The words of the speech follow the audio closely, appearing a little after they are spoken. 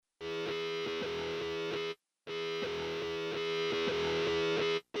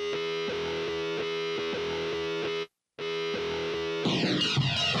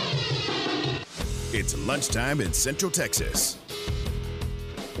to Lunchtime in Central Texas.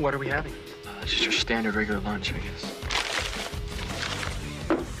 What are we having? Just your standard regular lunch, I guess.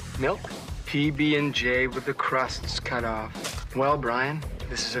 Milk? PB&J with the crusts cut off. Well, Brian,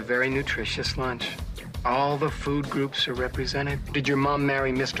 this is a very nutritious lunch. All the food groups are represented. Did your mom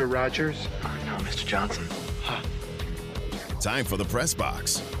marry Mr. Rogers? No, Mr. Johnson. Huh. Time for the Press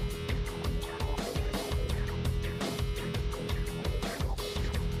Box.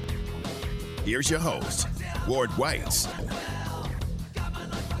 Here's your host, Ward Whites.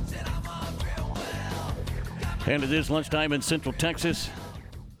 And it is lunchtime in Central Texas.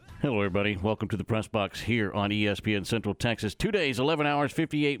 Hello, everybody. Welcome to the Press Box here on ESPN Central Texas. 2 days, 11 hours,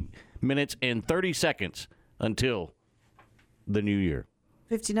 58 minutes, and 30 seconds until the new year.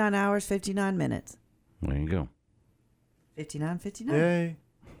 59 hours, 59 minutes. There you go. 59. Yay.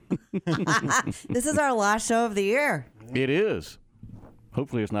 This is our last show of the year. It is.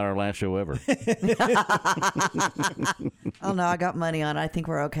 Hopefully it's not our last show ever. Oh, no, I got money on it. I think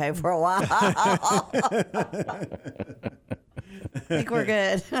we're okay for a while. I think we're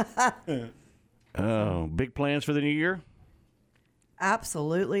good. Oh, big plans for the new year?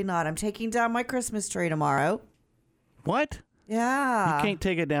 Absolutely not. I'm taking down my Christmas tree tomorrow. What? Yeah. You can't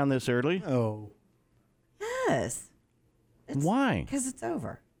take it down this early. Oh. Yes. Why? Because it's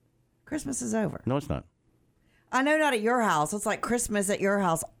over. Christmas is over. No, it's not. I know not at your house. It's like Christmas at your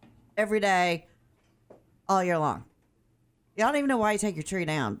house every day, all year long. I don't even know why you take your tree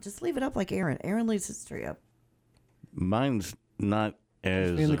down. Just leave it up like Aaron. Aaron leaves his tree up. Mine's not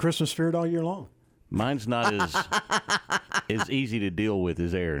as... In the Christmas spirit all year long. Mine's not as easy to deal with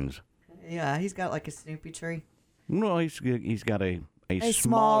as Aaron's. Yeah, he's got like a Snoopy tree. No, he's got a A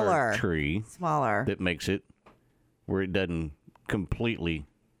smaller tree Smaller. that makes it where it doesn't completely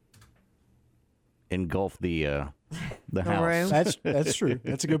engulf the house. room. That's true.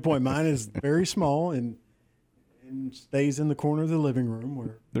 That's a good point. Mine is very small and stays in the corner of the living room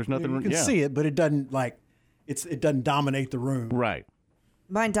where There's nothing. you can yeah. see it, but it doesn't it doesn't dominate the room. Right.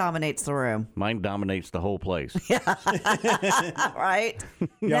 Mine dominates the room. Mine dominates the whole place. Right?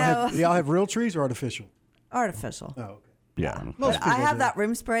 Y'all have real trees or artificial? Artificial. Oh, okay. Yeah. Most But I people have do. that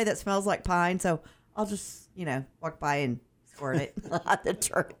room spray that smells like pine, so I'll just, walk by and squirt it on the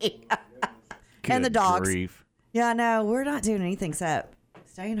tree. And the Good dogs. grief. Yeah, no, we're not doing anything except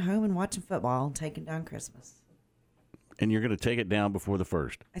staying home and watching football and taking down Christmas. And you're going to take it down before the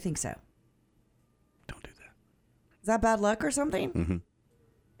first. I think so. Don't do that. Is that bad luck or something? Mm-hmm.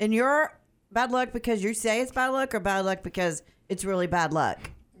 And you're bad luck because you say it's bad luck or bad luck because it's really bad luck?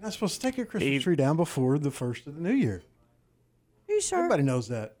 You're not supposed to take your Christmas tree down before the first of the new year. Are you sure? Everybody knows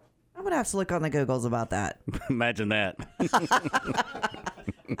that. I'm going to have to look on the Googles about that. Imagine that.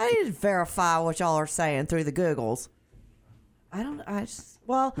 I need to verify what y'all are saying through the Googles.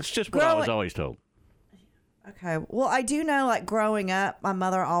 It's just what I was always told. Okay. Well, I do know, like, growing up, my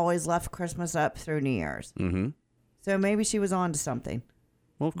mother always left Christmas up through New Year's. Mm-hmm. So maybe she was on to something.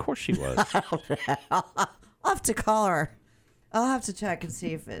 Well, of course she was. I'll have to call her. I'll have to check and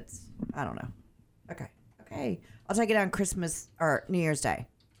see if it's, I don't know. Okay. I'll take it down Christmas or New Year's Day.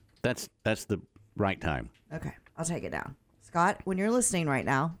 That's the right time. Okay. I'll take it down. Scott, when you're listening right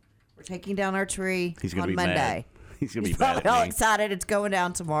now, we're taking down our tree He's gonna on be Monday. mad. He's going to He's be mad probably at all me. excited it's going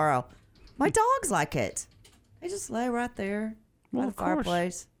down tomorrow. My dogs like it. They just lay right there by the of course.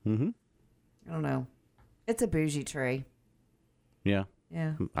 fireplace. Mm-hmm. I don't know. It's a bougie tree. Yeah.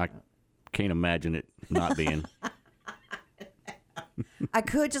 Yeah. I can't imagine it not being. I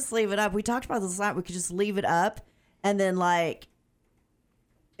could just leave it up. We talked about this last night. We could just leave it up and then, like,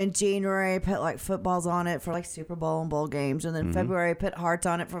 in January, put, like, footballs on it for, like, Super Bowl and bowl games. And then February, put hearts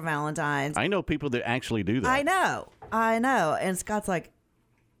on it for Valentine's. I know people that actually do that. I know. And Scott's like,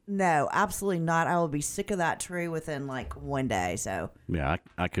 no, absolutely not. I will be sick of that tree within, like, one day. So Yeah,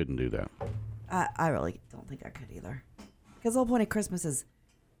 I couldn't do that. I really don't think I could either. Because the whole point of Christmas is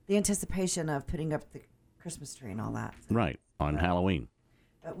the anticipation of putting up the Christmas tree and all that. So. Right. On Halloween.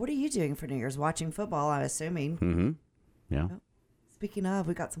 But what are you doing for New Year's? Watching football, I'm assuming. Mm-hmm. Yeah. Speaking of,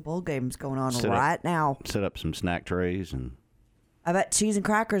 we got some bowl games going on Set up- right now. Set up some snack trays and... I bet cheese and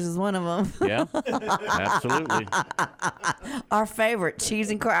crackers is one of them. Yeah, absolutely. Our favorite, cheese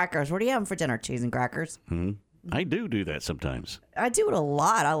and crackers. What are you having for dinner? Cheese and crackers? Mm-hmm. I do that sometimes. I do it a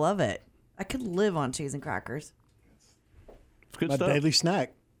lot. I love it. I could live on cheese and crackers. It's good My stuff. daily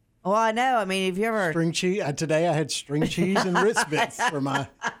snack. Well, I know. I mean, if you ever... String cheese. Today I had string cheese and Ritz bits for my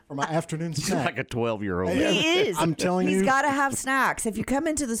afternoon He's snack. like a 12-year-old. He is. I'm telling you. He's got to have snacks. If you come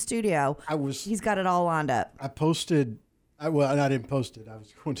into the studio, he's got it all lined up. I posted. I didn't post it. I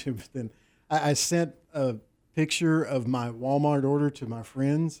was going to, but then I sent a picture of my Walmart order to my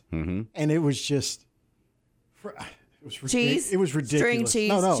friends, and it was just Cheese? It was ridiculous. String cheese,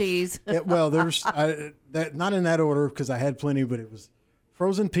 no. cheese. Well, there's not in that order because I had plenty, but it was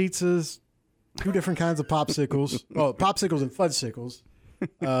frozen pizzas, 2 different kinds of popsicles. Well, popsicles and fudgesicles,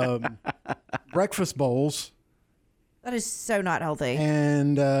 breakfast bowls, That is so not healthy.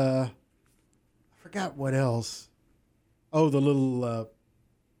 and I forgot what else. Oh, the little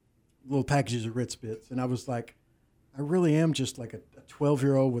packages of Ritz Bits, and I was like, I really am just like a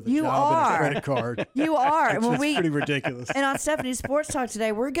 12-year-old with a You job and are. a credit card. You are. It's When we pretty ridiculous. and on Stephanie's Sports Talk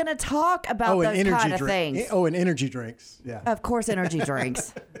today, we're going to talk about and those energy kind of drink. things. Oh, and energy drinks. Yeah. Of course, energy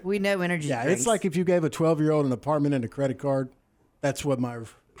drinks. We know energy Yeah, drinks. it's like if you gave a 12-year-old an apartment and a credit card, that's what my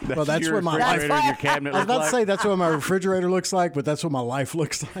that's your what my refrigerator life. in your cabinet I was looks about to like. say that's what my refrigerator looks like, but that's what my life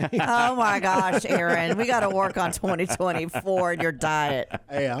looks like. Oh my gosh, Aaron, we got to work on 2024 and your diet.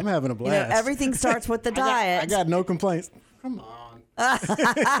 Hey, I'm having a You know, blast. everything starts with the diet. I got no complaints. Come on.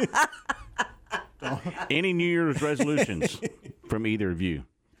 Any New Year's resolutions from either of you?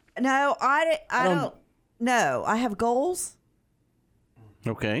 No, I don't. No, I have goals.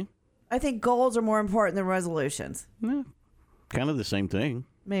 Okay. I think goals are more important than resolutions. Kind of the same thing,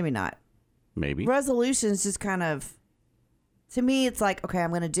 Maybe not. maybe. Resolutions just kind of, to me, it's like, okay, I'm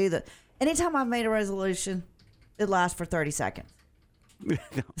going to do the. Anytime I've made a resolution, it lasts for 30 seconds.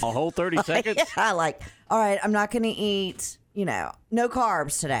 A whole 30 seconds? Yeah, like, all right, I'm not going to eat, no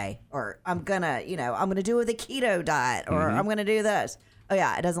carbs today, or I'm going to, I'm going to do the keto diet, or I'm going to do this. Oh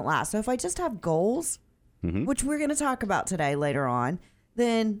yeah, it doesn't last. So if I just have goals, which we're going to talk about today later on,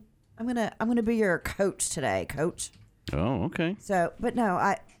 then I'm going to be your coach today, coach. Oh, okay. So, but no,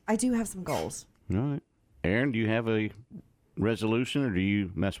 I do have some goals. All right. Aaron, do you have a resolution or do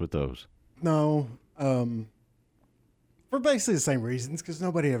you mess with those? No. For basically the same reasons, because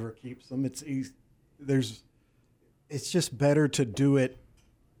nobody ever keeps them. It's easy. It's just better to do it,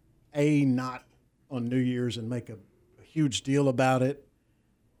 not on New Year's and make a huge deal about it.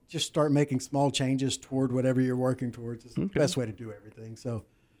 Just start making small changes toward whatever you're working towards. It's the best way to do everything. So,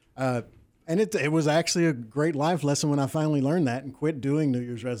 and it was actually a great life lesson when I finally learned that and quit doing New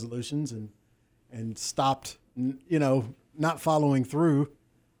Year's resolutions and stopped, not following through.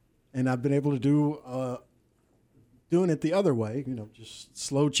 And I've been able to doing it the other way, just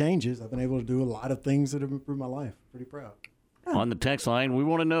slow changes. I've been able to do a lot of things that have improved my life. Pretty proud. On the text line, we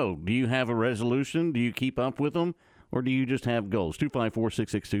want to know, do you have a resolution? Do you keep up with them? Or do you just have goals?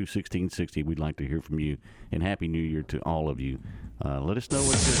 254-662-1660. We'd like to hear from you. And Happy New Year to all of you. Let us know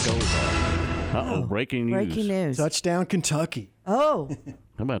what your goals are. Uh-oh, breaking news. Breaking news. Touchdown, Kentucky. Oh,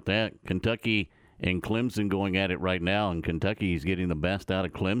 How about that? Kentucky and Clemson going at it right now, and Kentucky is getting the best out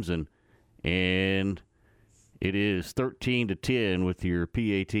of Clemson. And it is 13-10 with your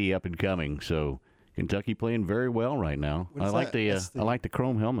PAT up and coming. So Kentucky playing very well right now. What I is like that? I like the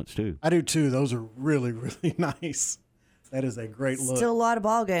chrome helmets too. I do too. Those are really, really nice. That is a great look. still a lot of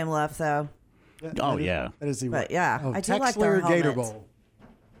ball game left though. That is the But, yeah, I do like Texler their Gator helmets. Bowl.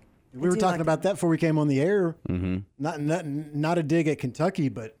 We were do talking like about that before we came on the air. Mm-hmm. Not a dig at Kentucky,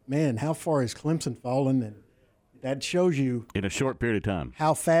 but man, how far has Clemson fallen? And that shows you In a short period of time.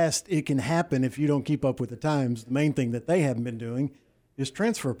 how fast it can happen if you don't keep up with the times. The main thing that they haven't been doing is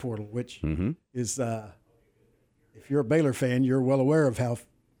transfer portal, which is, if you're a Baylor fan, you're well aware of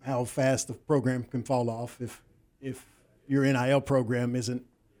how fast the program can fall off if your NIL program isn't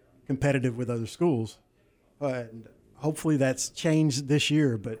competitive with other schools. And hopefully that's changed this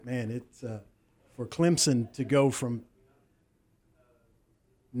year. But man, it's for Clemson to go from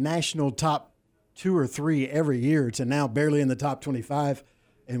national top 2 or 3 every year to now barely in the top 25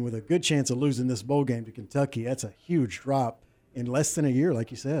 and with a good chance of losing this bowl game to Kentucky. That's a huge drop in less than a year,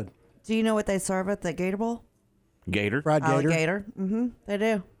 like you said. Do you know what they serve at the Gator Bowl? Gator? Fried gator. Alligator. Mm-hmm. They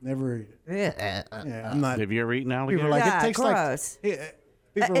do. Never eat it. Yeah. Yeah, I'm not. Have you ever eaten People alligator? are like, Yeah, it tastes gross. like.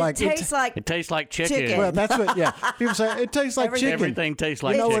 People are It like, tastes like It tastes like chicken. Chicken. well, that's what, yeah. People say, it tastes like Everything- chicken. Everything tastes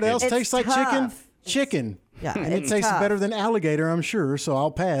like You know chicken. what else It's tastes like chicken? tough. Chicken. Yeah, And it it's tastes tough. better than alligator, I'm sure, so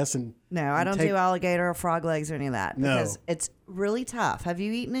I'll pass. And No, I don't take- do alligator or frog legs or any of that No. because it's really tough. Have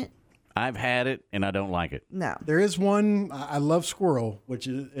you eaten it? I've had it, and I don't like it. No. There is one, I love squirrel, which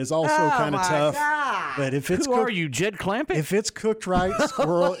is also Oh, kind of my tough. God. But if it's Who are cooked, you, Jed Clampett? if it's cooked right,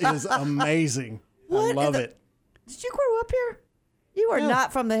 squirrel is amazing. I What love in the- it. Did you grow up here? You are Yeah.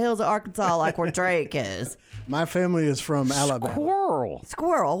 not from the hills of Arkansas like where Drake is. My family is from Alabama. Squirrel.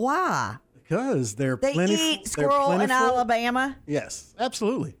 Squirrel, why? Because they're They plentiful. eat they're squirrel in plentiful. Alabama? Yes,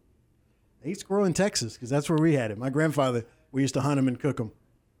 absolutely. They eat squirrel in Texas because that's where we had it. My grandfather, we used to hunt them and cook them.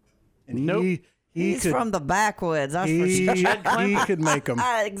 And Nope. he He's could, from the backwoods, that's he, for sure. he could make them.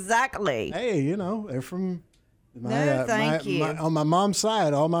 Exactly. Hey, they're from. No, thank you. on my mom's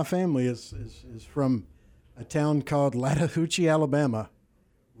side, all my family is from a town called Latahoochee, Alabama,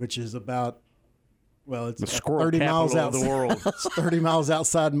 which is about, well, it's The about squirrel 30 miles capital of the world. It's 30 miles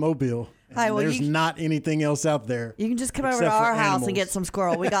outside Mobile. Hey, And well, there's you- not anything else out there. You can just come over to Except for our house and animals. get some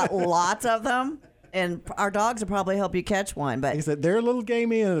squirrel. We got lots of them, and our dogs will probably help you catch one. But He said they're a little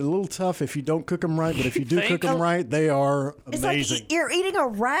gamey and a little tough if you don't cook them right, but if you do cook them right, they are it's amazing. like you're eating a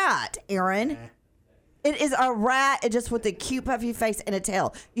rat, Aaron. It is a rat, just with a cute puffy face and a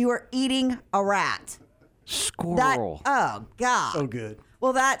tail. You are eating a rat. That, Squirrel. oh God. So good.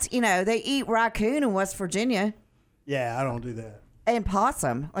 Well, that's they eat raccoon in West Virginia Yeah, I don't do that. and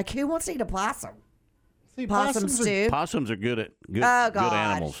possum. Like who wants to eat a possum? See, Possum possums are- stew. Possums are good at good Oh, God.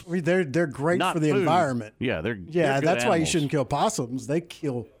 animals. I mean, they're great Not for the food. environment. Yeah, they're Yeah, good that's why you animals. shouldn't kill possums. They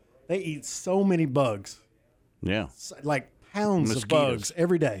eat so many bugs, Yeah. like pounds Mosquitoes. of bugs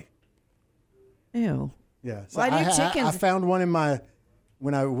every day. Ew. Yeah, so Why do I chickens- found one in my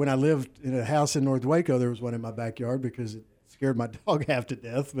when I lived in a house in North Waco. There was one in my backyard because it scared my dog half to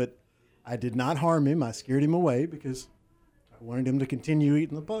death. But I did not harm him. I scared him away because I wanted him to continue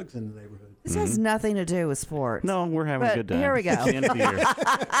eating the bugs in the neighborhood. This has nothing to do with sports. No, we're having But a good time. here we go. It's the end of the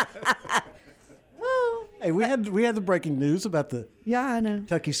year. Hey, we had the breaking news about the Yeah, I know.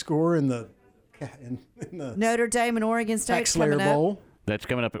 Kentucky score in the Notre Dame and Oregon State Tax Slayer coming up. Bowl. That's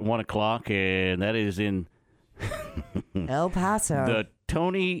coming up at 1 o'clock, and that is in El Paso. the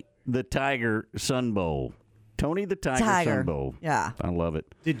Tony the Tiger Sun Bowl. Tony the Tiger Sun Bowl. Yeah. I love it.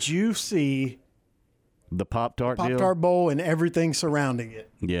 Did you see The Pop-Tart deal? Pop-Tart Bowl and everything surrounding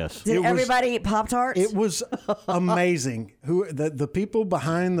it? Yes. Did It was- everybody eat Pop Tarts? It was amazing. The people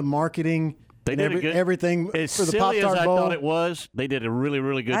behind the marketing, They and did a good, everything as for the silly Pop-Tart as I Bowl. thought it was, they did a really,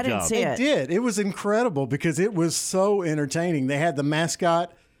 really good I didn't job. see It did. It was incredible because it was so entertaining. They had the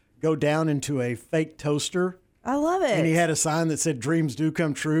mascot go down into a fake toaster, I love it. and he had a sign that said "Dreams do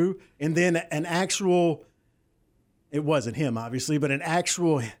come true." And then an actual, it wasn't him obviously, but an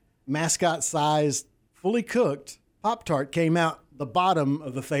actual mascot-sized, fully cooked Pop-Tart came out the bottom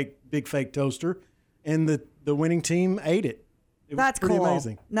of the big fake toaster, and the winning team ate it. It was That's pretty cool.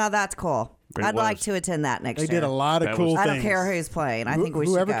 amazing. No, that's cool. It I'd like was. to attend that next They year. did a lot of That cool was- I things. don't care who's playing. I think we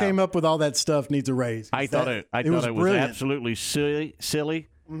should Whoever go. came up with all that stuff needs a raise. I thought it was was brilliant. absolutely silly,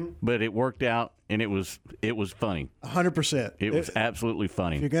 but it worked out, and it was funny. 100%. It was absolutely If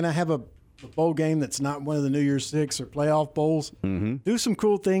funny. you're going to have a bowl game that's not one of the New Year's Six or playoff bowls, do some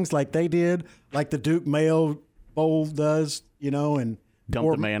cool things like they did, like the Duke Mayo Bowl does, and Dump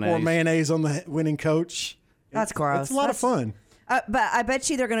pour the mayonnaise. pour mayonnaise on the winning coach. That's gross. It's a lot of fun. But I bet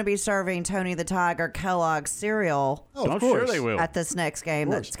you they're going to be serving Tony the Tiger Kellogg cereal Oh, of I'm sure course. they will. at this next game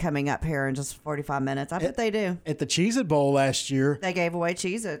course. that's coming up here in just 45 minutes. I bet they do. At the Cheez-It Bowl last year, They gave away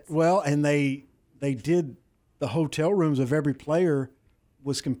Cheez-Its. well, and they did the hotel rooms of every player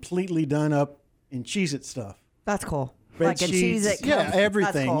was completely done up in Cheez-It stuff. That's cool. Bed Like a sheets, Cheez-It. yeah, That's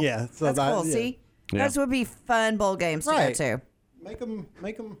everything, cool. yeah. So That's that- cool. yeah. See? Yeah. Those would be fun bowl games to Right. go to. Make them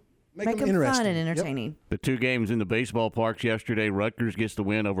Make them interesting. fun and Yep. entertaining. The two games in the baseball parks yesterday. Rutgers gets the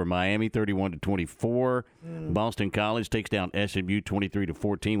win over Miami, 31-24. Boston College takes down SMU,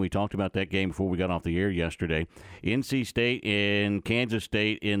 23-14. We talked about that game before we got off the air yesterday. NC State and Kansas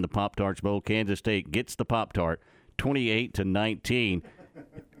State in the Pop-Tarts Bowl. Kansas State gets the Pop-Tart, 28-19.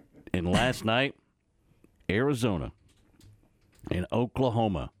 And last night, Arizona and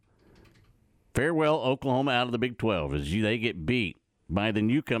Oklahoma. Farewell, Oklahoma, out of the Big 12 as they get beat by the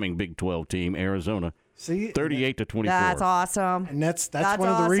new coming Big 12 team, Arizona, See, 38-24. That's awesome. and that's That's one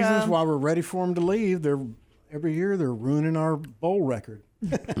of the reasons awesome. why we're ready for them to leave. Every year they're ruining our bowl record.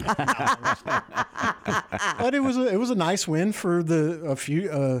 But it was a nice win for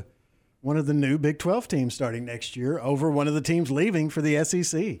one of the new Big 12 teams starting next year over one of the teams leaving for the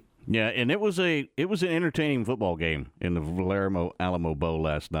SEC. Yeah, and it was an entertaining football game in the Valero Alamo Bowl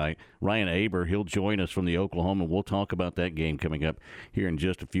last night. Ryan Aber, he'll join us from the Oklahoma. We'll talk about that game coming up here in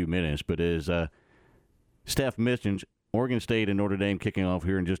just a few minutes. But as Steph mentioned, Oregon State and Notre Dame kicking off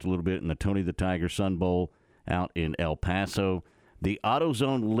here in just a little bit in the Tony the Tiger Sun Bowl out in El Paso. The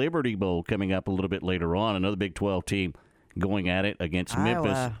AutoZone Liberty Bowl coming up a little bit later on. Another Big 12 team going at it against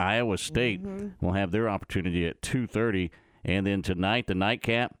Memphis. Iowa State will have their opportunity at 2:30. And then tonight, the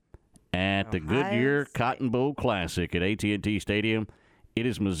nightcap at the Goodyear State. Cotton Bowl Classic at AT&T Stadium. It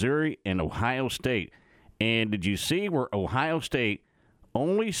is Missouri and Ohio State. And did you see where Ohio State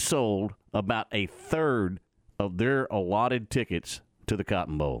only sold about a third of their allotted tickets to the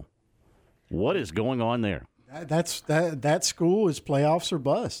Cotton Bowl? What is going on there? That school is playoffs or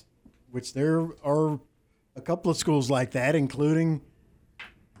bust, which there are a couple of schools like that, including.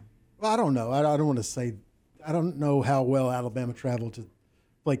 Well, I don't know. I don't want to say. I don't know how well Alabama traveled to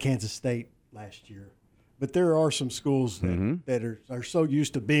play Kansas State last year, But there are some schools that are so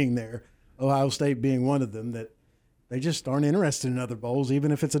used to being there, Ohio State being one of them, that they just aren't interested in other bowls,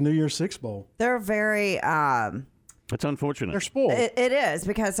 even if it's a New Year's Six bowl. They're very. That's unfortunate. They're spoiled. It is,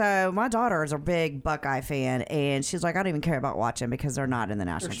 because my daughter is a big Buckeye fan, and she's like, I don't even care about watching because they're not in the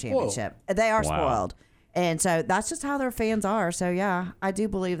national championship. They are spoiled. And so that's just how their fans are. So, yeah, I do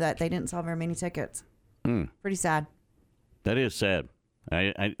believe that they didn't sell very many tickets. Pretty sad. That is sad.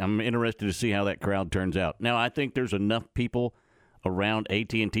 I'm interested to see how that crowd turns out. Now, I think there's enough people around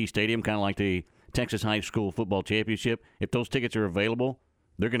AT&T Stadium, kind of like the Texas High School Football Championship. If those tickets are available,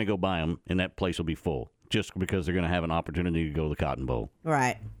 they're going to go buy them, and that place will be full just because they're going to have an opportunity to go to the Cotton Bowl.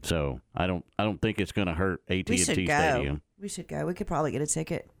 Right. So I don't think it's going to hurt AT&T Stadium. We should go. We could probably get a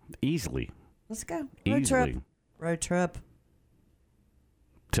ticket. Easily. Let's go. Easily. Road trip.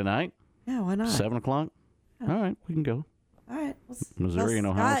 Tonight? Yeah, why not? 7 o'clock? All right, we can go. All right. Missouri and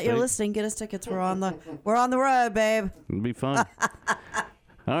Ohio State. You're listening. Get us tickets. We're on the road, babe. It'll be fun.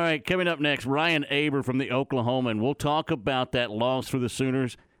 All right, coming up next, Ryan Aber from the Oklahoman. We'll talk about that loss for the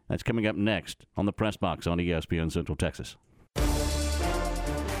Sooners. That's coming up next on the Press Box on ESPN Central Texas.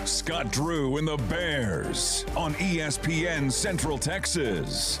 Scott Drew and the Bears on ESPN Central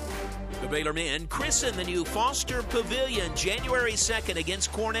Texas. The Baylor men christen the new Foster Pavilion January 2nd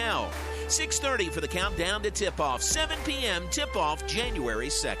against Cornell. 6:30 for the countdown to tip-off. 7 p.m. tip-off January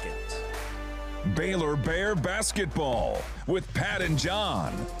 2nd. Baylor Bear basketball with Pat and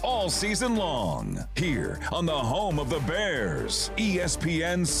John all season long here on the home of the Bears,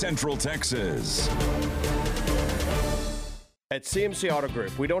 ESPN Central Texas. At CMC Auto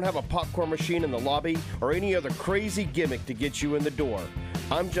Group, we don't have a popcorn machine in the lobby or any other crazy gimmick to get you in the door.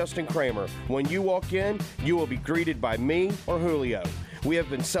 I'm Justin Kramer. When you walk in, you will be greeted by me or Julio. We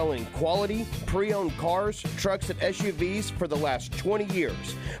have been selling quality, pre-owned cars, trucks, and SUVs for the last 20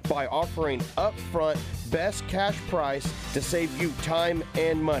 years by offering upfront best cash price to save you time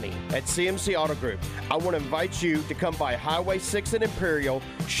and money. At CMC Auto Group, I want to invite you to come by Highway 6 in Imperial,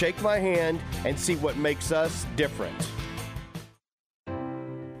 shake my hand, and see what makes us different.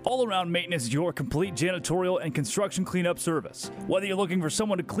 All Around Maintenance is your complete janitorial and construction cleanup service. Whether you're looking for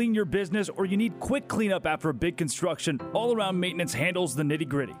someone to clean your business or you need quick cleanup after a big construction, All Around Maintenance handles the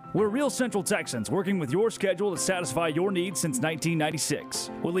nitty-gritty. We're real Central Texans working with your schedule to satisfy your needs since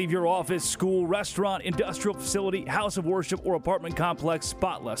 1996. We'll leave your office, school, restaurant, industrial facility, house of worship, or apartment complex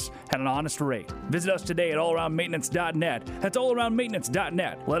spotless at an honest rate. Visit us today at allaroundmaintenance.net. That's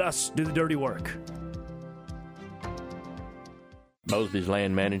allaroundmaintenance.net. Let us do the dirty work. Mosby's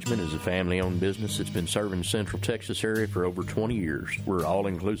Land Management is a family-owned business that's been serving the Central Texas area for over 20 years. We're an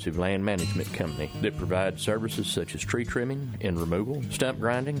all-inclusive land management company that provides services such as tree trimming and removal, stump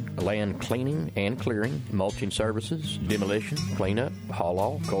grinding, land cleaning and clearing, mulching services, demolition, cleanup,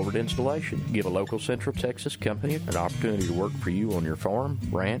 haul-off, culvert installation. Give a local Central Texas company an opportunity to work for you on your farm,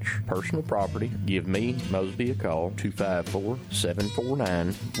 ranch, personal property. Give me, Mosby, a call,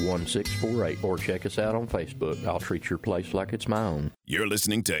 254-749-1648, or check us out on Facebook. I'll treat your place like it's my own. You're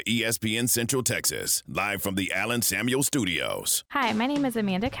listening to ESPN Central Texas, live from the Allen Samuel Studios. Hi, my name is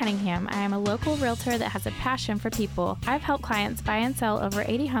Amanda Cunningham. I am a local realtor that has a passion for people. I've helped clients buy and sell over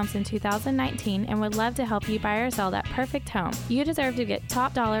 80 homes in 2019 and would love to help you buy or sell that perfect home. You deserve to get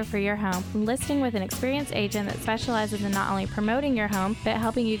top dollar for your home. Listing with an experienced agent that specializes in not only promoting your home, but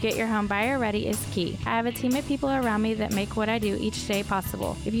helping you get your home buyer ready is key. I have a team of people around me that make what I do each day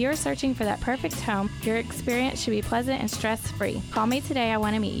possible. If you're searching for that perfect home, your experience should be pleasant and stress-free. Call me today. I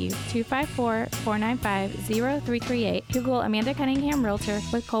want to meet you. 254-495-0338. Google Amanda Cunningham Realtor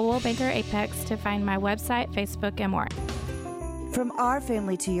with Coldwell Banker Apex to find my website, Facebook, and more. From our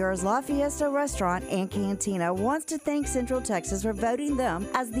family to yours, La Fiesta Restaurant and Cantina wants to thank Central Texas for voting them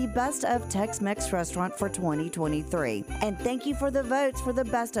as the best of Tex-Mex restaurant for 2023. And thank you for the votes for the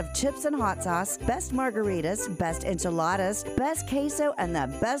best of chips and hot sauce, best margaritas, best enchiladas, best queso, and the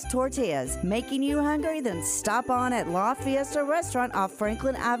best tortillas. Making you hungry? Then stop on at La Fiesta Restaurant off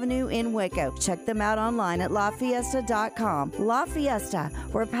Franklin Avenue in Waco. Check them out online at lafiesta.com. La Fiesta,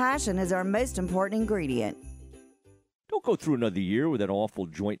 where passion is our most important ingredient. Don't go through another year with that awful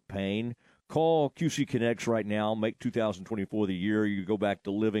joint pain. Call QC Connects right now. Make 2024 the year you go back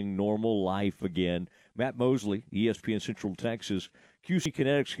to living normal life again. Matt Mosley, ESPN Central Texas. QC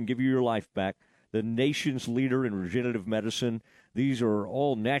Connects can give you your life back. The nation's leader in regenerative medicine. These are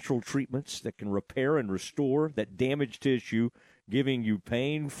all natural treatments that can repair and restore that damaged tissue, giving you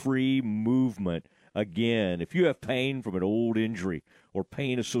pain-free movement again. If you have pain from an old injury or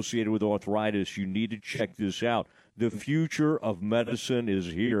pain associated with arthritis, you need to check this out. The future of medicine is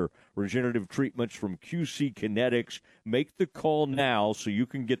here. Regenerative treatments from QC Kinetics. Make the call now so you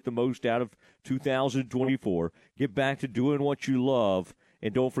can get the most out of 2024. Get back to doing what you love.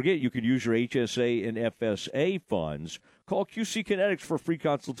 And don't forget, you can use your HSA and FSA funds. Call QC Kinetics for a free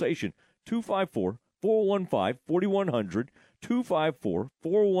consultation. 254-415-4100.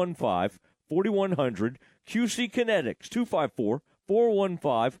 254-415-4100. QC Kinetics.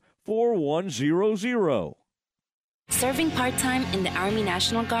 254-415-4100. Serving part-time in the Army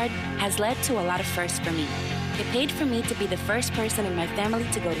National Guard has led to a lot of firsts for me. It paid for me to be the first person in my family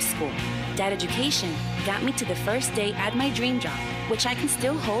to go to school. That education got me to the first day at my dream job, which I can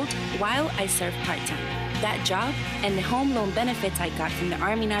still hold while I serve part-time. That job and the home loan benefits I got from the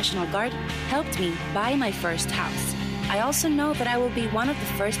Army National Guard helped me buy my first house. I also know that I will be one of the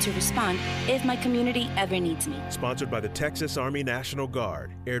first to respond if my community ever needs me. Sponsored by the Texas Army National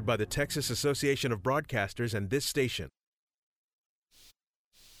Guard. Aired by the Texas Association of Broadcasters and this station.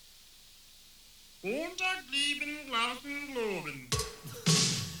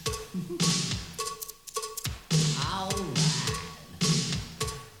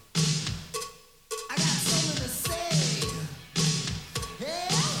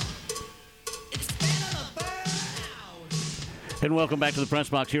 And welcome back to the Press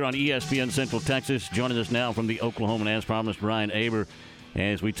Box here on ESPN Central Texas. Joining us now from the Oklahoman, as promised, Ryan Aber,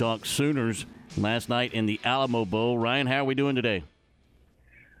 as we talk Sooners last night in the Alamo Bowl. Ryan, how are we doing today?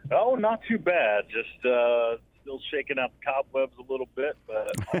 Oh, not too bad. Just still shaking out the cobwebs a little bit,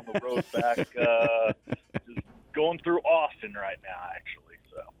 but on the road back, just going through Austin right now, actually.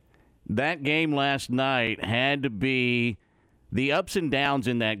 So that game last night had to be the ups and downs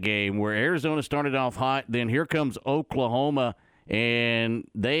in that game, where Arizona started off hot, then here comes Oklahoma, and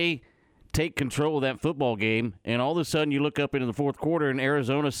they take control of that football game, and all of a sudden you look up into the fourth quarter, and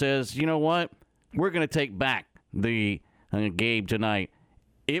Arizona says, you know what, we're going to take back the game tonight.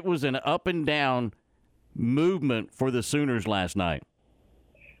 It was an up-and-down movement for the Sooners last night.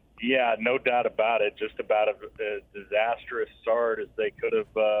 Yeah, no doubt about it. Just about a disastrous start as they could have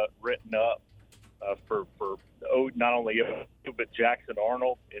written up for not only OU, but Jackson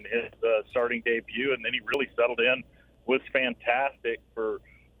Arnold in his starting debut, and then he really settled in, was fantastic for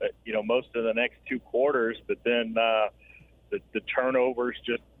most of the next two quarters, but then the turnovers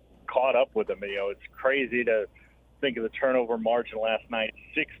just caught up with him. It's crazy to think of the turnover margin last night,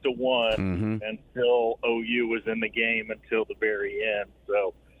 6-1, until OU was in the game until the very end.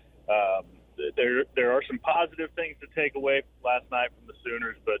 So there are some positive things to take away last night from the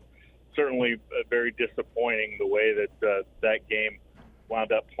Sooners, but certainly very disappointing the way that that game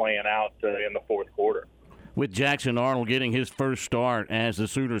wound up playing out in the fourth quarter. With Jackson Arnold getting his first start as the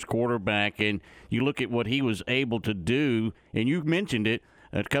Sooners quarterback, and you look at what he was able to do, and you mentioned it,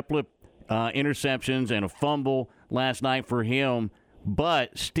 a couple of interceptions and a fumble last night for him,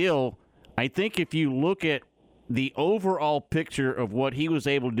 but still, I think if you look at the overall picture of what he was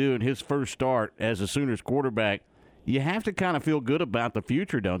able to do in his first start as a Sooners quarterback, you have to kind of feel good about the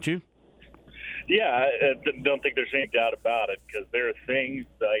future, don't you? Yeah, I don't think there's any doubt about it, because there are things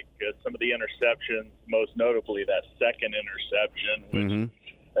like some of the interceptions, most notably that second interception, which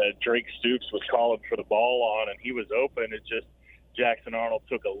Drake Stoops was calling for the ball on, and he was open. It's just Jackson Arnold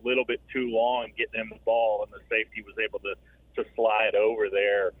took a little bit too long getting him the ball, and the safety was able to slide over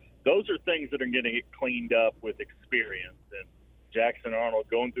there. Those are things that are going to get cleaned up with experience. And Jackson Arnold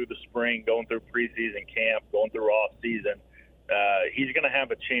going through the spring, going through preseason camp, going through off season, he's going to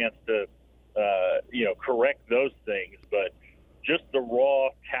have a chance to correct those things. But just the raw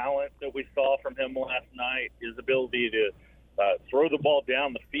talent that we saw from him last night, his ability to throw the ball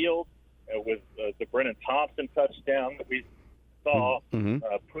down the field with the Brennan Thompson touchdown that we saw,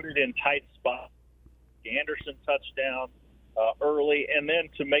 put it in tight spots, Anderson touchdown early, and then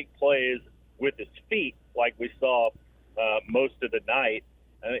to make plays with his feet like we saw most of the night.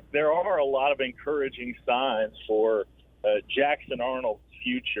 There are a lot of encouraging signs for Jackson Arnold's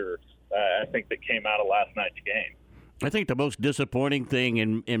future, I think, that came out of last night's game. I think the most disappointing thing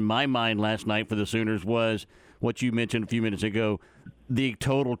in my mind last night for the Sooners was what you mentioned a few minutes ago, the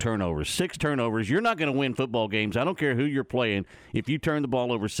total turnovers. 6 turnovers. You're not going to win football games. I don't care who you're playing if you turn the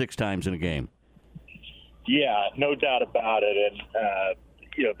ball over 6 times in a game. Yeah, no doubt about it. And,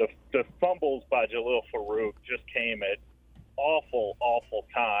 the fumbles by Jalil Farouk just came at awful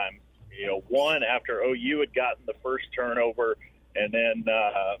times. One after OU had gotten the first turnover, and then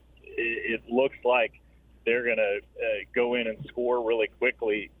it looks like they're going to go in and score really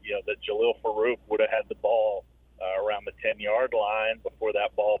quickly. That Jalil Farouk would have had the ball around the 10-yard line before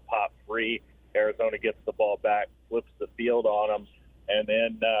that ball popped free. Arizona gets the ball back, flips the field on them, And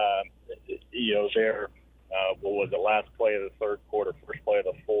then, their what was it, last play of the third quarter, first play of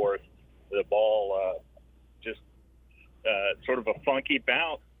the fourth, the ball just sort of a funky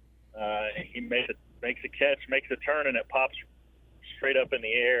bounce. He makes a catch, makes a turn, and it pops straight up in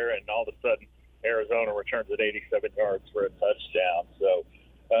the air, and all of a sudden Arizona returns it 87 yards for a touchdown. So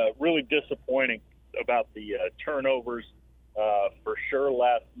really disappointing about the turnovers for sure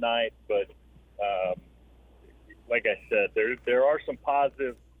last night. But like I said, there are some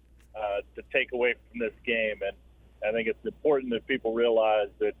positives to take away from this game, and I think it's important that people realize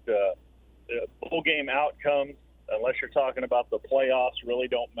that bowl game outcomes, unless you're talking about the playoffs, really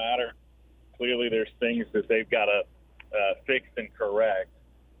don't matter. Clearly there's things that they've got to fix and correct.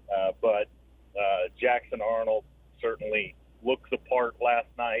 But Jackson Arnold certainly looked the part last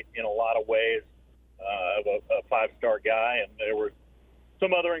night in a lot of ways of a five-star guy, and there were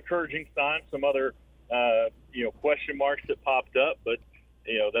some other encouraging signs, some other question marks that popped up, but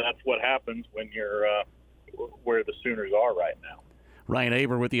that's what happens when you're where the Sooners are right now. Ryan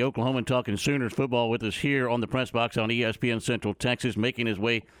Aber with the Oklahoman talking Sooners football with us here on the Press Box on ESPN Central Texas, making his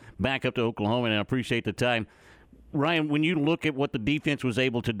way back up to Oklahoma, and I appreciate the time. Ryan, when you look at what the defense was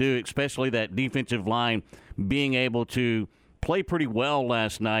able to do, especially that defensive line being able to play pretty well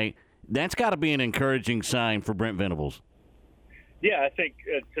last night, that's got to be an encouraging sign for Brent Venables. Yeah, I think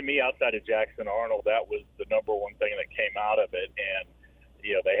to me, outside of Jackson Arnold, that was the number one thing that came out of it. And,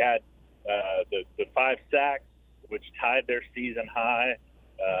 they had the 5 sacks, which tied their season high.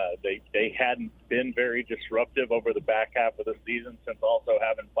 They hadn't been very disruptive over the back half of the season since also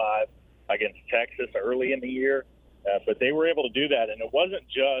having 5 against Texas early in the year. But they were able to do that. And it wasn't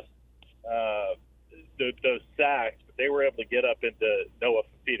just those sacks, but they were able to get up into Noah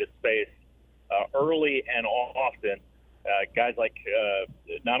Fifita's space early and often. Guys like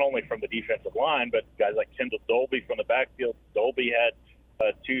not only from the defensive line, but guys like Kendall Dolby from the backfield. Dolby had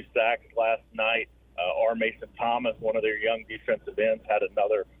 2 sacks last night. R. Mason Thomas, one of their young defensive ends, had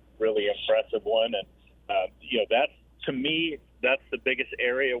another really impressive one. And, that's, to me, that's the biggest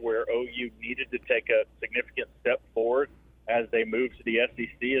area where OU needed to take a significant step forward as they move to the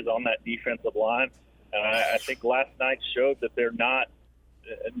SEC is on that defensive line. And I think last night showed that they're not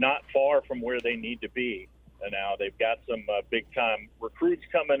far from where they need to be. And now they've got some big-time recruits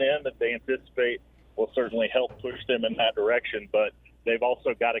coming in that they anticipate will certainly help push them in that direction. But they've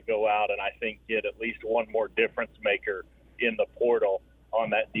also got to go out and I think get at least one more difference maker in the portal on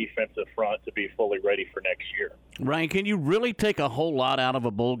that defensive front to be fully ready for next year. Ryan, can you really take a whole lot out of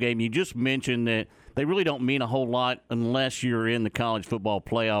a bowl game? You just mentioned that they really don't mean a whole lot unless you're in the college football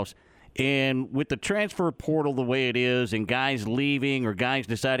playoffs. And with the transfer portal the way it is and guys leaving or guys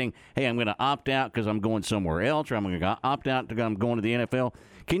deciding, hey, I'm going to opt out because I'm going somewhere else, or I'm going to opt out because I'm going to the NFL,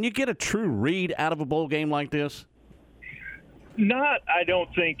 can you get a true read out of a bowl game like this? Not, I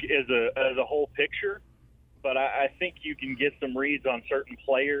don't think, as a whole picture, but I think you can get some reads on certain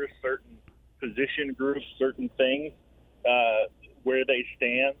players, certain position groups, certain things, where they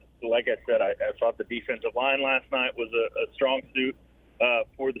stand. Like I said, I thought the defensive line last night was a strong suit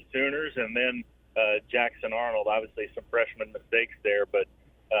for the Sooners, and then Jackson Arnold, obviously some freshman mistakes there, but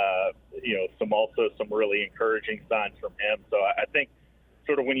some really encouraging signs from him. So I think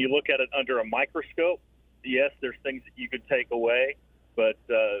sort of when you look at it under a microscope, yes, there's things that you could take away, but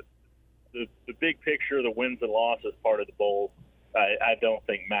the big picture, the wins and losses part of the bowl, I don't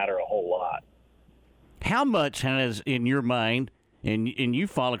think matter a whole lot. How much has, in your mind, and you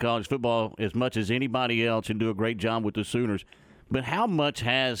follow college football as much as anybody else and do a great job with the Sooners, but how much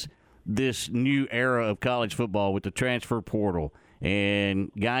has this new era of college football with the transfer portal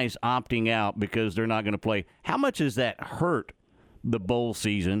and guys opting out because they're not going to play, how much has that hurt the bowl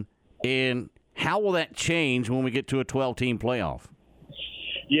season, and how will that change when we get to a 12-team playoff?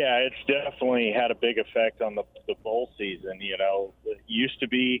 Yeah, it's definitely had a big effect on the bowl season. It used to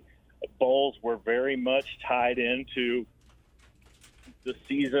be bowls were very much tied into the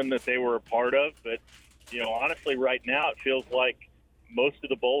season that they were a part of. But, honestly, right now it feels like most of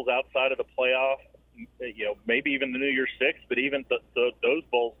the bowls outside of the playoff, maybe even the New Year's Six, but even those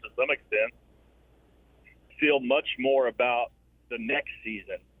bowls to some extent feel much more about the next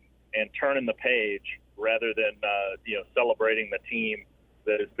season and turning the page rather than, celebrating the team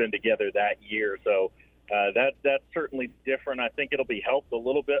that has been together that year. So that's certainly different. I think it'll be helped a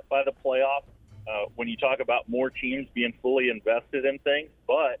little bit by the playoff when you talk about more teams being fully invested in things.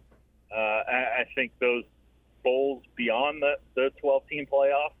 But I think those bowls beyond the 12-team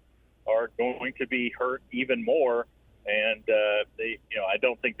playoff are going to be hurt even more. And I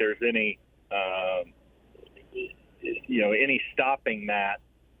don't think there's any stopping that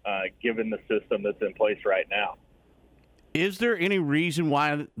given the system that's in place right now. Is there any reason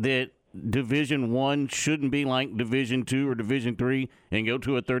why that Division I shouldn't be like Division II or Division III and go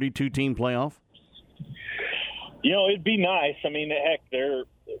to a 32-team playoff? It'd be nice. I mean, heck, they're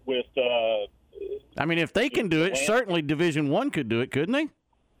with. If they can do it, certainly Division I could do it, couldn't they?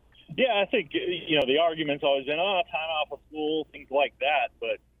 Yeah, I think the argument's always been, time off of school, things like that.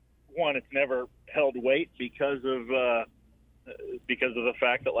 But one, it's never held weight because of the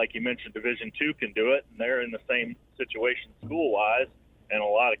fact that, like you mentioned, Division II can do it, and they're in the same situation school-wise, and in a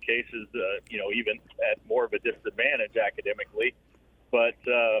lot of cases, even at more of a disadvantage academically. But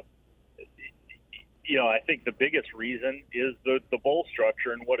I think the biggest reason is the bowl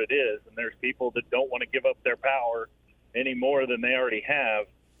structure and what it is, and there's people that don't want to give up their power any more than they already have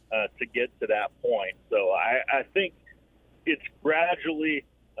to get to that point. So I think it's gradually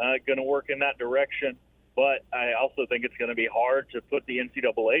going to work in that direction, but I also think it's going to be hard to put the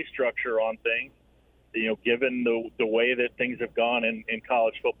NCAA structure on things, given the way that things have gone in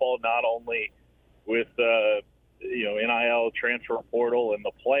college football, not only with NIL, transfer portal, and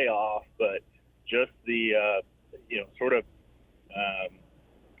the playoff, but just the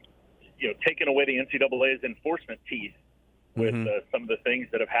taking away the NCAA's enforcement teeth with some of the things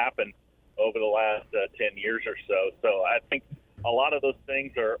that have happened over the last 10 years or so. So I think a lot of those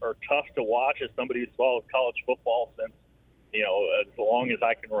things are tough to watch as somebody who's followed college football since, as long as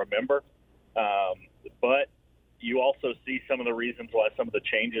I can remember. But you also see some of the reasons why some of the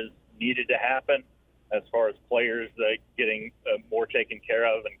changes needed to happen as far as players getting more taken care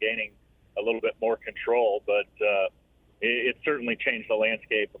of and gaining a little bit more control. But it certainly changed the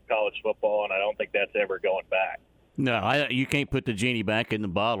landscape of college football, and I don't think that's ever going back. No, you can't put the genie back in the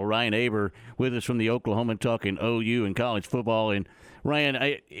bottle. Ryan Aber with us from the Oklahoma talking OU and college football. And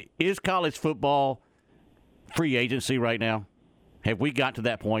Ryan, is college football free agency right now? Have we got to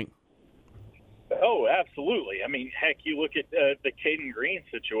that point? Oh, absolutely. I mean, heck, you look at the Caden Green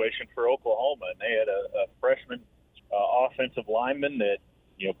situation for Oklahoma, and they had a freshman offensive lineman that,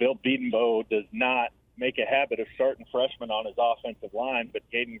 Bill Bedenbaugh does not make a habit of starting freshmen on his offensive line, but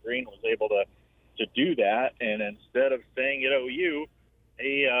Caden Green was able to do that, and instead of staying at OU,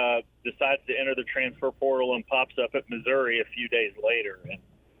 he decides to enter the transfer portal and pops up at Missouri a few days later. And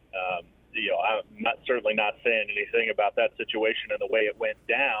I'm certainly not saying anything about that situation and the way it went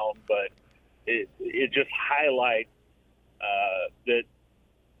down, but it just highlights that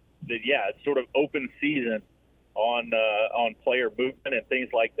it's sort of open season on player movement and things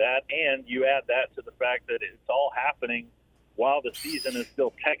like that, and you add that to the fact that it's all happening while the season is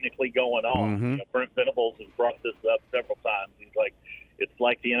still technically going on. Brent Venables has brought this up several times. He's like, it's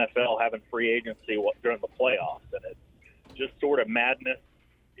like the NFL having free agency during the playoffs, and it's just sort of madness.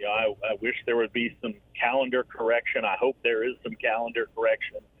 I wish there would be some calendar correction. I hope there is some calendar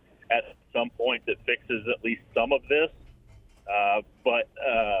correction at some point that fixes at least some of this. But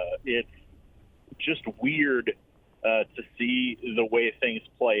it's just weird to see the way things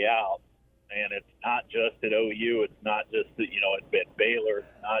play out. And it's not just at OU. It's not just at, at Baylor.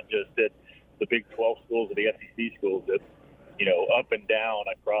 It's not just at the Big 12 schools or the SEC schools. It's, up and down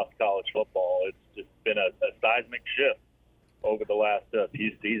across college football. It's just been a seismic shift over the last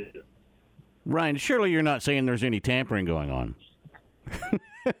few seasons. Ryan, surely you're not saying there's any tampering going on.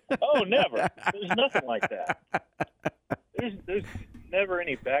 Oh, never. There's nothing like that. There's never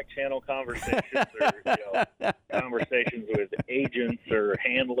any back channel conversations or conversations with agents or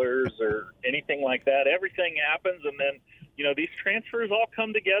handlers or anything like that. Everything happens, and then these transfers all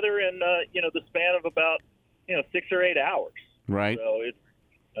come together in the span of about 6 or 8 hours. Right. So it's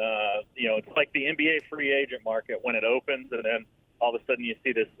it's like the NBA free agent market when it opens, and then all of a sudden you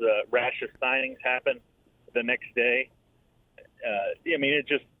see this rash of signings happen the next day.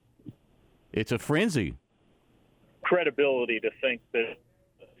 It's a frenzy. Credibility to think that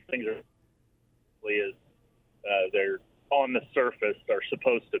things are they're on the surface are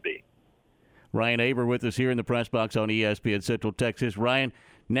supposed to be. Ryan Aber with us here in the press box on ESPN Central Texas. Ryan,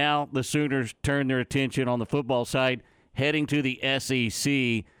 now the Sooners turn their attention on the football side, heading to the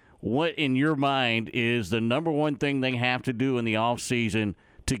SEC. What, in your mind, is the number one thing they have to do in the offseason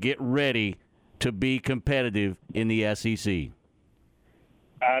to get ready to be competitive in the SEC?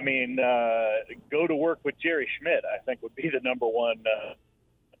 Go to work with Jerry Schmidt, I think, would be the number one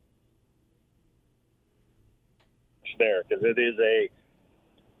there, because it is a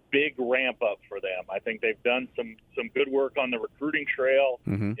big ramp up for them. I think they've done some good work on the recruiting trail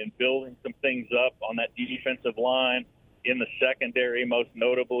in building some things up on that defensive line, in the secondary, most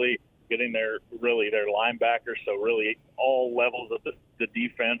notably getting their linebackers, so really all levels of the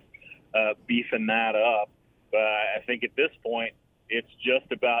defense, beefing that up. But I think at this point, It's just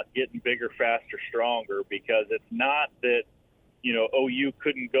about getting bigger, faster, stronger, because it's not that, OU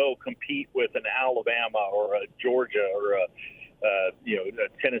couldn't go compete with an Alabama or a Georgia or a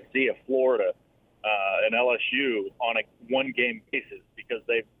Tennessee, a Florida, an LSU on a one-game basis, because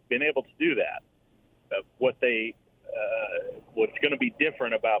they've been able to do that. What's going to be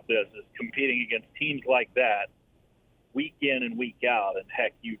different about this is competing against teams like that week in and week out. And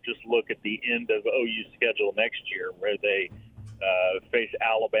heck, you just look at the end of OU's schedule next year, where they face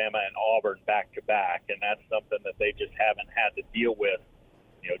Alabama and Auburn back-to-back, and that's something that they just haven't had to deal with.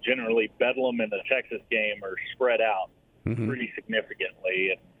 Generally Bedlam and the Texas game are spread out pretty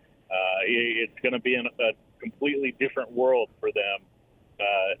significantly, and it's going to be a completely different world for them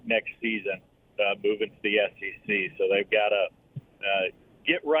next season, moving to the SEC. So they've got to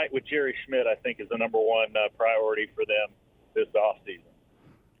get right with Jerry Schmidt, I think, is the number one priority for them this offseason.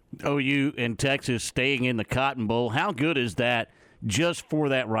 OU and Texas staying in the Cotton Bowl. How good is that just for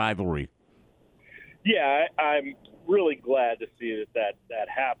that rivalry? Yeah, I'm really glad to see that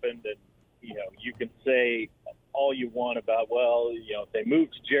happened. And, you can say all you want about, if they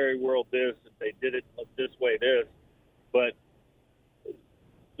moved to Jerry World this, if they did it this way this. But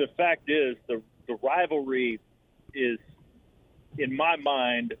the fact is the rivalry is, in my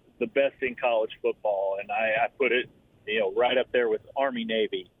mind, the best in college football. And I put it, right up there with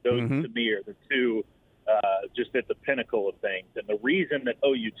Army-Navy. Those to me are the two just at the pinnacle of things. And the reason that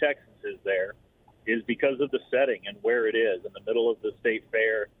OU Texas is there is because of the setting and where it is in the middle of the state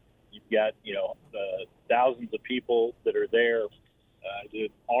fair. You've got, thousands of people that are there that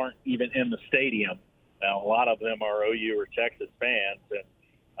aren't even in the stadium. Now, a lot of them are OU or Texas fans. And,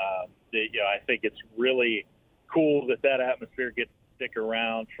 I think it's really cool that atmosphere gets to stick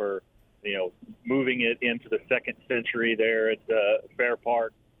around for, moving it into the second century there at Fair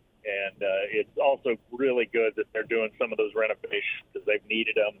Park. And it's also really good that they're doing some of those renovations, because they've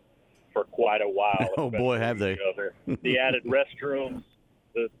needed them for quite a while. Oh, boy, have they. The added restrooms,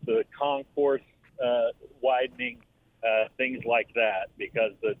 the concourse widening, things like that,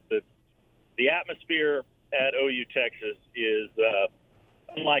 because the atmosphere at OU Texas is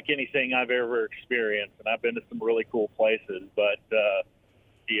unlike anything I've ever experienced. And I've been to some really cool places, but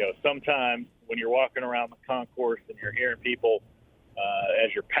sometimes when you're walking around the concourse and you're hearing people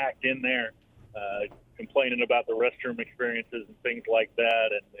as you're packed in there complaining about the restroom experiences and things like that,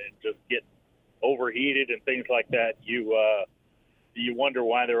 and just getting overheated and things like that, you wonder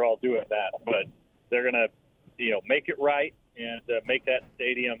why they're all doing that. But they're going to make it right and make that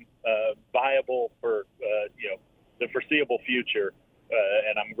stadium viable for the foreseeable future,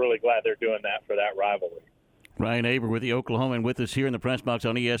 and I'm really glad they're doing that for that rivalry. Ryan Aber with the Oklahoman with us here in the press box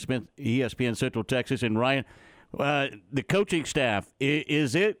on ESPN Central Texas. And Ryan, the coaching staff,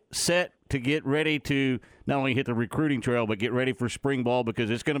 is it set to get ready to not only hit the recruiting trail but get ready for spring ball, because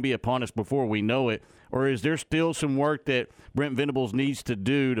it's going to be upon us before we know it? Or is there still some work that Brent Venables needs to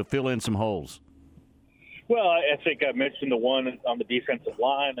do to fill in some holes? Well, I think I mentioned the one on the defensive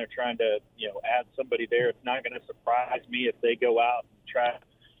line. They're trying to, add somebody there. It's not going to surprise me if they go out and try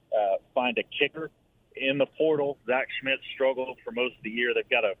to find a kicker in the portal. Zach Schmidt struggled for most of the year. They've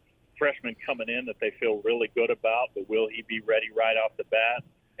got a freshman coming in that they feel really good about, but will he be ready right off the bat?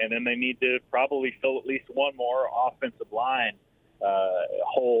 And then they need to probably fill at least one more offensive line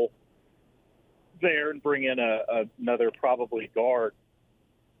hole there and bring in another probably guard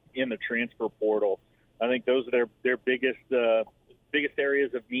in the transfer portal. I think those are their biggest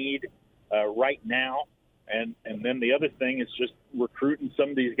areas of need right now. And then the other thing is just recruiting some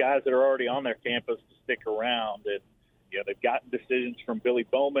of these guys that are already on their campus to stick around. And they've gotten decisions from Billy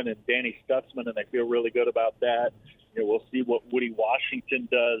Bowman and Danny Stutzman, and they feel really good about that. We'll see what Woody Washington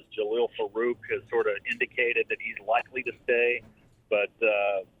does. Jalil Farouk has sort of indicated that he's likely to stay, but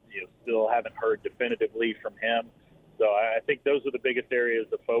still haven't heard definitively from him. So I think those are the biggest areas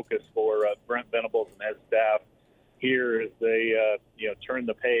of focus for Brent Venables and his staff here as they turn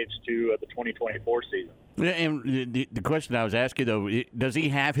the page to the 2024 season. And the question I was asking, though, does he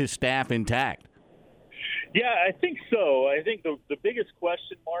have his staff intact? Yeah, I think so. I think the biggest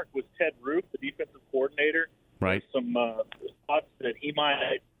question mark was Ted Roop, the defensive coordinator. Right. Some thoughts that he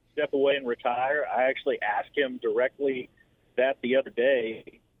might step away and retire. I actually asked him directly that the other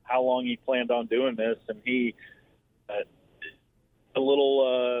day, how long he planned on doing this, and he a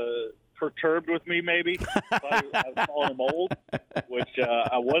little perturbed with me, maybe. I was calling him old, which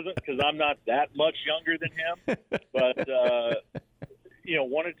I wasn't, because I'm not that much younger than him. But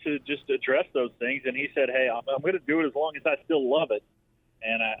wanted to just address those things, and he said, "Hey, I'm going to do it as long as I still love it."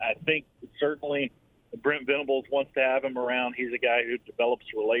 And I think certainly Brent Venables wants to have him around. He's a guy who develops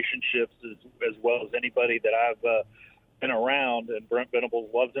relationships as well as anybody that I've been around, and Brent Venables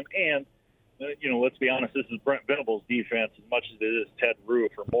loves him. And, let's be honest, this is Brent Venables' defense as much as it is Ted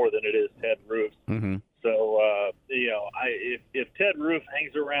Roof, or more than it is Ted Roof's. Mm-hmm. So, if Ted Roof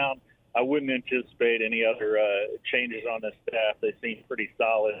hangs around, I wouldn't anticipate any other changes on this staff. They seem pretty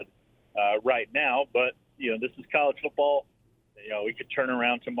solid right now. But, this is college football. We could turn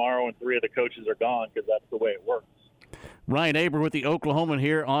around tomorrow and 3 of the coaches are gone, because that's the way it works. Ryan Aber with the Oklahoman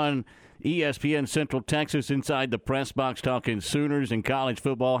here on ESPN Central Texas inside the press box, talking Sooners and college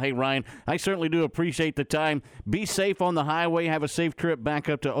football. Hey, Ryan, I certainly do appreciate the time. Be safe on the highway. Have a safe trip back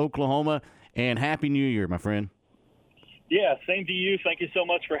up to Oklahoma, and Happy New Year, my friend. Yeah, same to you. Thank you so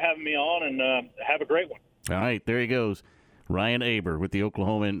much for having me on, and have a great one. All right, there he goes. Ryan Aber with the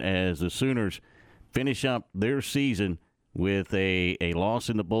Oklahoman as the Sooners finish up their season with a loss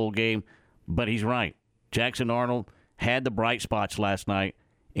in the bowl game. But he's right. Jackson Arnold had the bright spots last night,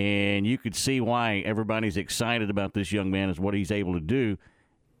 and you could see why everybody's excited about this young man, is what he's able to do.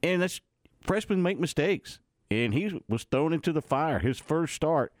 And that's, freshmen make mistakes, and he was thrown into the fire. His first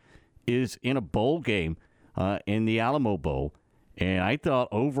start is in a bowl game in the Alamo Bowl, and I thought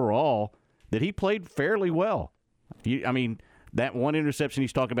overall that he played fairly well. That one interception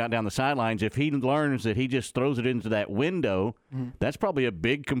he's talking about down the sidelines, if he learns that he just throws it into that window, that's probably a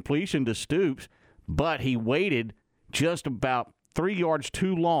big completion to Stoops, but he waited just about 3 yards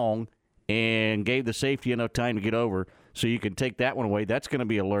too long and gave the safety enough time to get over, so you can take that one away. That's going to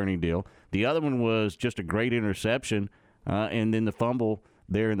be a learning deal. The other one was just a great interception, and then the fumble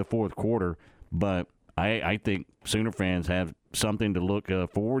there in the fourth quarter. But I think Sooner fans have something to look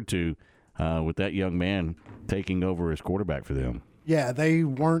forward to with that young man taking over as quarterback for them. Yeah, they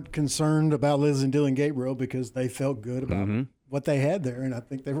weren't concerned about Liz and Dylan Gabriel because they felt good about what they had there, and I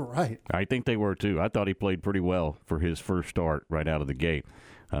think they were right. I think they were, too. I thought he played pretty well for his first start right out of the gate.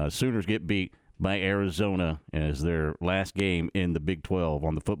 Sooners get beat by Arizona as their last game in the Big 12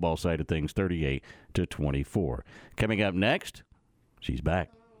 on the football side of things, 38-24. Coming up next, she's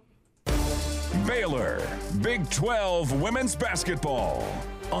back. Baylor, Big 12 women's basketball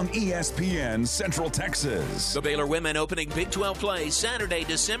on ESPN Central Texas. The Baylor women opening Big 12 play Saturday,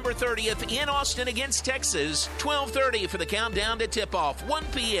 December 30th in Austin against Texas. 12:30 for the countdown to tip-off. 1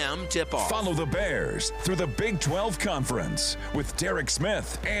 p.m. tip-off. Follow the Bears through the Big 12 Conference with Derek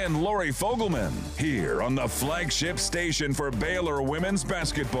Smith and Lori Fogelman here on the flagship station for Baylor women's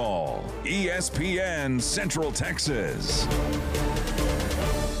basketball, ESPN Central Texas.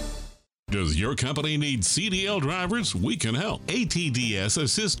 Does your company need CDL drivers? We can help. ATDS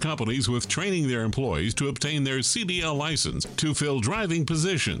assists companies with training their employees to obtain their CDL license to fill driving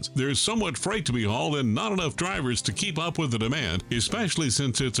positions. There's so much freight to be hauled and not enough drivers to keep up with the demand, especially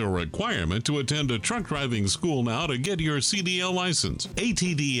since it's a requirement to attend a truck driving school now to get your CDL license.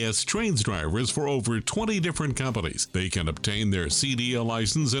 ATDS trains drivers for over 20 different companies. They can obtain their CDL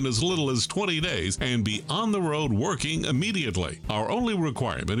license in as little as 20 days and be on the road working immediately. Our only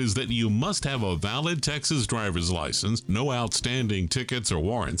requirement is that you must have a valid Texas driver's license, no outstanding tickets or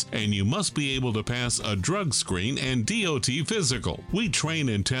warrants, and you must be able to pass a drug screen and DOT physical. We train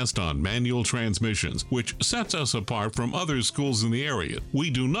and test on manual transmissions, which sets us apart from other schools in the area. We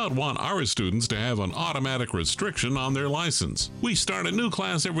do not want our students to have an automatic restriction on their license. We start a new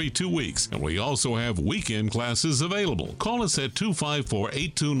class every 2 weeks, and we also have weekend classes available. Call us at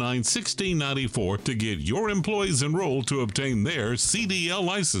 254-829-1694 to get your employees enrolled to obtain their CDL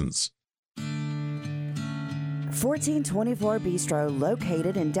license. 1424 Bistro,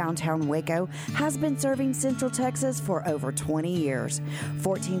 located in downtown Waco, has been serving Central Texas for over 20 years.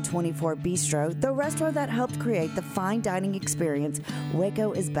 1424 Bistro, the restaurant that helped create the fine dining experience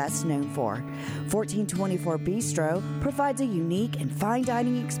Waco is best known for. 1424 Bistro provides a unique and fine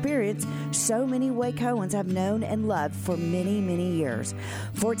dining experience so many Wacoans have known and loved for many, many years.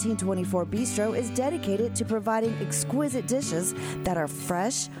 1424 Bistro is dedicated to providing exquisite dishes that are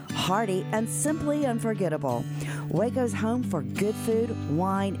fresh, hearty, and simply unforgettable. Waco's home for good food,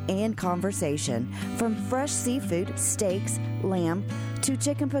 wine, and conversation. From fresh seafood, steaks, lamb, to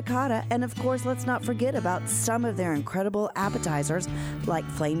chicken piccata, and of course, let's not forget about some of their incredible appetizers like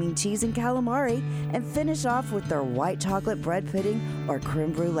flaming cheese and calamari, and finish off with their white chocolate bread pudding or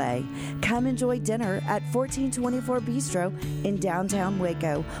creme brulee. Come enjoy dinner at 1424 Bistro in downtown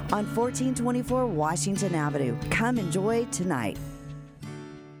Waco on 1424 Washington Avenue. Come enjoy tonight.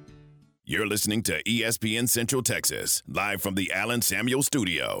 You're listening to ESPN Central Texas, live from the Allen Samuel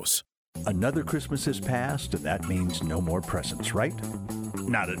Studios. Another Christmas has passed, and that means no more presents, right?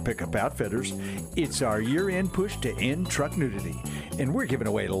 Not at Pickup Outfitters. It's our year-end push to end truck nudity, and we're giving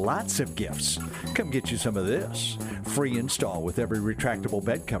away lots of gifts. Come get you some of this. Free install with every retractable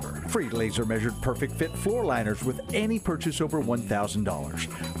bed cover. Free laser measured perfect fit floor liners with any purchase over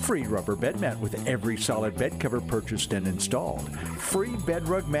 $1,000. Free rubber bed mat with every solid bed cover purchased and installed. Free bed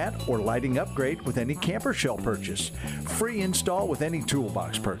rug mat or lighting upgrade with any camper shell purchase. Free install with any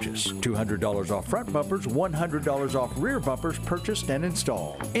toolbox purchase. $200 off front bumpers, $100 off rear bumpers purchased and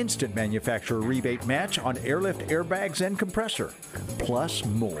installed. Instant manufacturer rebate match on airlift airbags and compressor. Plus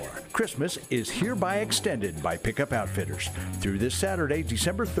more. Christmas is hereby extended by Pickup Outfitters through this Saturday,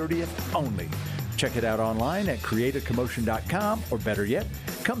 December 30th only. Check it out online at createacommotion.com, or better yet,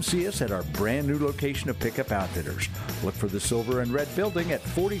 come see us at our brand new location of Pickup Outfitters. Look for the silver and red building at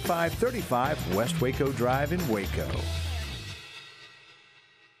 4535 West Waco Drive in Waco.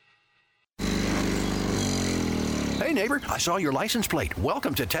 Hey, neighbor, I saw your license plate.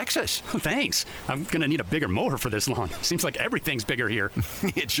 Welcome to Texas. Thanks. I'm going to need a bigger mower for this lawn. Seems like everything's bigger here.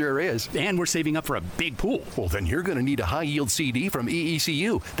 It sure is. And we're saving up for a big pool. Well, then you're going to need a high-yield CD from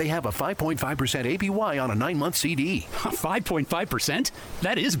EECU. They have a 5.5% APY on a 9-month CD. 5.5%?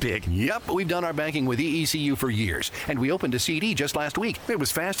 That is big. Yep, we've done our banking with EECU for years, and we opened a CD just last week. It was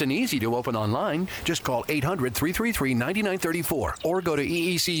fast and easy to open online. Just call 800-333-9934 or go to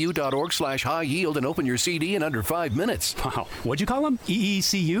eecu.org/high-yield and open your CD in under 5 minutes. Wow. What'd you call them?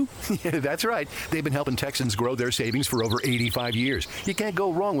 EECU? Yeah, that's right. They've been helping Texans grow their savings for over 85 years. You can't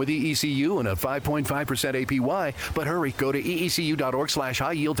go wrong with EECU and a 5.5% APY. But hurry, go to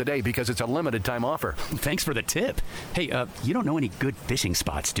eecu.org/high-yield today because it's a limited time offer. Thanks for the tip. Hey, you don't know any good fishing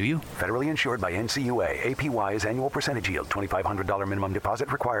spots, do you? Federally insured by NCUA. APY is annual percentage yield. $2,500 minimum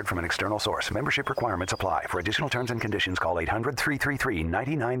deposit required from an external source. Membership requirements apply. For additional terms and conditions, call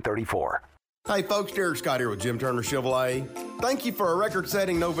 800-333-9934. Hey folks, Derek Scott here with Jim Turner Chevrolet. Thank you for a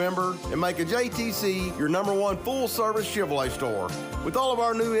record-setting November and making JTC your #1 full-service Chevrolet store. With all of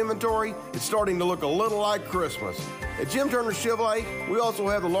our new inventory, it's starting to look a little like Christmas. At Jim Turner Chevrolet, we also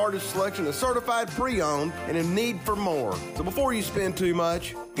have the largest selection of certified pre-owned and in need for more. So before you spend too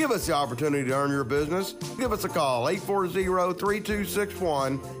much, give us the opportunity to earn your business. Give us a call,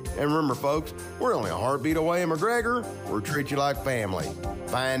 840-3261. And remember, folks, we're only a heartbeat away in McGregor. We'll treat you like family.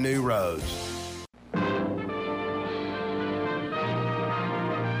 Find new roads.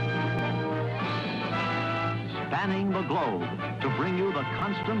 Spanning the globe to bring you the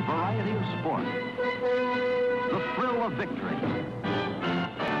constant variety of sport, the thrill of victory,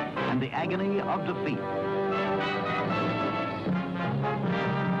 and the agony of defeat.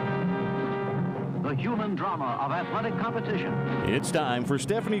 The human drama of athletic competition. It's time for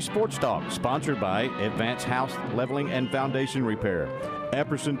Stephanie's Sports Talk, sponsored by Advanced House Leveling and Foundation Repair,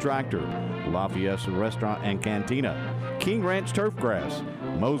 Epperson Tractor, Lafayette Restaurant and Cantina, King Ranch Turfgrass,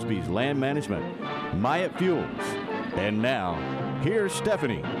 Mosby's Land Management, Myatt Fuels. And now, here's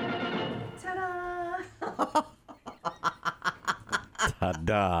Stephanie. Ta-da!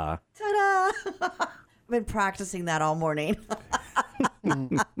 Ta-da! Ta-da! I've been practicing that all morning.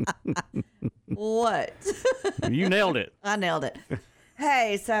 What? You nailed it. I nailed it.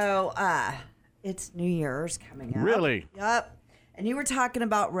 Hey, so it's New Year's coming up. Really? Yep. And you were talking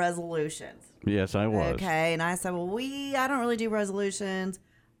about resolutions. Yes, I was. Okay, and I said, well, I don't really do resolutions.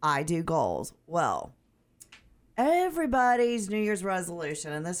 I do goals. Well, everybody's New Year's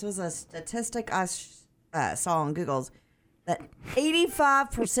resolution, and this was a statistic I saw on Google's, that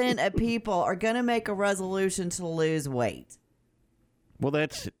 85% of people are going to make a resolution to lose weight. Well,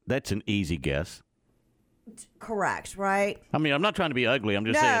 that's an easy guess. Correct, right? I mean, I'm not trying to be ugly. I'm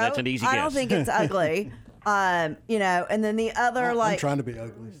just saying that's an easy guess. I don't think it's ugly. And then the other, I'm trying to be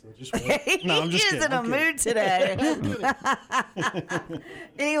ugly, so just wait. No, I'm just He's kidding. in a mood today.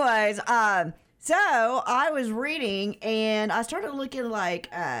 Anyways, so I was reading, and I started looking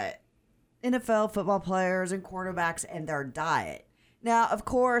like NFL football players and quarterbacks and their diet. Now, of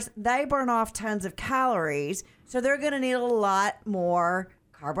course, they burn off tons of calories, so they're going to need a lot more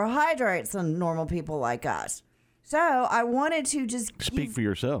carbohydrates than normal people like us. So I wanted to just speak for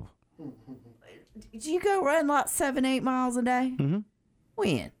yourself. Do you go run like 7-8 miles a day? Mm-hmm.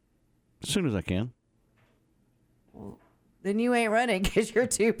 When? As soon as I can. Well, then you ain't running because you're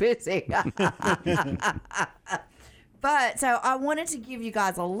too busy. But so I wanted to give you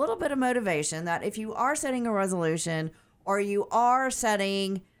guys a little bit of motivation that if you are setting a resolution or you are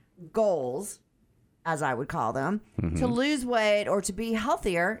setting goals, as I would call them, to lose weight or to be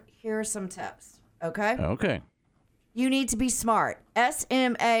healthier, here are some tips. Okay? Okay. You need to be smart.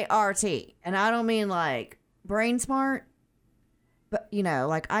 SMART. And I don't mean like brain smart, but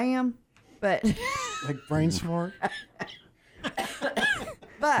like I am. But like brain smart?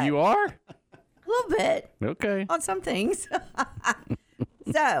 But you are? A little bit. Okay. On some things.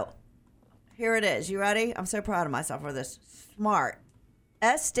 So, Here it is. You ready? I'm so proud of myself for this. SMART.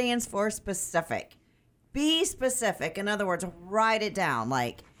 S stands for specific. Be specific. In other words, write it down.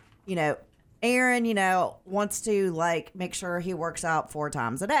 Like, Aaron, wants to make sure he works out 4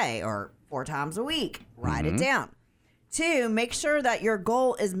 times a day or 4 times a week. Write it down. 2, make sure that your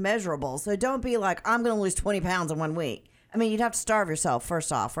goal is measurable. So don't be like, I'm going to lose 20 pounds in 1 week. I mean, you'd have to starve yourself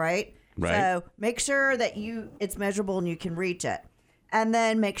first off, right? Right. So make sure that it's measurable and you can reach it. And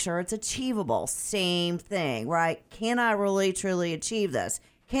then make sure it's achievable. Same thing, right? Can I really, truly achieve this?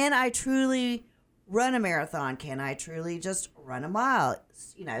 Can I truly run a marathon? Can I truly just run a mile?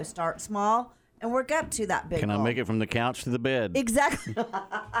 Start small and work up to that big Can goal. I make it from the couch to the bed? Exactly.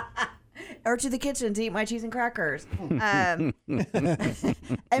 Or to the kitchen to eat my cheese and crackers. And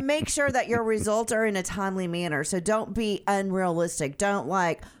make sure that your results are in a timely manner. So don't be unrealistic. Don't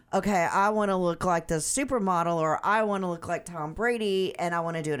okay, I want to look like the supermodel or I want to look like Tom Brady and I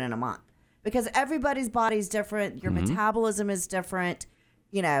want to do it in a month. Because everybody's body's different. Your metabolism is different.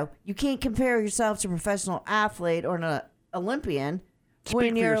 You can't compare yourself to a professional athlete or an Olympian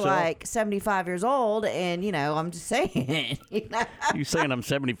when you're 75 years old. And, I'm just saying. You saying I'm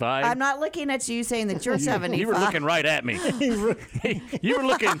 75? I'm not looking at you saying that you're 75. You were looking right at me. You were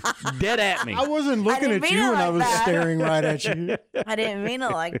looking dead at me. I wasn't looking at you when I was staring right at you. I didn't mean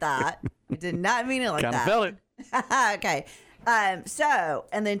it like that. I did not mean it like Kind of that. felt it. Okay.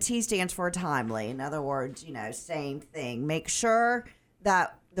 And then T stands for timely. In other words, same thing. Make sure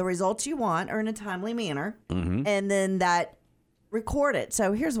that the results you want are in a timely manner, and then that record it.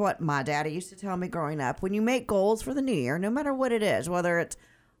 So here's what my daddy used to tell me growing up. When you make goals for the new year, no matter what it is, whether it's,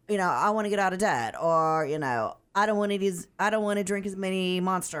 I want to get out of debt or, I don't want to drink as many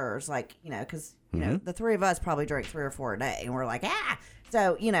Monsters, because, the 3 of us probably drink 3 or 4 a day and we're like, ah.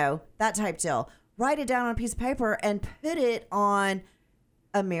 So, that type deal. Write it down on a piece of paper and put it on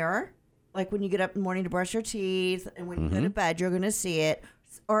a mirror. Like when you get up in the morning to brush your teeth and when you go to bed, you're going to see it.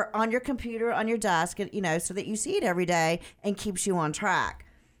 Or on your computer, on your desk, so that you see it every day and keeps you on track.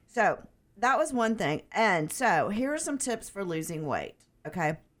 So that was one thing. And so here are some tips for losing weight,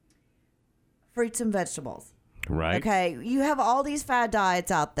 okay? Fruits and vegetables. Right. Okay, you have all these fad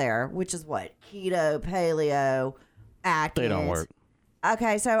diets out there, which is what? Keto, paleo, Atkins. They don't work.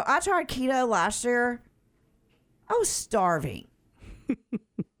 Okay, so I tried keto last year. I was starving.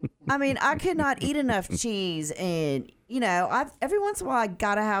 I mean, I could not eat enough cheese and, every once in a while I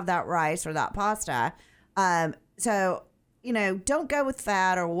got to have that rice or that pasta. So, don't go with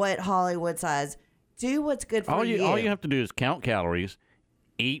fat or what Hollywood says. Do what's good for you. All you have to do is count calories,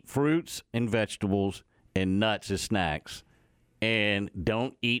 eat fruits and vegetables and nuts as snacks, and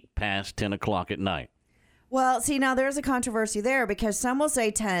don't eat past 10 o'clock at night. Well, see, now there's a controversy there because some will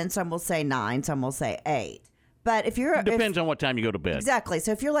say 10, some will say 9, some will say 8. But if you're... Depends on what time you go to bed. Exactly.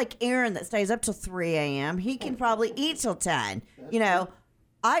 So if you're like Aaron that stays up till 3 a.m., he can probably eat till 10.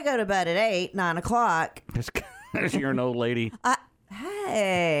 I go to bed at 8, 9 o'clock. You're an old lady.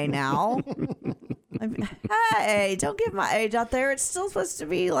 Hey, now. Hey, don't give my age out there. It's still supposed to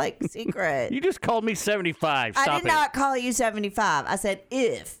be, secret. You just called me 75. Stop I did not call you 75. I said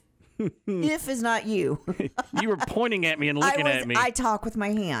if. If is not you. You were pointing at me and looking at me. I talk with my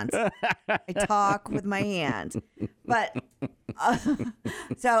hands. I talk with my hands. But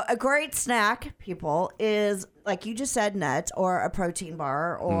so a great snack, people, is like you just said, nuts or a protein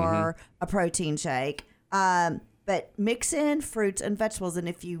bar or a protein shake. But mix in fruits and vegetables. And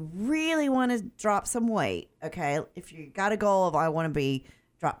if you really want to drop some weight, okay, if you got a goal of I want to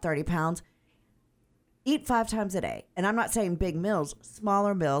drop 30 pounds, eat 5 times a day. And I'm not saying big meals,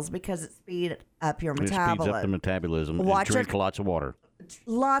 smaller meals, because it speeds up your metabolism. It speeds up the metabolism. And drink lots of water.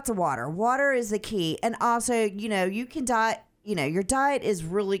 Lots of water. Water is the key. And also, you can diet. Your diet is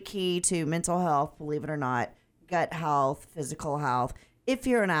really key to mental health, believe it or not, gut health, physical health. If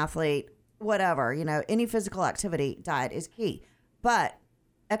you're an athlete, whatever, any physical activity, diet is key. But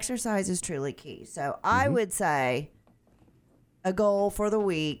exercise is truly key. So I would say a goal for the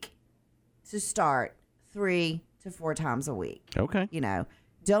week to start 3 to 4 times a week. Okay.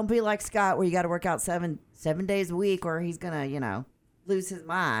 Don't be like Scott where you got to work out seven days a week or he's going to, lose his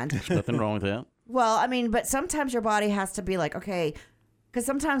mind. There's nothing wrong with that. Well, I mean, but sometimes your body has to be like, okay, because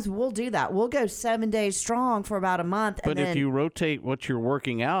sometimes we'll do that. We'll go 7 days strong for about a month. But if you rotate what you're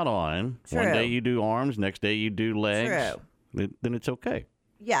working out on, True. one day you do arms, next day you do legs, then it's okay.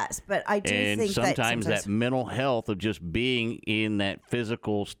 Yes, but I do think that sometimes that mental health of just being in that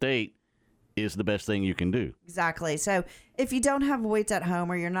physical state is the best thing you can do. Exactly. So if you don't have weights at home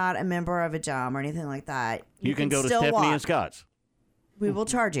or you're not a member of a gym or anything like that, you can go to Stephanie and Scott's. we will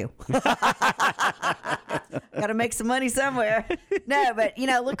charge you. Got to make some money somewhere. No, but,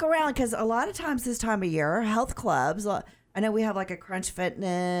 look around because a lot of times this time of year, health clubs, I know we have like a Crunch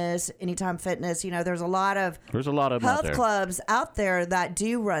Fitness, Anytime Fitness. There's a lot of health clubs out there that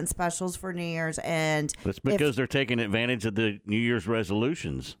do run specials for New Year's. And that's because they're taking advantage of the New Year's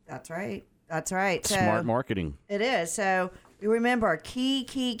resolutions. That's right. That's right. So, smart marketing. It is. So remember,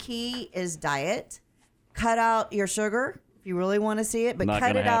 key is diet. Cut out your sugar if you really want to see it, but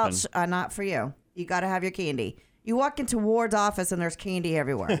cut it out. Not for you. You got to have your candy. You walk into Ward's office and there's candy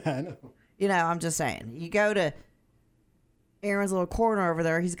everywhere. I know. I'm just saying. You go to Aaron's little corner over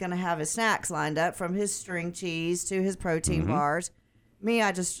there, he's going to have his snacks lined up from his string cheese to his protein bars. Me,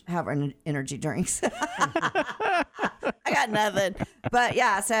 I just have energy drinks. I got nothing. But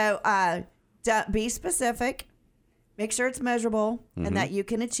yeah, so be specific. Make sure it's measurable and that you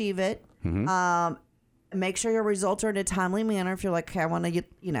can achieve it. Make sure your results are in a timely manner. If you're like, okay, I want to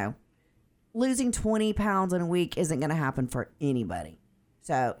get, losing 20 pounds in a week isn't going to happen for anybody.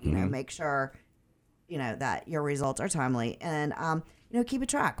 So, make sure, that your results are timely and, keep a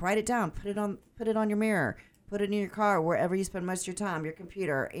track, write it down, put it on your mirror, put it in your car, wherever you spend most of your time, your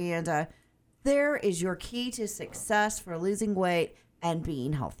computer. And there is your key to success for losing weight and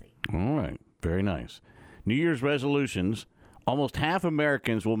being healthy. All right. Very nice. New Year's resolutions. Almost half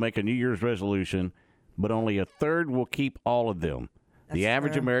Americans will make a New Year's resolution, but only a third will keep all of them. The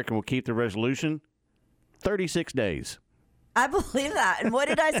average American will keep the resolution 36 days. I believe that. And what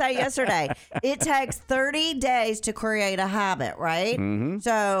did I say yesterday? It takes 30 days to create a habit, right?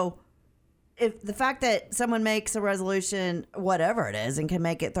 So if the fact that someone makes a resolution, whatever it is, and can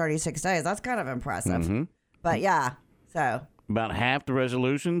make it 36 days, that's kind of impressive. But yeah, so. About half the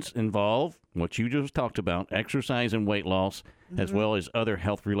resolutions involve what you just talked about, exercise and weight loss, as well as other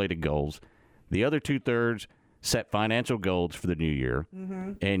health-related goals. The other 2/3 set financial goals for the new year.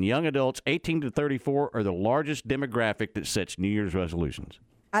 And young adults 18 to 34 are the largest demographic that sets New Year's resolutions.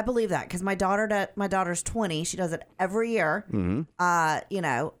 I believe that because my daughter's 20. She does it every year. She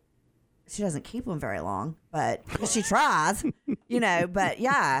doesn't keep them very long, but she tries, but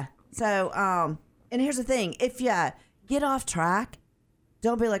yeah. So, and here's the thing. If you get off track,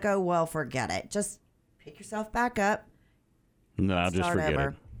 don't be like, oh, well, forget it. Just pick yourself back up. No, just forget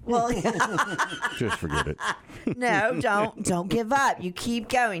it. Well, just forget it. No, don't give up. You keep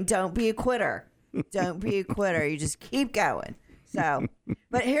going. Don't be a quitter. Don't be a quitter. You just keep going. So,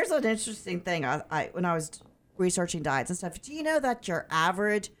 but here's an interesting thing. I when I was researching diets and stuff, do you know that your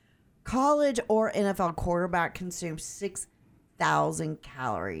average college or NFL quarterback consumes 6,000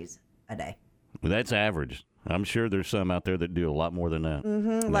 calories a day? Well, that's average. I'm sure there's some out there that do a lot more than that.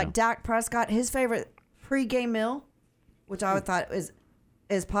 Yeah. Like Dak Prescott, his favorite pregame meal, which I thought is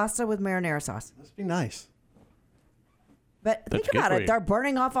pasta with marinara sauce. Must be nice. But think about it. They're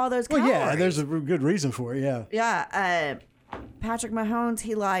burning off all those calories. Well, yeah, there's a good reason for it, yeah. Yeah. Patrick Mahomes,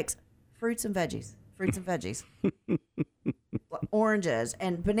 he likes fruits and veggies. Oranges.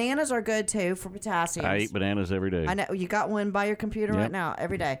 And bananas are good, too, for potassium. I eat bananas every day. I know. You got one by your computer right now,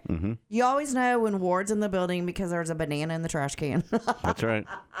 every day. You always know when Ward's in the building because there's a banana in the trash can. That's right.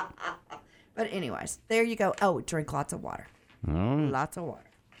 But anyways, there you go. Oh, drink lots of water. Lots of water.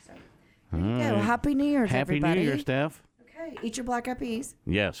 So, there you go. Happy New Year's, everybody. Happy New Year, Steph. Okay. Eat your black eyed peas.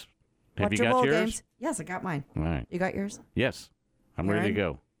 Yes. Have Watch you your got bowl yours? games. Yes, I got mine. All right. You got yours? Yes. I'm ready to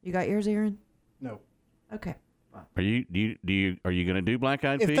go. You got yours, Aaron? No. Okay. Are you going to do black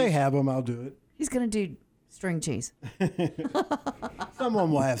eyed peas? If they have them, I'll do it. He's going to do string cheese.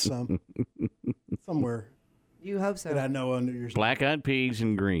 Someone will have some. Somewhere. You hope so. That I know on New Year's. Black eyed peas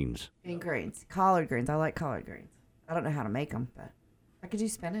and greens. And greens. Collard greens. I like collard greens. I don't know how to make them, but I could do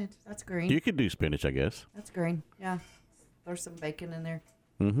spinach. That's green. You could do spinach, I guess. That's green. Yeah. There's some bacon in there.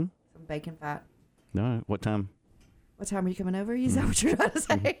 Mm-hmm. Some bacon fat. All right. What time? What time are you coming over? Is that what you're trying to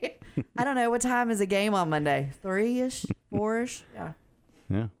say? I don't know. What time is the game on Monday? 3-ish? 4-ish? Yeah.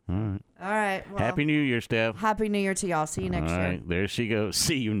 Yeah. All right. All right. Well, Happy New Year, Steph. Happy New Year to y'all. See you next year. All right. There she goes.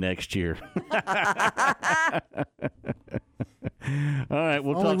 See you next year. All right.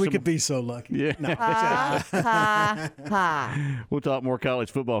 We'll Only talk we could be so lucky. Yeah. No. We'll talk more college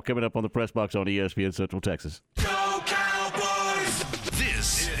football coming up on the Press Box on ESPN Central Texas. Go Cowboys!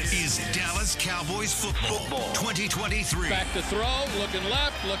 This is Dallas Cowboys football 2023. Back to throw, looking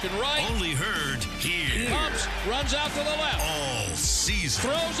left, looking right. Only heard here. Pumps, runs out to the left. All season.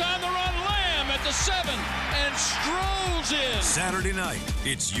 Throws on the run, Lamb at the 7, and strolls in. Saturday night,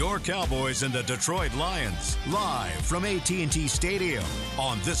 it's your Cowboys and the Detroit Lions. Live from AT&T Stadium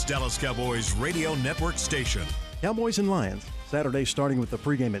on this Dallas Cowboys radio network station. Cowboys and Lions, Saturday starting with the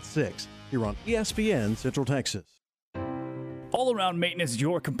pregame at 6 here on ESPN Central Texas. All Around Maintenance is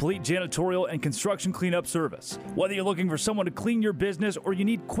your complete janitorial and construction cleanup service. Whether you're looking for someone to clean your business or you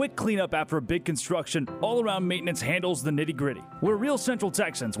need quick cleanup after a big construction, All Around Maintenance handles the nitty-gritty. We're real Central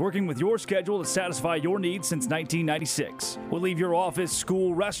Texans working with your schedule to satisfy your needs since 1996. We'll leave your office,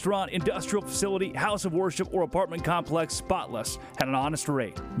 school, restaurant, industrial facility, house of worship, or apartment complex spotless at an honest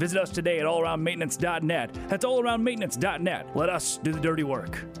rate. Visit us today at allaroundmaintenance.net. That's allaroundmaintenance.net. Let us do the dirty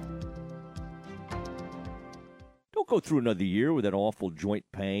work. Don't go through another year with that awful joint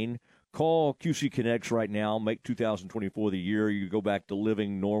pain. Call QC Kinetics right now. Make 2024 the year you go back to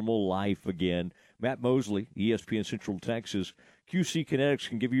living normal life again. Matt Mosley, ESPN Central Texas. QC Kinetics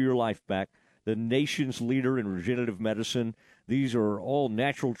can give you your life back. The nation's leader in regenerative medicine. These are all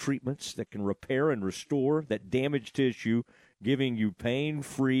natural treatments that can repair and restore that damaged tissue, giving you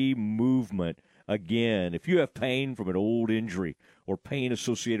pain-free movement again. If you have pain from an old injury or pain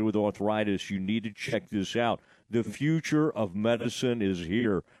associated with arthritis, you need to check this out. The future of medicine is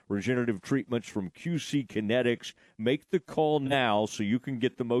here. Regenerative treatments from QC Kinetics. Make the call now so you can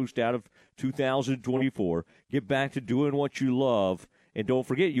get the most out of 2024. Get back to doing what you love. And don't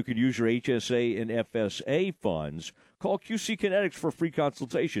forget, you can use your HSA and FSA funds. Call QC Kinetics for a free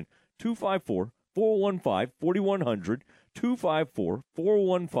consultation. 254-415-4100.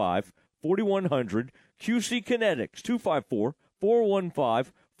 254-415-4100. QC Kinetics.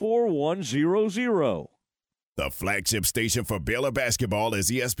 254-415-4100. The flagship station for Baylor basketball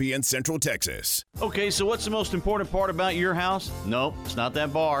is ESPN Central Texas. Okay, so what's the most important part about your house? Nope, it's not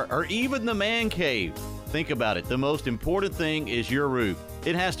that bar or even the man cave. Think about it. The most important thing is your roof.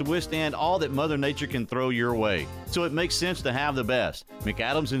 It has to withstand all that Mother Nature can throw your way. So it makes sense to have the best.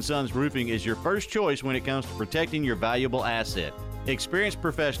 McAdams & Sons Roofing is your first choice when it comes to protecting your valuable asset. Experienced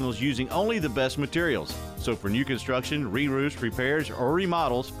professionals using only the best materials. So for new construction, re-roofs, repairs, or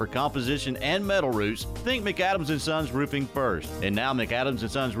remodels for composition and metal roofs, think McAdams & Sons Roofing first. And now McAdams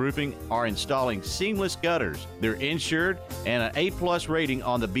 & Sons Roofing are installing seamless gutters. They're insured and an A+ rating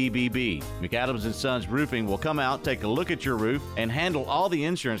on the BBB. McAdams & Sons Roofing will come out, take a look at your roof, and handle all the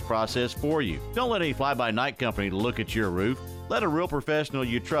insurance process for you. Don't let any fly-by-night company look at your roof. Let a real professional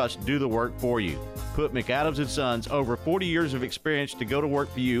you trust do the work for you. Put McAdams & Sons over 40 years of experience to go to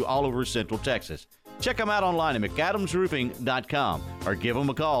work for you all over Central Texas. Check them out online at McAdamsRoofing.com or give them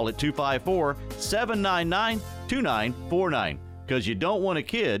a call at 254-799-2949 because you don't want a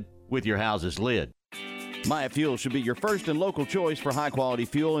kid with your house's lid. Myatt Fuel should be your first and local choice for high-quality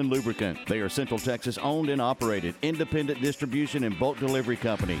fuel and lubricant. They are Central Texas owned and operated, independent distribution and bulk delivery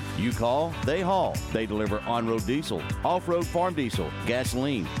company. You call, they haul. They deliver on-road diesel, off-road farm diesel,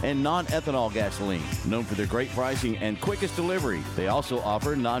 gasoline, and non-ethanol gasoline. Known for their great pricing and quickest delivery, they also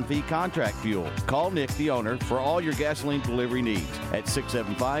offer non-fee contract fuel. Call Nick, the owner, for all your gasoline delivery needs at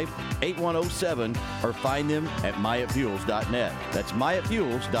 675-8107 or find them at MyattFuels.net. That's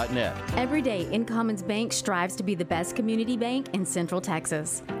MyattFuels.net. Every day, InCommons Bank strives to be the best community bank in Central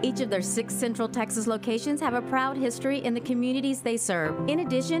Texas. Each of their 6 Central Texas locations have a proud history in the communities they serve. In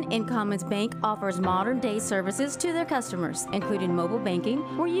addition, InCommons Bank offers modern-day services to their customers, including mobile banking,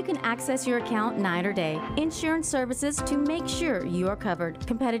 where you can access your account night or day, insurance services to make sure you are covered,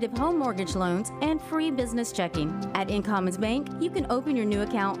 competitive home mortgage loans, and free business checking. At InCommons Bank, you can open your new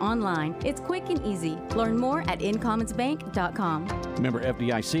account online. It's quick and easy. Learn more at incommonsbank.com. Member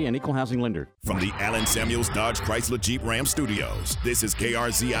FDIC and Equal Housing Lender. From the Allen Samuels Dodge Chrysler Jeep Ram Studios, this is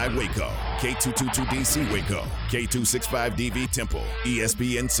KRZI Waco, K222DC Waco, K265DV Temple,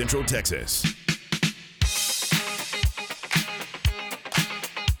 ESPN Central Texas.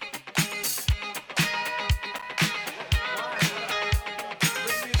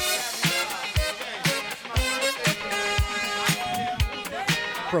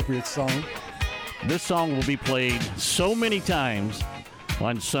 Appropriate song. This song will be played so many times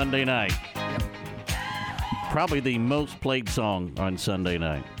on Sunday night. Probably the most played song on Sunday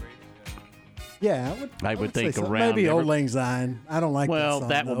night. Yeah, I would think say so. around. Maybe Old Lang Syne. I don't like that song.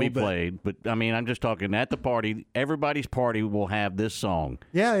 That will be but played. But, I mean, I'm just talking at the party. Everybody's party will have this song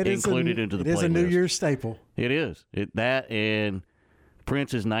included into the playlist. It is a New Year's staple. It is. That and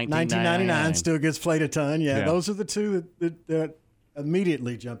Prince's 1999 still gets played a ton. Yeah, those are the two that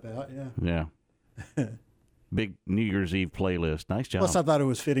immediately jump out. Yeah. Big New Year's Eve playlist. Nice job. Plus, I thought it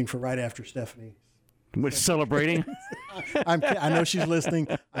was fitting for right after Stephanie. We're celebrating. I know she's listening.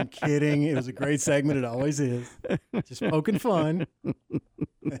 I'm kidding. It was a great segment. It always is. Just poking fun.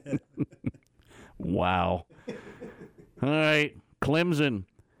 Wow. All right. Clemson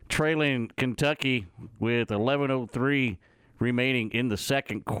trailing Kentucky with 11:03 remaining in the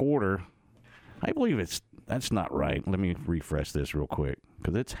second quarter. I believe that's not right. Let me refresh this real quick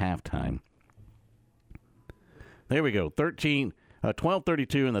because it's halftime. There we go.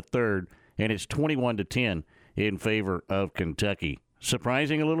 12:32 in the third, and it's 21-10 in favor of Kentucky.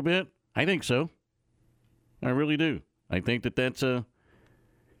 Surprising a little bit? I think so. I really do. I think that's a.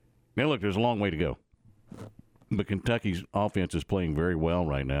 Now look, there's a long way to go. But Kentucky's offense is playing very well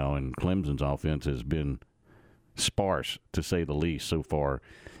right now, and Clemson's offense has been sparse, to say the least, so far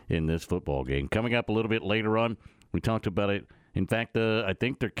in this football game. Coming up a little bit later on, we talked about it. In fact, I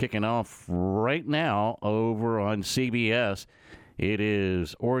think they're kicking off right now over on CBS. It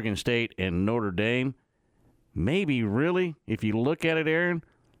is Oregon State and Notre Dame. Maybe, really, if you look at it, Aaron,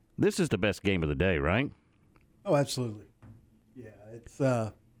 this is the best game of the day, right? Oh, absolutely. Yeah, it's...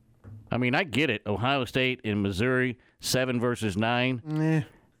 I mean, I get it. Ohio State and Missouri, 7 versus 9.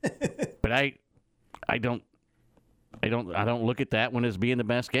 But I don't look at that one as being the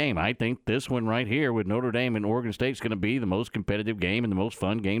best game. I think this one right here with Notre Dame and Oregon State is going to be the most competitive game and the most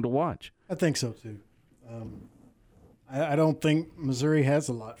fun game to watch. I think so, too. I don't think Missouri has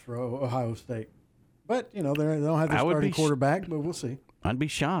a lot for Ohio State. But, they don't have their starting quarterback, but we'll see. I'd be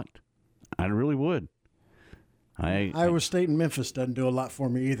shocked. I really would. Iowa State and Memphis doesn't do a lot for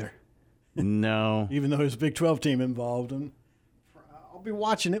me either. No. Even though there's a Big 12 team involved. And I'll be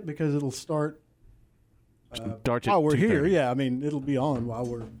watching it because it'll start while we're here. Yeah, I mean, it'll be on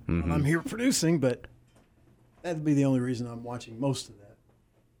while I'm here producing, but that'd be the only reason I'm watching most of that.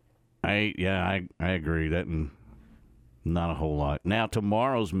 I agree. That and not a whole lot. Now,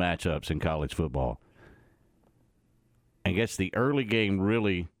 tomorrow's matchups in college football. I guess the early game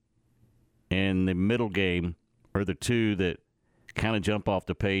really and the middle game are the two that kind of jump off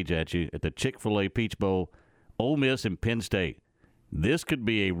the page at you. At the Chick-fil-A Peach Bowl, Ole Miss and Penn State. This could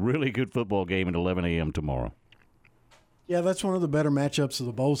be a really good football game at 11 a.m. tomorrow. Yeah, that's one of the better matchups of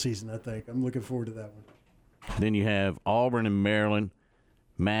the bowl season, I think. I'm looking forward to that one. Then you have Auburn and Maryland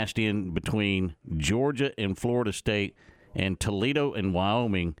mashed in between Georgia and Florida State, and Toledo and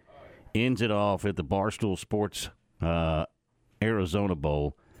Wyoming ends it off at the Barstool Sports Arizona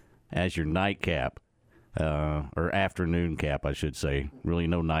Bowl as your nightcap. Or afternoon cap, I should say. Really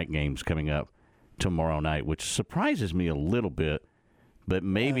no night games coming up tomorrow night, which surprises me a little bit, but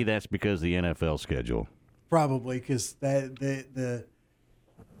maybe that's because of the NFL schedule. Probably, because the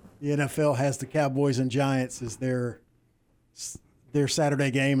NFL has the Cowboys and Giants as their Saturday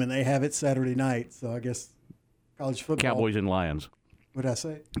game, and they have it Saturday night. So I guess college football. Cowboys and Lions. What did I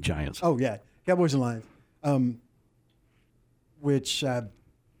say? Giants. Oh, yeah. Cowboys and Lions. Which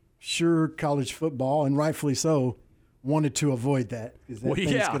sure college football, and rightfully so, wanted to avoid that because that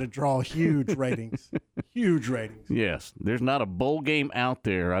thing's going to draw huge ratings. Huge ratings. Yes. There's not a bowl game out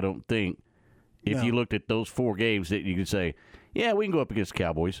there, I don't think, if you looked at those 4 games that you could say, yeah, we can go up against the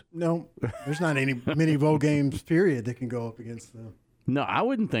Cowboys. No, there's not many bowl games, period, that can go up against them. No, I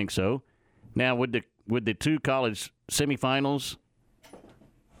wouldn't think so. Now, with the 2 college semifinals,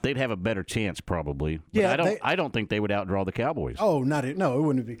 they'd have a better chance probably. But yeah, I don't think they would outdraw the Cowboys. Oh, it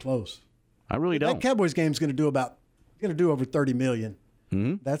wouldn't be close. I really don't. That Cowboys game's going to do over $30 million.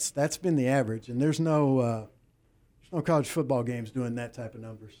 Mm-hmm. That's been the average, and there's no college football games doing that type of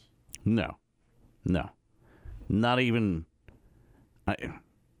numbers. No, not even.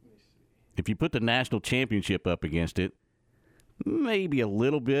 If you put the national championship up against it, maybe a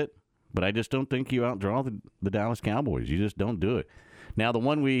little bit, but I just don't think you outdraw the Dallas Cowboys. You just don't do it. Now, the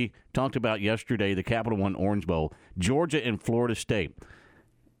one we talked about yesterday, the Capital One Orange Bowl, Georgia and Florida State.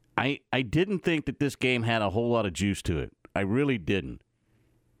 I didn't think that this game had a whole lot of juice to it. I really didn't.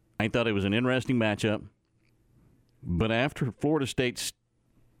 I thought it was an interesting matchup. But after Florida State's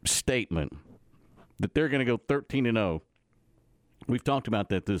statement that they're going to go 13-0, we've talked about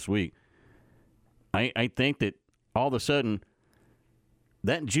that this week. I think that all of a sudden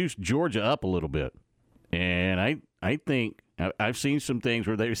that juiced Georgia up a little bit. And I think I've seen some things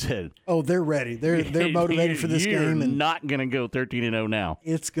where they've said, "Oh, they're ready. They're motivated for this You're game." And not going to go 13-0 now.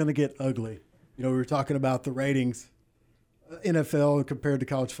 It's going to get ugly. We were talking about the ratings, NFL compared to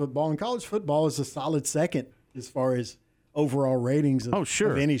college football, and college football is a solid second as far as overall ratings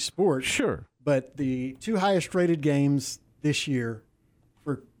of any sport. Sure. But the 2 highest rated games this year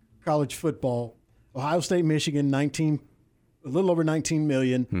for college football, Ohio State, Michigan, a little over 19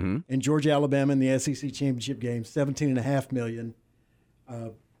 million, and Georgia, Alabama in the SEC championship game, 17.5 million.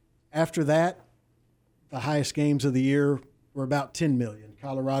 After that, the highest games of the year were about 10 million.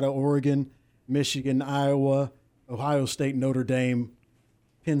 Colorado, Oregon, Michigan, Iowa, Ohio State, Notre Dame,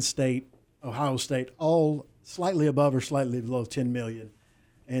 Penn State, Ohio State, all slightly above or slightly below 10 million.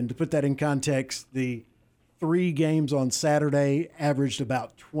 And to put that in context, the 3 games on Saturday averaged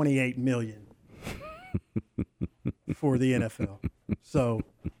about 28 million. For the NFL. So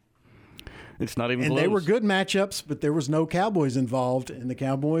It's not even and close. they were good matchups, but there was no Cowboys involved, and the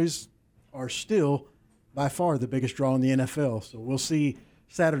Cowboys are still by far the biggest draw in the NFL. So we'll see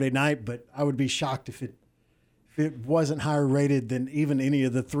Saturday night, but I would be shocked if it wasn't higher rated than even any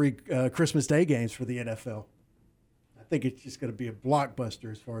of the 3 Christmas Day games for the NFL. I think it's just going to be a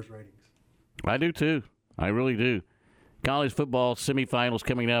blockbuster as far as ratings. I do too. I really do. College football semifinals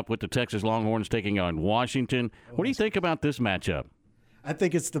coming up with the Texas Longhorns taking on Washington. What do you think about this matchup? I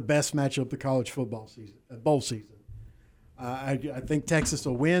think it's the best matchup of the college football season, bowl season. I think Texas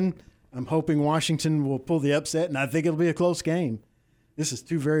will win. I'm hoping Washington will pull the upset, and I think it'll be a close game. This is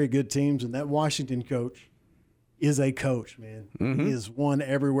 2 very good teams, and that Washington coach is a coach, man. Mm-hmm. He has won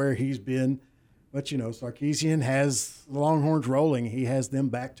everywhere he's been. But, Sarkisian has the Longhorns rolling. He has them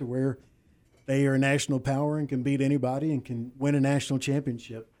back to where they are a national power and can beat anybody and can win a national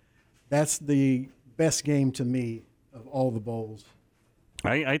championship. That's the best game to me of all the bowls.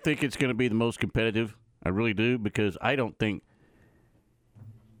 I think it's going to be the most competitive. I really do, because I don't think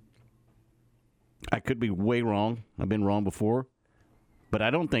 – I could be way wrong. I've been wrong before. But I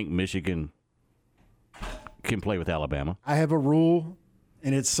don't think Michigan can play with Alabama. I have a rule,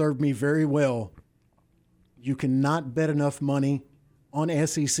 and it's served me very well. You cannot bet enough money on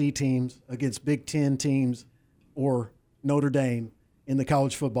SEC teams against Big Ten teams or Notre Dame in the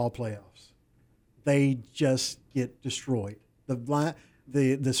college football playoffs. They just get destroyed.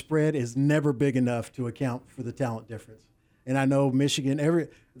 The spread is never big enough to account for the talent difference. And I know Michigan,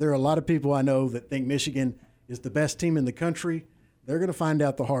 there are a lot of people I know that think Michigan is the best team in the country. They're going to find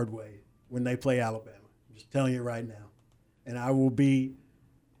out the hard way when they play Alabama. I'm just telling you right now. And I'm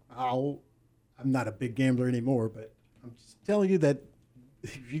not a big gambler anymore, but I'm just telling you that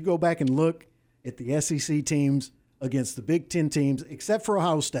if you go back and look at the SEC teams against the Big Ten teams, except for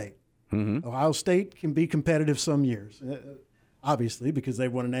Ohio State. Mm-hmm. Ohio State can be competitive some years, obviously, because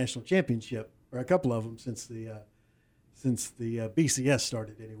they've won a national championship, or a couple of them since the BCS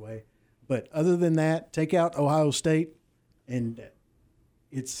started anyway. But other than that, take out Ohio State, and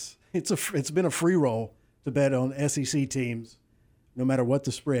it's been a free roll to bet on SEC teams, no matter what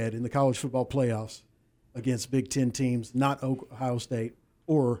the spread in the college football playoffs against Big Ten teams, not Ohio State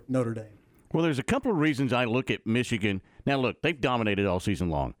or Notre Dame. Well, there's a couple of reasons I look at Michigan. Now, look, they've dominated all season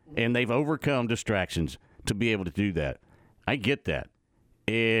long, and they've overcome distractions to be able to do that. I get that.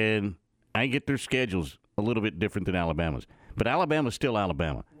 And I get their schedules a little bit different than Alabama's. But Alabama's still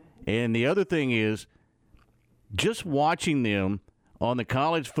Alabama. And the other thing is, just watching them on the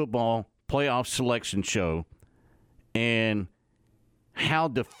college football playoff selection show and how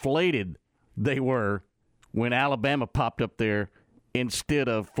deflated they were when Alabama popped up there instead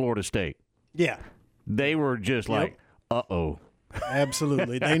of Florida State. Yeah. They were just like, uh-oh.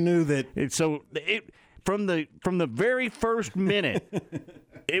 Absolutely. They knew that. From the very first minute,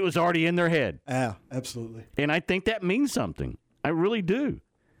 it was already in their head. Yeah, absolutely. And I think that means something. I really do.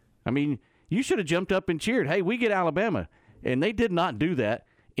 I mean, you should have jumped up and cheered, hey, we get Alabama. And they did not do that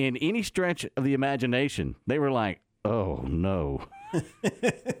in any stretch of the imagination. They were like, oh, no.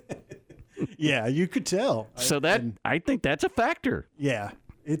 Yeah, you could tell. So I think that's a factor. Yeah.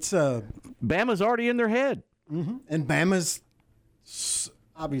 It's Bama's already in their head. Mm-hmm. And Bama's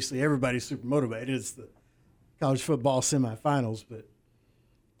obviously everybody's super motivated. It's the college football semifinals, but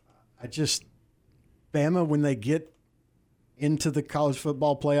Bama, when they get into the college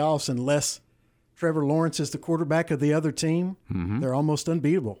football playoffs, unless Trevor Lawrence is the quarterback of the other team, they're almost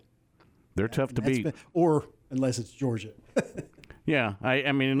unbeatable. They're tough to beat. Or unless it's Georgia. Yeah,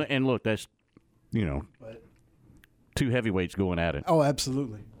 I mean, and look, that's, two heavyweights going at it. Oh,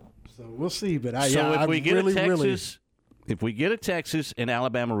 absolutely. So we'll see. But if we get a Texas and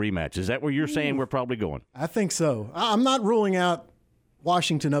Alabama rematch, is that where you're saying we're probably going? I think so. I'm not ruling out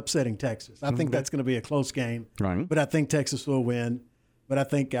Washington upsetting Texas. I think that's going to be a close game. Right. But I think Texas will win. But I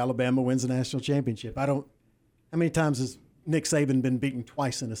think Alabama wins the national championship. How many times has Nick Saban been beaten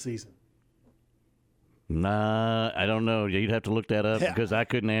twice in a season? Nah, I don't know. You'd have to look that up because I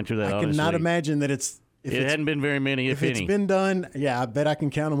couldn't answer that. I cannot imagine that it hadn't been very many, if any. It's been done, I bet I can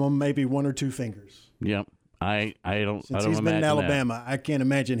count them on maybe one or two fingers. Yep. I don't Since he's been in Alabama, I can't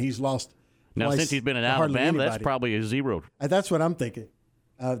imagine he's lost. Now, since he's been in Alabama, that's probably a zero. That's what I'm thinking.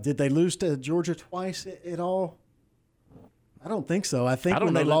 Did they lose to Georgia twice at all? I don't think so. I think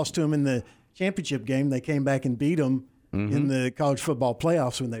when they lost to him in the championship game, they came back and beat them in the college football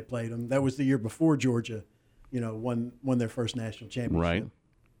playoffs when they played them. That was the year before Georgia, won their first national championship. Right.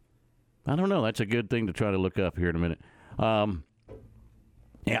 I don't know. That's a good thing to try to look up here in a minute. I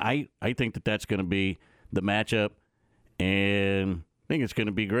think that's going to be the matchup, and I think it's going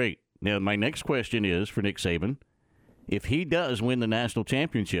to be great. Now, my next question is for Nick Saban. If he does win the national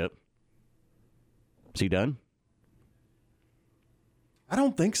championship, Is he done? I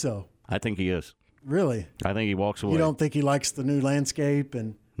don't think so. I think he is. Really? I think he walks away. You don't think he likes the new landscape?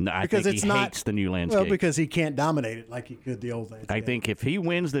 No, I think he hates the new landscape. Well, because he can't dominate it like he could the old landscape. I think if he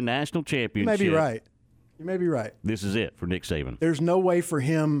wins the national championship, You may be right. You may be right. This is it for Nick Saban. There's no way for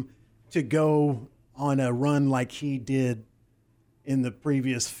him to go on a run like he did in the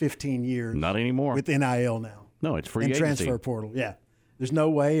previous 15 years. Not anymore. With NIL now. No, it's free and agency. Transfer portal, yeah. There's no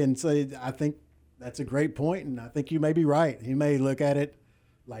way. And so I think that's a great point, and I think you may be right. He may look at it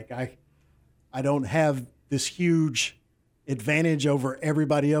like I don't have this huge advantage over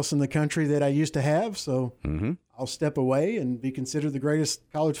everybody else in the country that I used to have, so I'll step away and be considered the greatest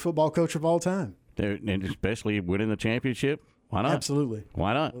college football coach of all time. And especially winning the championship. Why not? Absolutely.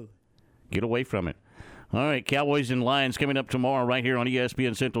 Why not? Absolutely. Get away from it. All right, Cowboys and Lions coming up tomorrow right here on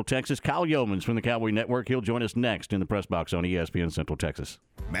ESPN Central Texas. Kyle Yeomans from the Cowboy Network. He'll join us next in the press box on ESPN Central Texas.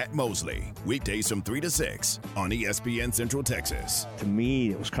 Matt Mosley, weekdays from 3 to 6 on ESPN Central Texas. To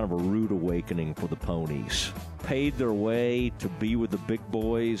me, it was kind of a rude awakening for the Ponies. Paid their way to be with the big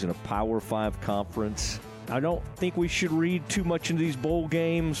boys in a Power 5 conference. I don't think we should read too much into these bowl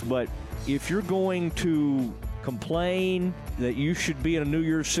games, but if you're going to complain that you should be in a New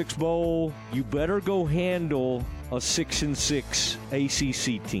Year's Six bowl, you better go handle a 6-6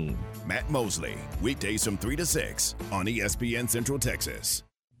 ACC team. Matt Mosley, weekdays from 3 to 6 on ESPN Central Texas.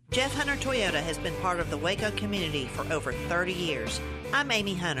 Jeff Hunter Toyota has been part of the Waco community for over 30 years. I'm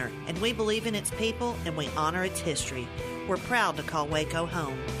Amy Hunter, and we believe in its people and we honor its history. We're proud to call Waco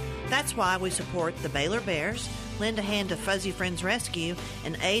home. That's why we support the Baylor Bears, lend a hand to Fuzzy Friends Rescue,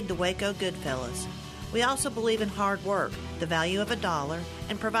 and aid the Waco Goodfellas. We also believe in hard work, the value of $1,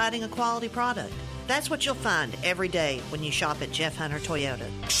 and providing a quality product. That's what you'll find every day when you shop at Jeff Hunter Toyota.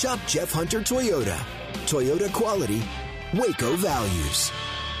 Shop Jeff Hunter Toyota. Toyota quality, Waco values.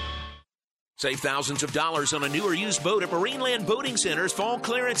 Save thousands of dollars on a new or used boat at Marineland Boating Center's fall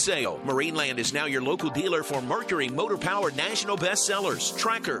clearance sale. Marineland is now your local dealer for Mercury motor-powered national bestsellers,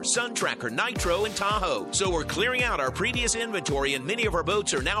 Tracker, Sun Tracker, Nitro, and Tahoe. So we're clearing out our previous inventory, and many of our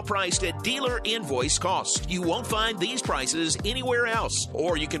boats are now priced at dealer invoice cost. You won't find these prices anywhere else.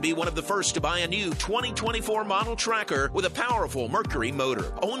 Or you can be one of the first to buy a new 2024 model Tracker with a powerful Mercury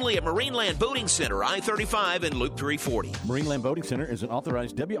motor. Only at Marineland Boating Center, I-35 and Loop 340. Marineland Boating Center is an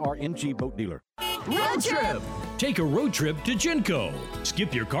authorized WRNG boat dealer. Road trip! Take a road trip to Genco.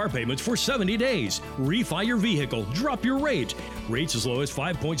 Skip your car payments for 70 days. Refi your vehicle. Drop your rate. Rates as low as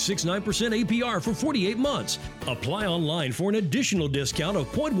 5.69% APR for 48 months. Apply online for an additional discount of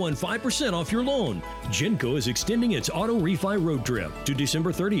 0.15% off your loan. Genco is extending its auto refi road trip to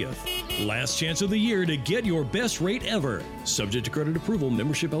December 30th. Last chance of the year to get your best rate ever. Subject to credit approval,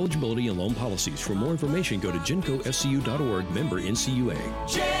 membership eligibility, and loan policies. For more information, go to GencoSCU.org, member NCUA.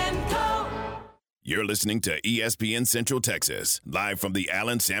 Genco! You're listening to ESPN Central Texas, live from the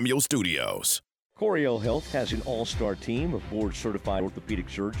Allen Samuel Studios. Coryell Health has an all-star team of board-certified orthopedic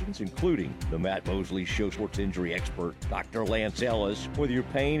surgeons, including the Matt Mosley Show sports injury expert, Dr. Lance Ellis. Whether your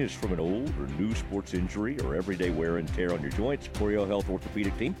pain is from an old or new sports injury or everyday wear and tear on your joints, Coryell Health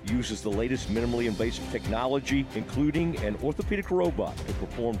orthopedic team uses the latest minimally invasive technology, including an orthopedic robot, to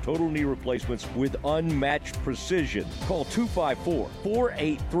perform total knee replacements with unmatched precision. Call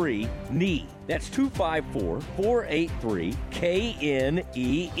 254-483-KNEE. That's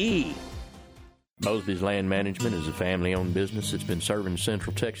 254-483-KNEE. Mosby's Land Management is a family-owned business that's been serving the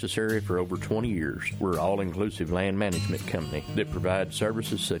Central Texas area for over 20 years. We're an all-inclusive land management company that provides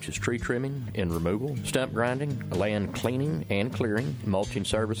services such as tree trimming and removal, stump grinding, land cleaning and clearing, mulching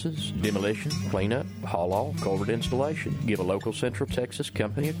services, demolition, cleanup, haul-off, culvert installation. Give a local Central Texas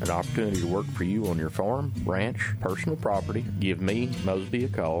company an opportunity to work for you on your farm, ranch, personal property. Give me, Mosby, a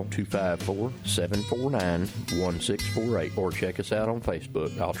call, 254-749-1648, or check us out on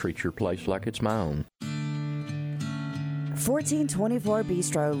Facebook. I'll treat your place like it's my own. 1424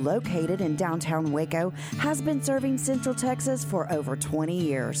 Bistro, located in downtown Waco, has been serving Central Texas for over 20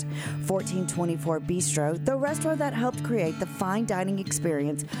 years. 1424 Bistro, the restaurant that helped create the fine dining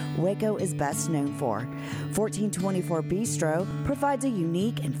experience Waco is best known for. 1424 Bistro provides a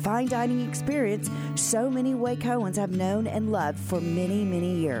unique and fine dining experience so many Wacoans have known and loved for many,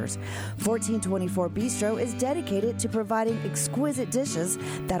 many years. 1424 Bistro is dedicated to providing exquisite dishes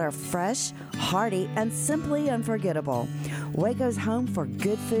that are fresh, hearty, and simply unforgettable. Waco's home for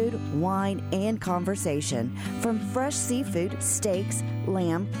good food, wine, and conversation. From fresh seafood, steaks,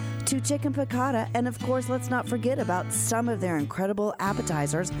 lamb, to chicken piccata, and of course, let's not forget about some of their incredible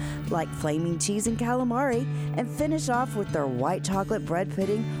appetizers like flaming cheese and calamari, and finish off with their white chocolate bread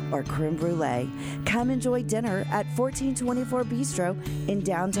pudding or creme brulee. Come enjoy dinner at 1424 Bistro in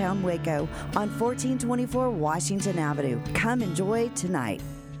downtown Waco on 1424 Washington Avenue. Come enjoy tonight.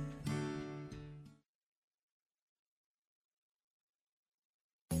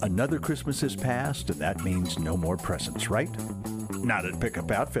 Another Christmas has passed, and that means no more presents, right? Not at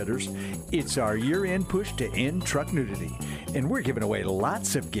Pickup Outfitters. It's our year-end push to end truck nudity, and we're giving away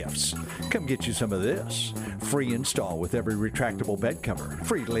lots of gifts. Come get you some of this. Free install with every retractable bed cover.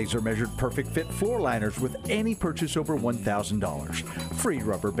 Free laser-measured perfect fit floor liners with any purchase over $1,000. Free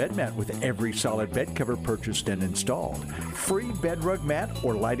rubber bed mat with every solid bed cover purchased and installed. Free bed rug mat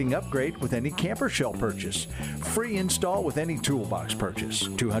or lighting upgrade with any camper shell purchase. Free install with any toolbox purchase.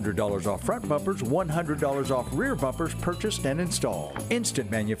 $200 off front bumpers, $100 off rear bumpers purchased and installed.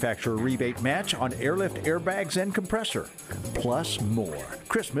 Instant manufacturer rebate match on airlift airbags and compressor. Plus more.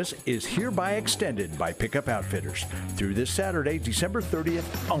 Christmas is hereby extended by Pickup Outfitters through this Saturday, December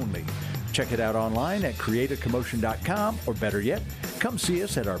 30th only. Check it out online at createacommotion.com, or better yet, come see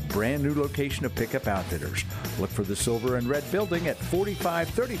us at our brand new location of Pickup Outfitters. Look for the silver and red building at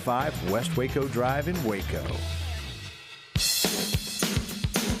 4535 West Waco Drive in Waco.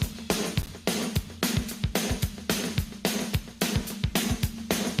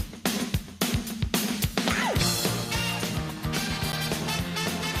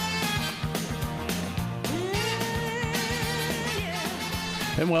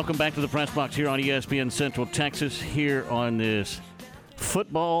 And welcome back to the Press Box here on ESPN Central Texas, here on this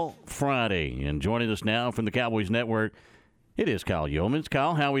Football Friday. And joining us now from the Cowboys Network, it is Kyle Yeomans.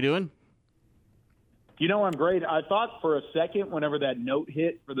 Kyle, how are we doing? You know, I'm great. I thought for a second, whenever that note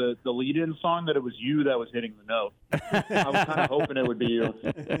hit for the lead-in song, that it was you that was hitting the note. I was kind of hoping it would be you.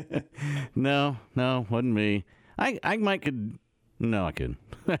 No, wasn't me. I couldn't. Yeah,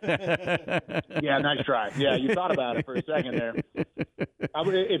 nice try. Yeah, you thought about it for a second there.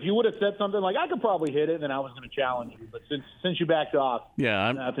 If you would have said something like, I could probably hit it, then I was going to challenge you. But since you backed off,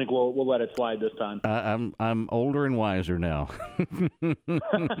 yeah, I think we'll let it slide this time. I'm older and wiser now.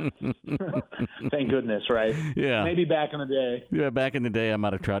 Thank goodness, right? Yeah. Maybe back in the day. Yeah, back in the day, I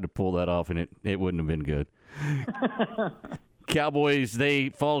might have tried to pull that off, and it wouldn't have been good. Cowboys, they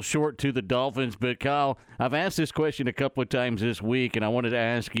fall short to the Dolphins. But, Kyle, I've asked this question a couple of times this week, and I wanted to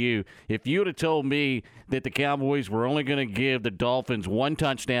ask you, if you would have told me that the Cowboys were only going to give the Dolphins one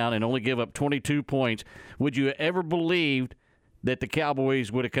touchdown and only give up 22 points, would you have ever believed that the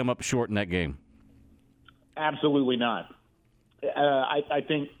Cowboys would have come up short in that game? Absolutely not. I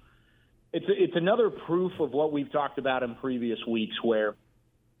think it's another proof of what we've talked about in previous weeks, where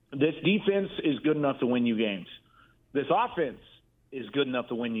this defense is good enough to win you games. This offense is good enough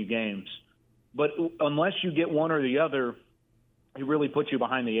to win you games. But unless you get one or the other, it really puts you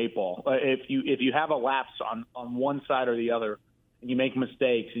behind the eight ball. If you have a lapse on one side or the other, and you make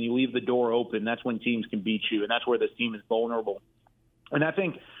mistakes and you leave the door open, that's when teams can beat you, and that's where this team is vulnerable. And I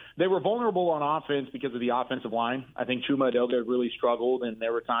think they were vulnerable on offense because of the offensive line. I think Chuma Edoga really struggled, and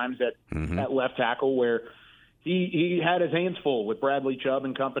there were times at left tackle where he had his hands full with Bradley Chubb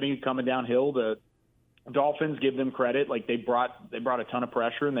and company coming downhill. The Dolphins, give them credit, like they brought a ton of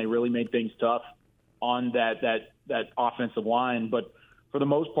pressure, and they really made things tough on that offensive line. But for the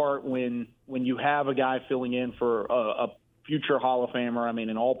most part, when you have a guy filling in for a future Hall of Famer,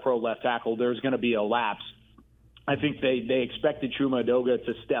 an all-pro left tackle, there's going to be a lapse. I think they expected Chuma Edoga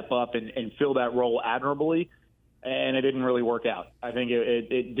to step up and fill that role admirably, and it didn't really work out. I think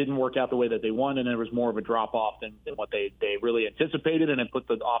it didn't work out the way that they wanted, and there was more of a drop-off than what they really anticipated, and it put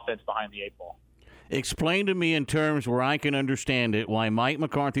the offense behind the eight ball. Explain to me in terms where I can understand it why Mike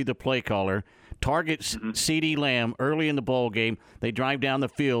McCarthy, the play caller, targets CeeDee Lamb early in the ball game. They drive down the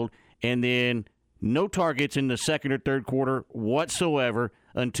field, and then no targets in the second or third quarter whatsoever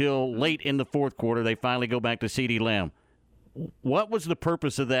until late in the fourth quarter. They finally go back to CeeDee Lamb. What was the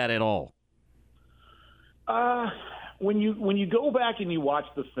purpose of that at all? When you go back and you watch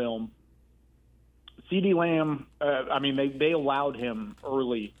the film, CeeDee Lamb, they allowed him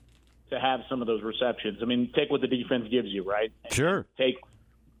early to have some of those receptions. Take what the defense gives you, right? Sure. Take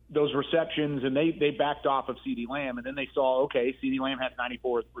those receptions, and they backed off of CeeDee Lamb, and then they saw, okay, CeeDee Lamb had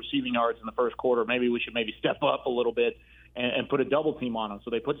 94 receiving yards in the first quarter. Maybe we should step up a little bit and put a double team on him.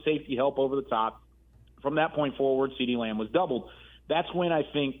 So they put safety help over the top. From that point forward, CeeDee Lamb was doubled. That's when I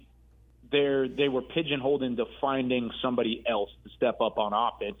think they were pigeonholed into finding somebody else to step up on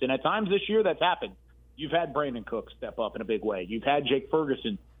offense. And at times this year that's happened. you've had Brandon Cook step up in a big way. You've had Jake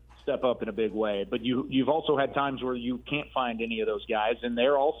Ferguson step up in a big way. But you've also had times where you can't find any of those guys, and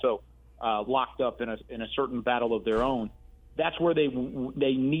they're also locked up in a certain battle of their own. That's where they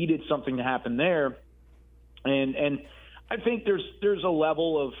needed something to happen there. And I think there's a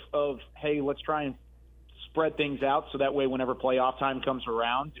level of hey, let's try and spread things out so that way whenever playoff time comes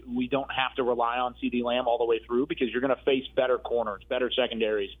around, we don't have to rely on CeeDee Lamb all the way through, because you're going to face better corners, better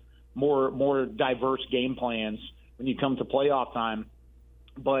secondaries, more diverse game plans when you come to playoff time.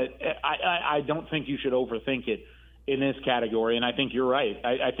 But I don't think you should overthink it in this category, and I think you're right.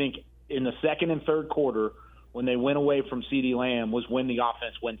 I think in the second and third quarter, when they went away from CeeDee Lamb, was when the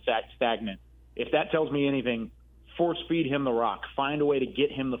offense went stagnant. If that tells me anything, force feed him the rock. Find a way to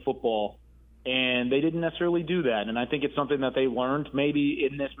get him the football. And they didn't necessarily do that. And I think it's something that they learned maybe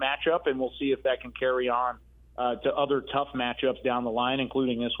in this matchup, and we'll see if that can carry on to other tough matchups down the line,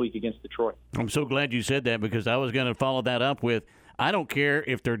 including this week against Detroit. I'm so glad you said that, because I was going to follow that up with, I don't care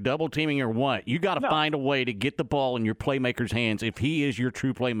if they're double teaming or what. You got to find a way to get the ball in your playmaker's hands if he is your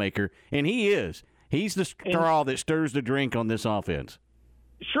true playmaker. And he is. He's the straw that stirs the drink on this offense.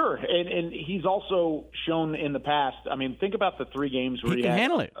 Sure, and he's also shown in the past. I mean, think about the 3 games where he can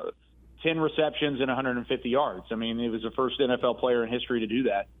handle it. 10 receptions and 150 yards. I mean, he was the first NFL player in history to do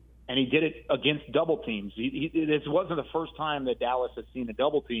that, and he did it against double teams. This wasn't the first time that Dallas has seen a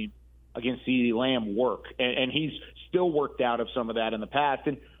double team against CeeDee Lamb work, and he's still worked out of some of that in the past.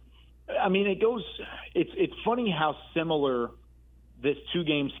 And I mean, it's funny how similar this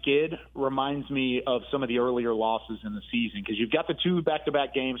 2-game skid reminds me of some of the earlier losses in the season, because you've got the 2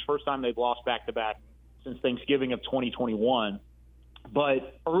 back-to-back games, first time they've lost back-to-back since Thanksgiving of 2021.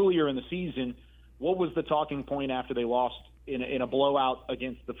 But earlier in the season, what was the talking point after they lost in a blowout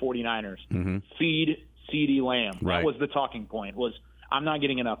against the 49ers? Mm-hmm. Feed CeeDee Lamb. Right. That was the talking point, was I'm not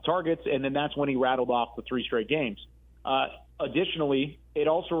getting enough targets, and then that's when he rattled off the 3 straight games. Additionally, it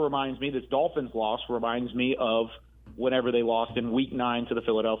also reminds me, this Dolphins loss reminds me of whenever they lost in Week 9 to the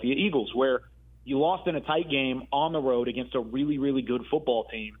Philadelphia Eagles, where you lost in a tight game on the road against a really, really good football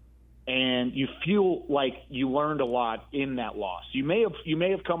team, and you feel like you learned a lot in that loss. You may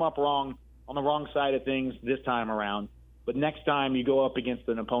have come up wrong on the wrong side of things this time around, but next time you go up against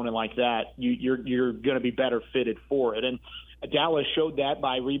an opponent like that, you're going to be better fitted for it. And Dallas showed that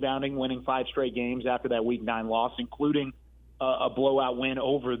by rebounding, winning 5 straight games after that Week 9 loss, including a blowout win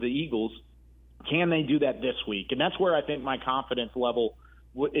over the Eagles. Can they do that this week? And that's where I think my confidence level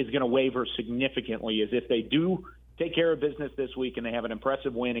is going to waver significantly, is if they do take care of business this week and they have an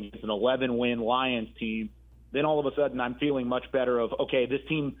impressive win against an 11-win Lions team, then all of a sudden I'm feeling much better of, okay, this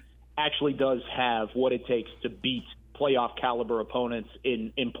team actually does have what it takes to beat playoff caliber opponents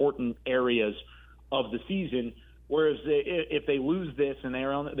in important areas of the season. Whereas if they lose this and they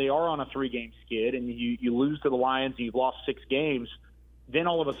are on a 3-game skid, and you lose to the Lions and you've lost 6 games, then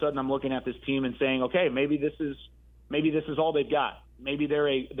all of a sudden I'm looking at this team and saying, okay, maybe this is all they've got. Maybe they're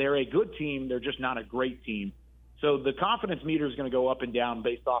a good team, they're just not a great team. So the confidence meter is going to go up and down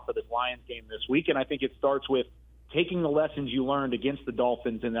based off of this Lions game this week, and I think it starts with taking the lessons you learned against the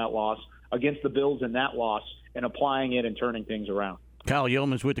Dolphins in that loss, against the Bills in that loss, and applying it and turning things around. Kyle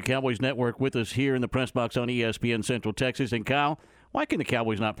Yeomans with the Cowboys Network with us here in the press box on ESPN Central Texas. And Kyle, why can the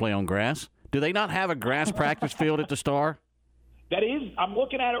Cowboys not play on grass? Do they not have a grass practice field at the Star? That is, I'm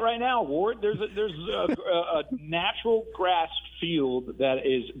looking at it right now, Ward. There's a natural grass field that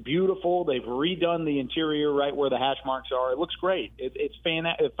is beautiful. They've redone the interior right where the hash marks are. It looks great. It's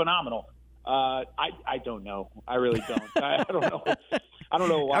phenomenal. I don't know. I really don't. I don't know. I don't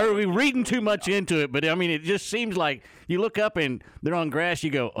know why. Are we reading too much into it? But, I mean, it just seems like you look up and they're on grass, you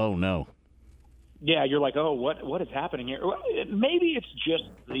go, oh, no. Yeah, you're like, oh, what is happening here? Maybe it's just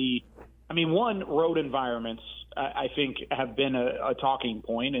road environments, I think, have been a talking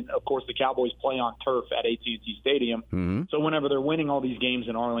point. And, of course, the Cowboys play on turf at AT&T Stadium. Mm-hmm. So whenever they're winning all these games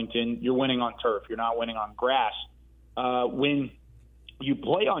in Arlington, you're winning on turf. You're not winning on grass. When you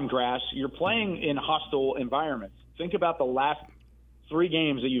play on grass, you're playing in hostile environments. Think about the last 3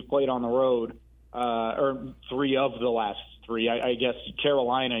 games that you've played on the road, or 3 of the last 3. I guess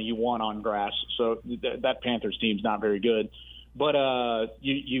Carolina you won on grass, so that Panthers team's not very good. But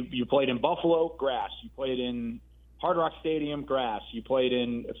you played in Buffalo, grass. You played in Hard Rock Stadium, grass. You played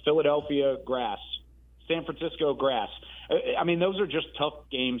in Philadelphia, grass. San Francisco, grass. I mean, those are just tough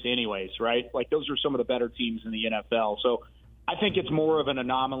games anyways, right? Like, those are some of the better teams in the NFL. So I think it's more of an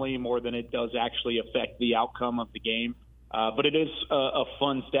anomaly more than it does actually affect the outcome of the game. But it is a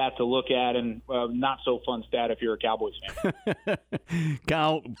fun stat to look at, and not so fun stat if you're a Cowboys fan.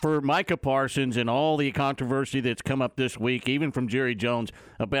 Kyle, for Micah Parsons and all the controversy that's come up this week, even from Jerry Jones,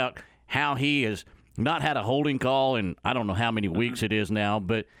 about how he has not had a holding call in I don't know how many weeks it is now,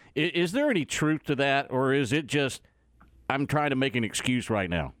 but is there any truth to that, or is it just I'm trying to make an excuse right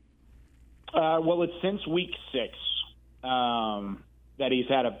now? Well, it's since week 6 that he's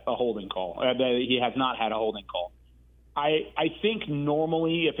had a holding call, that he has not had a holding call. I think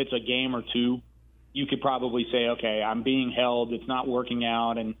normally if it's a game or two, you could probably say, okay, I'm being held, it's not working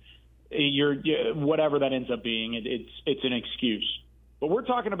out, and you're whatever that ends up being, it's an excuse. But we're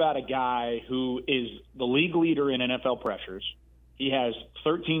talking about a guy who is the league leader in NFL pressures. He has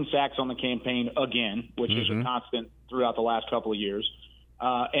 13 sacks on the campaign again, which is a constant throughout the last couple of years.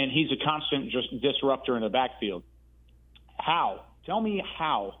 And he's a constant just disruptor in the backfield. How? Tell me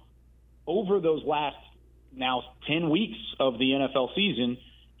how, over those last now 10 weeks of the NFL season,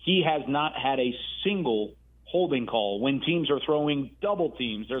 he has not had a single holding call when teams are throwing double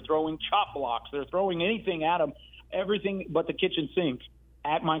teams, they're throwing chop blocks, they're throwing anything at him, everything but the kitchen sink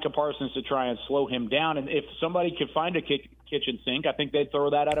at Micah Parsons to try and slow him down. And if somebody could find a kitchen sink, I think they'd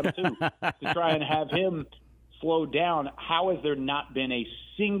throw that at him too, to try and have him slowed down. How has there not been a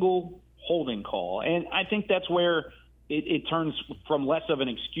single holding call? And I think that's where it turns from less of an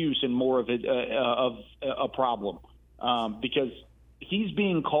excuse and more of a problem, because he's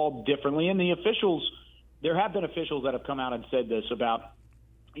being called differently. And the officials, there have been officials that have come out and said this about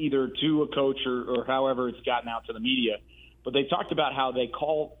either to a coach or however it's gotten out to the media, but they talked about how they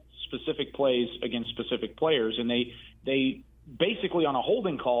call specific plays against specific players, and they basically on a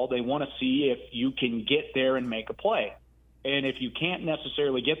holding call, they want to see if you can get there and make a play. And if you can't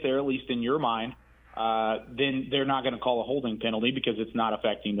necessarily get there, at least in your mind, then they're not going to call a holding penalty because it's not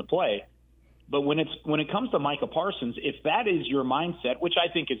affecting the play. But when it comes to Micah Parsons, if that is your mindset, which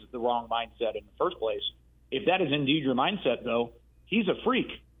I think is the wrong mindset in the first place, if that is indeed your mindset, though, he's a freak.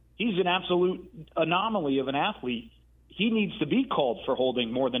 He's an absolute anomaly of an athlete. He needs to be called for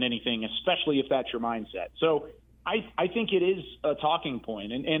holding more than anything, especially if that's your mindset. So I think it is a talking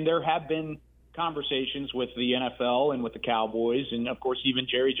point. And there have been conversations with the NFL and with the Cowboys, and, of course, even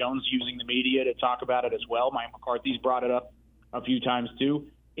Jerry Jones using the media to talk about it as well. Mike McCarthy's brought it up a few times, too.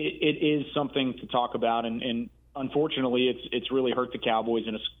 It is something to talk about, and unfortunately, it's really hurt the Cowboys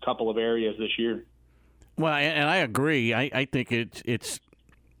in a couple of areas this year. Well, and I agree. I think it's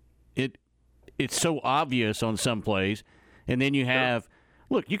so obvious on some plays, and then you have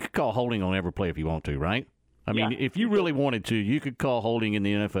look. You could call holding on every play if you want to, right? I mean, if you really wanted to, you could call holding in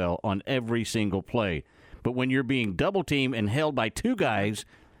the NFL on every single play. But when you're being double teamed and held by two guys,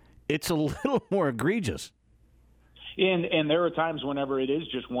 it's a little more egregious. And there are times whenever it is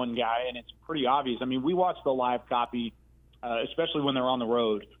just one guy, and it's pretty obvious. I mean, we watch the live copy, especially when they're on the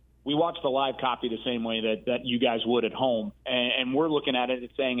road. We watch the live copy the same way that you guys would at home. And we're looking at it and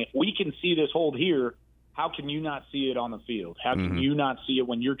saying, if we can see this hold here, how can you not see it on the field? How can you not see it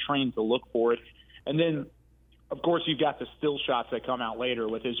when you're trained to look for it? And then, of course, you've got the still shots that come out later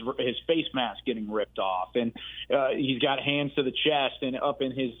with his face mask getting ripped off. And he's got hands to the chest and up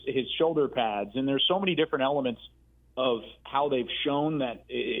in his shoulder pads. And there's so many different elements of how they've shown that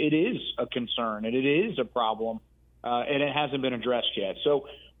it is a concern and it is a problem, and it hasn't been addressed yet. So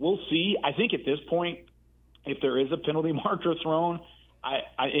we'll see. I think at this point, if there is a penalty marker thrown,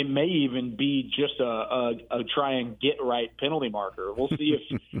 it may even be just a try and get right penalty marker. We'll see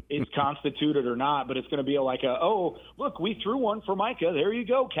if it's constituted or not, but it's going to be like oh, look, we threw one for Micah. There you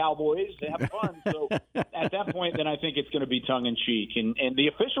go, Cowboys. Have fun. So at that point, then I think it's going to be tongue-in-cheek. And the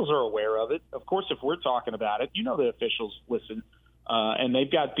officials are aware of it. Of course, if we're talking about it, the officials listen. And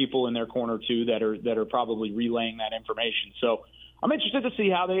they've got people in their corner, too, that are probably relaying that information. So I'm interested to see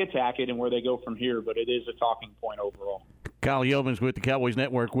how they attack it and where they go from here, but it is a talking point overall. Kyle Yeomans with the Cowboys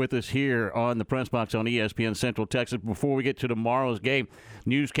Network with us here on the Press Box on ESPN Central Texas. Before we get to tomorrow's game,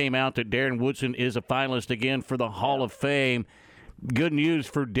 news came out that Darren Woodson is a finalist again for the Hall of Fame. Good news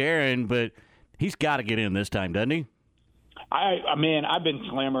for Darren, but he's got to get in this time, doesn't he? Man, I've been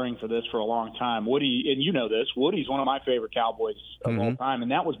clamoring for this for a long time. Woody, and you know this, Woody's one of my favorite Cowboys of all time, and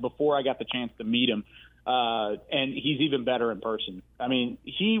that was before I got the chance to meet him. And he's even better in person. I mean,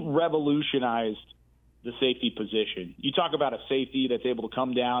 he revolutionized the safety position. You talk about a safety that's able to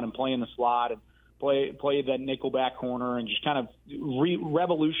come down and play in the slot and play that nickelback corner and just kind of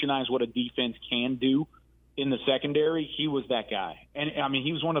revolutionize what a defense can do in the secondary. He was that guy. And, I mean,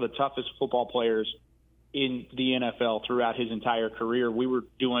 he was one of the toughest football players in the NFL throughout his entire career. We were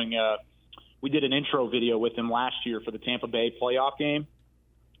doing we did an intro video with him last year for the Tampa Bay playoff game,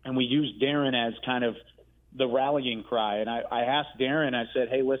 and we used Darren as kind of the rallying cry. And I asked Darren, I said,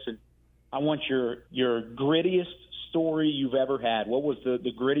 hey, listen, I want your grittiest story you've ever had. What was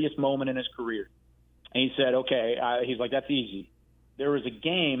the grittiest moment in his career? And he said, okay. He's like, that's easy. There was a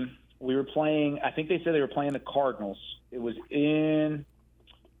game We were playing. I think they said they were playing the Cardinals. It was in.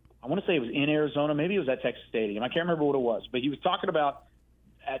 I want to say it was in Arizona. Maybe it was at Texas Stadium. I can't remember what it was. But he was talking about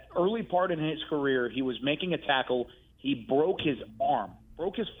at early part in his career, he was making a tackle. He broke his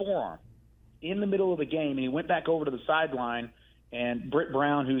forearm in the middle of the game, and he went back over to the sideline. And Britt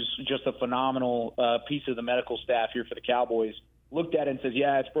Brown, who's just a phenomenal piece of the medical staff here for the Cowboys, looked at it and says,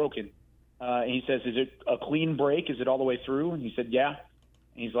 "Yeah, it's broken." And he says, "Is it a clean break? Is it all the way through?" And he said, "Yeah."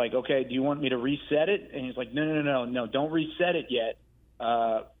 And he's like, "Okay, do you want me to reset it?" And he's like, No, don't reset it yet.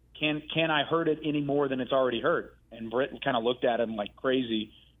 Can I hurt it any more than it's already hurt? And Britt kind of looked at him like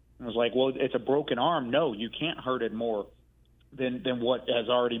crazy and was like, "Well, it's a broken arm. No, you can't hurt it more than what has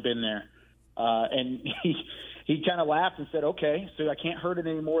already been there." And he kind of laughed and said, "Okay, so I can't hurt it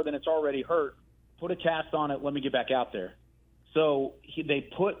any more than it's already hurt. Put a cast on it. Let me get back out there." So they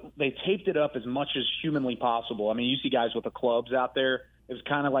taped it up as much as humanly possible. I mean, you see guys with the clubs out there. It was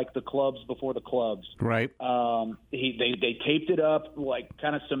kind of like the clubs before the clubs. Right. They taped it up, like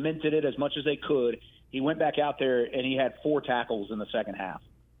kind of cemented it as much as they could. He went back out there and he had 4 tackles in the second half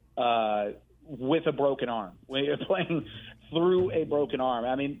with a broken arm, playing through a broken arm.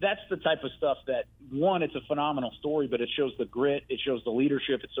 I mean, that's the type of stuff that, one, it's a phenomenal story, but it shows the grit, it shows the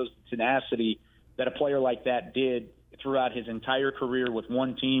leadership, it shows the tenacity that a player like that did throughout his entire career with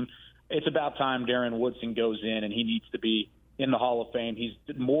one team. It's about time Darren Woodson goes in, and he needs to be in the Hall of Fame. He's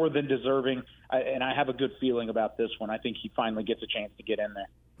more than deserving, and I have a good feeling about this one. I think he finally gets a chance to get in there.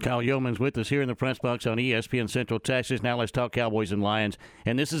 Kyle Yeoman's with us here in the press box on ESPN Central Texas. Now let's talk Cowboys and Lions.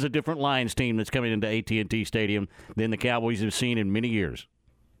 And this is a different Lions team that's coming into AT&T Stadium than the Cowboys have seen in many years.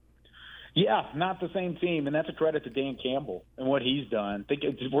 Yeah, not the same team, and that's a credit to Dan Campbell and what he's done.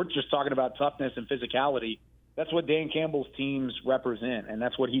 We're just talking about toughness and physicality. That's what Dan Campbell's teams represent, and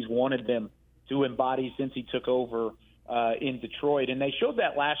that's what he's wanted them to embody since he took over in Detroit. And they showed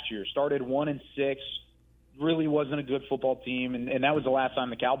that last year. Started 1-6, really wasn't a good football team, and that was the last time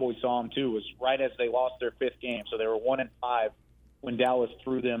the Cowboys saw them too. It was right as they lost their 5th game. So they were 1-5 when Dallas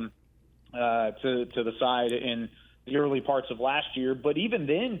threw them to the side in the early parts of last year. But even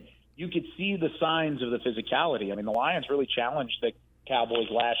then, you could see the signs of the physicality. I mean, the Lions really challenged the Cowboys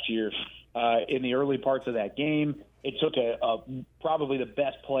last year in the early parts of that game. It took probably the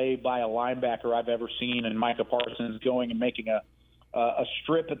best play by a linebacker I've ever seen, and Micah Parsons going and making a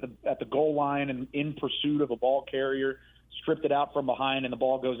strip at the goal line and in pursuit of a ball carrier, stripped it out from behind, and the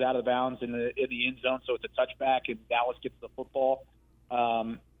ball goes out of bounds in the end zone, so it's a touchback, and Dallas gets the football.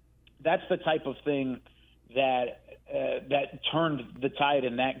 That's the type of thing that turned the tide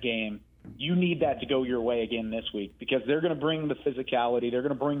in that game. You need that to go your way again this week, because they're going to bring the physicality, they're going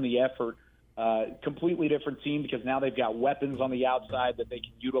to bring the effort. Completely different team, because now they've got weapons on the outside that they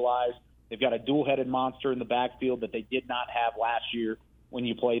can utilize. They've got a dual-headed monster in the backfield that they did not have last year when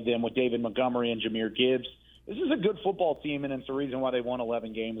you played them with David Montgomery and Jahmyr Gibbs. This is a good football team, and it's the reason why they won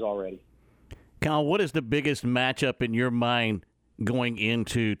 11 games already. Kyle, what is the biggest matchup in your mind going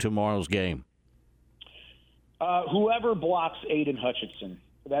into tomorrow's game? Whoever blocks Aiden Hutchinson.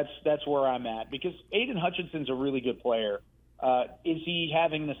 That's where I'm at, because Aiden Hutchinson's a really good player. Is he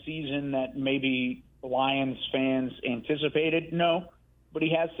having the season that maybe Lions fans anticipated? No, but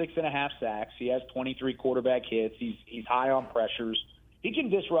he has 6.5 sacks. He has 23 quarterback hits. He's high on pressures. He can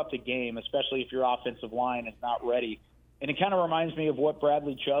disrupt a game, especially if your offensive line is not ready. And it kind of reminds me of what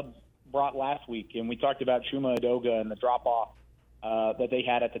Bradley Chubb brought last week, and we talked about Chuma Edoga and the drop-off that they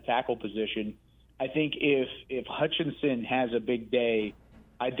had at the tackle position. I think if Hutchinson has a big day,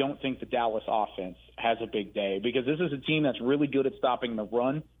 I don't think the Dallas offense has a big day, because this is a team that's really good at stopping the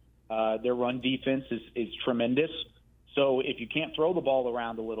run. Their run defense is tremendous. So if you can't throw the ball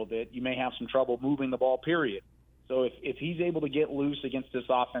around a little bit, you may have some trouble moving the ball, period. So if he's able to get loose against this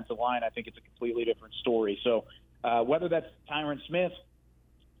offensive line, I think it's a completely different story. So whether that's Tyron Smith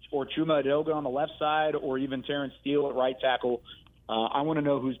or Chuma Edoga on the left side, or even Terrence Steele at right tackle, I want to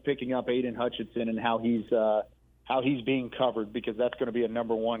know who's picking up Aiden Hutchinson and how he's being covered, because that's going to be a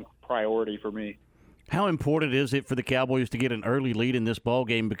number one priority for me. How important is it for the Cowboys to get an early lead in this ball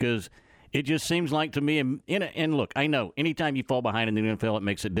game? Because it just seems like to me, and look, I know anytime you fall behind in the NFL, it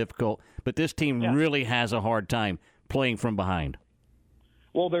makes it difficult, but this team really has a hard time playing from behind.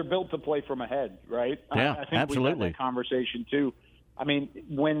 Well, they're built to play from ahead, right? Yeah, I think absolutely. we've had that conversation too. I mean,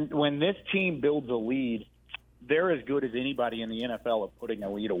 when this team builds a lead, they're as good as anybody in the NFL at putting a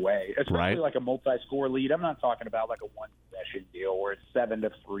lead away, especially like a multi-score lead. I'm not talking about like a one-possession deal where it's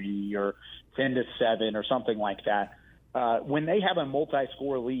 7-3 or 10-7 or something like that. When they have a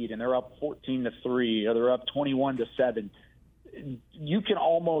multi-score lead and they're up 14-3 or they're up 21-7, you can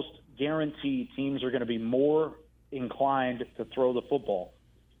almost guarantee teams are going to be more inclined to throw the football.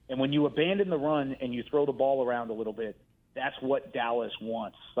 And when you abandon the run and you throw the ball around a little bit, that's what Dallas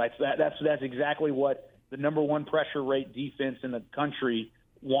wants. That's exactly what the number one pressure rate defense in the country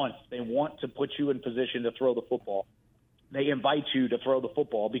wants. They want to put you in position to throw the football. They invite you to throw the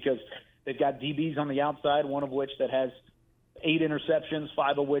football because they've got DBs on the outside, one of which that has 8 interceptions,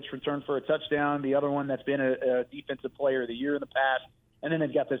 5 of which returned for a touchdown, the other one that's been a defensive player of the year in the past. And then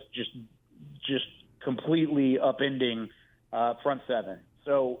they've got this just completely upending front seven.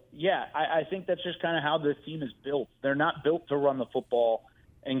 So, yeah, I think that's just kind of how this team is built. They're not built to run the football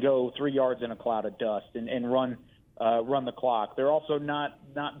and go 3 yards in a cloud of dust and run the clock. They're also not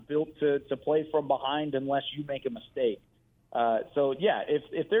built to play from behind unless you make a mistake. So, yeah,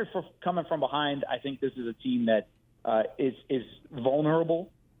 if they're coming from behind, I think this is a team that is vulnerable,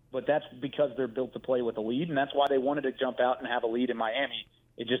 but that's because they're built to play with a lead, and that's why they wanted to jump out and have a lead in Miami.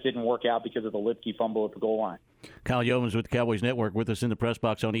 It just didn't work out because of the Lipke fumble at the goal line. Kyle Yeomans with the Cowboys Network with us in the press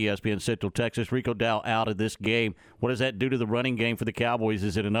box on ESPN Central Texas. Rico Dowdle out of this game. What does that do to the running game for the Cowboys?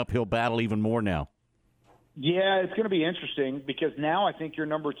 Is it an uphill battle even more now? Yeah, it's going to be interesting because now I think your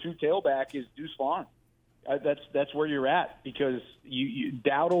number 2 tailback is Deuce Vaughn. That's where you're at because you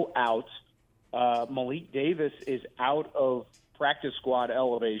Dowdle out. Malik Davis is out of practice squad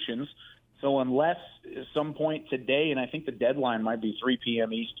elevations. So unless some point today, and I think the deadline might be 3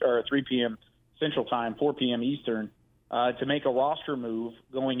 p.m. or 3 p.m. Central Time, 4 p.m. Eastern, to make a roster move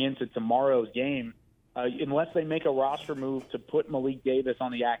going into tomorrow's game, unless they make a roster move to put Malik Davis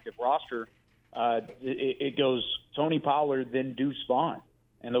on the active roster, it goes Tony Pollard, then Deuce Vaughn.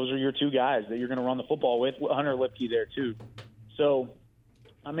 And those are your 2 guys that you're going to run the football with. Hunter Lipke there too. So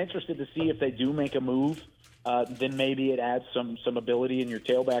I'm interested to see if they do make a move. Then maybe it adds some ability in your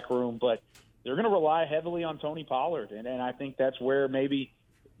tailback room. But they're going to rely heavily on Tony Pollard, and I think that's where maybe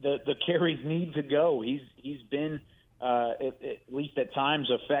the carries need to go. He's been at least at times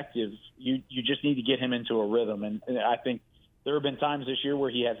effective. You just need to get him into a rhythm, and I think there have been times this year where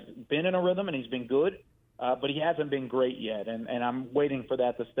he has been in a rhythm and he's been good, but he hasn't been great yet. And I'm waiting for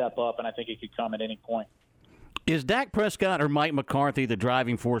that to step up, and I think it could come at any point. Is Dak Prescott or Mike McCarthy the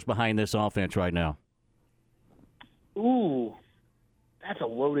driving force behind this offense right now? Ooh, that's a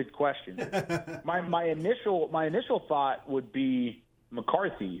loaded question. my initial thought would be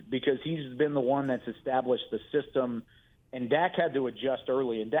McCarthy because he's been the one that's established the system, and Dak had to adjust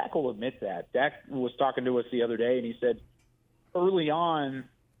early, and Dak will admit that. Dak was talking to us the other day, and he said, early on,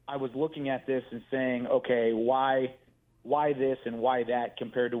 I was looking at this and saying, okay, why this and why that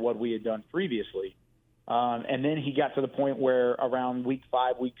compared to what we had done previously? And then he got to the point where around week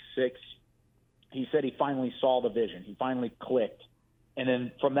 5, week 6, he said he finally saw the vision. He finally clicked. And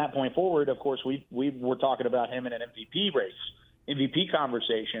then from that point forward, of course, we were talking about him in an MVP race, MVP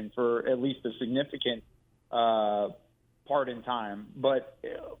conversation for at least a significant part in time. But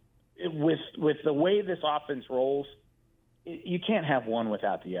with the way this offense rolls, you can't have one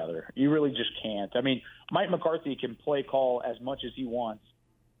without the other. You really just can't. I mean, Mike McCarthy can play call as much as he wants,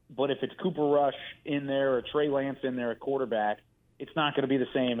 but if it's Cooper Rush in there or Trey Lance in there at quarterback, it's not going to be the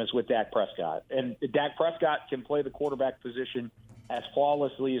same as with Dak Prescott. And Dak Prescott can play the quarterback position as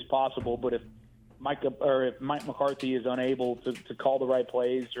flawlessly as possible, but if Mike McCarthy is unable to call the right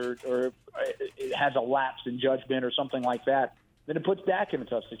plays or it has a lapse in judgment or something like that, then it puts Dak in a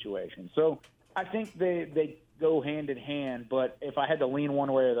tough situation. So I think they go hand in hand, but if I had to lean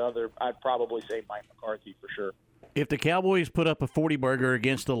one way or the other, I'd probably say Mike McCarthy for sure. If the Cowboys put up a 40-burger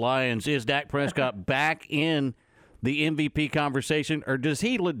against the Lions, is Dak Prescott back in the MVP conversation, or does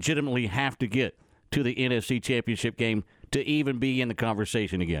he legitimately have to get to the NFC Championship game to even be in the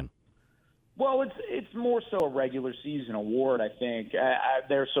conversation again? Well, it's more so a regular season award, I think.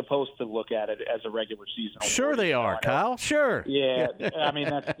 They're supposed to look at it as a regular season award. Sure they are, Kyle. Sure. Yeah, I mean,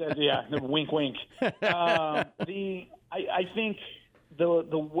 that's wink, wink. I think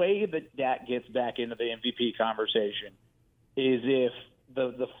the way that Dak gets back into the MVP conversation is if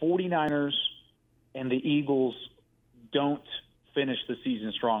the 49ers and the Eagles don't finish the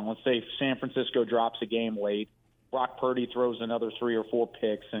season strong. Let's say San Francisco drops a game late. Brock Purdy throws another 3 or 4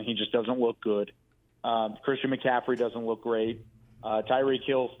 picks, and he just doesn't look good. Christian McCaffrey doesn't look great. Tyreek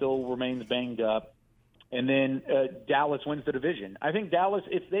Hill still remains banged up. And then Dallas wins the division. I think Dallas,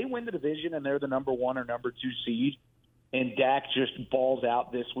 if they win the division and they're the number 1 or number 2 seed, and Dak just balls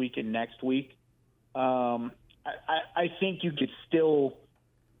out this week and next week, I think you could still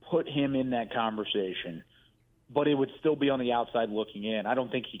put him in that conversation, but it would still be on the outside looking in. I don't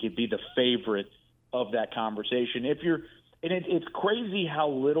think he could be the favorite of that conversation. It's crazy how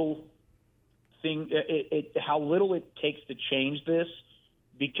little it takes to change this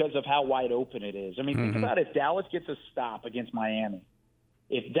because of how wide open it is. I mean, think about if Dallas gets a stop against Miami,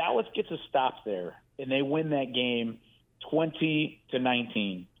 If Dallas gets a stop there and they win that game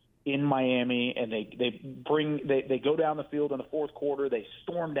 20-19 in Miami, and they go down the field in the fourth quarter, they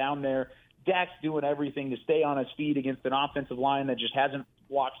storm down there. Dak's doing everything to stay on his feet against an offensive line that just hasn't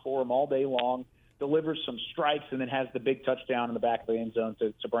watched for him all day long, delivers some strikes, and then has the big touchdown in the back of the end zone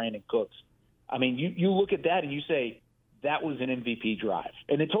to Brandon Cooks. I mean, you look at that and you say, that was an MVP drive.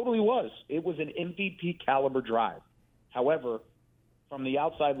 And it totally was. It was an MVP caliber drive. However, from the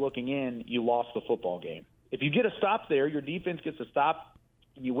outside looking in, you lost the football game. If you get a stop there, your defense gets a stop,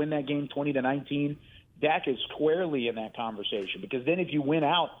 and you win that game 20-19, Dak is squarely in that conversation, because then if you win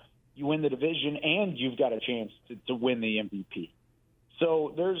out, you win the division and you've got a chance to win the MVP.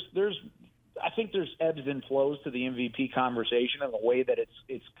 So I think there's ebbs and flows to the MVP conversation and the way that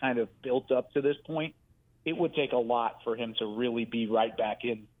it's kind of built up to this point. It would take a lot for him to really be right back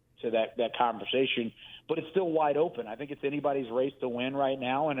into that conversation, but it's still wide open. I think it's anybody's race to win right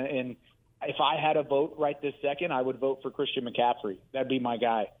now. And if I had a vote right this second, I would vote for Christian McCaffrey. That'd be my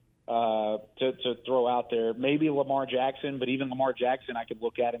guy to throw out there. Maybe Lamar Jackson, but even Lamar Jackson I could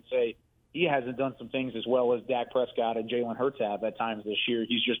look at and say he hasn't done some things as well as Dak Prescott and Jalen Hurts have at times this year.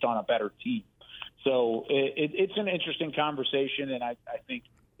 He's just on a better team. So it's an interesting conversation, and I think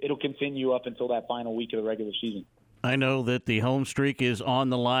it'll continue up until that final week of the regular season. I know that the home streak is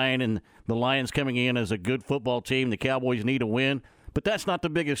on the line, and the Lions coming in as a good football team. The Cowboys need a win, but that's not the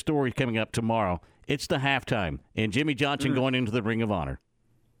biggest story coming up tomorrow. It's the halftime, and Jimmy Johnson going into the Ring of Honor.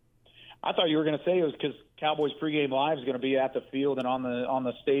 I thought you were going to say it was because Cowboys pregame live is going to be at the field and on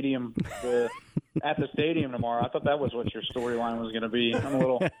the stadium at the stadium tomorrow. I thought that was what your storyline was going to be. I'm a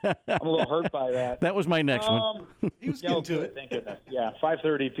little hurt by that. That was my next one. He was getting to it. Thank goodness. Yeah,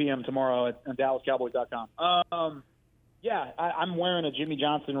 5:30 p.m. tomorrow at DallasCowboys.com. Yeah, I'm wearing a Jimmy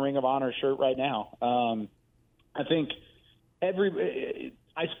Johnson Ring of Honor shirt right now. I think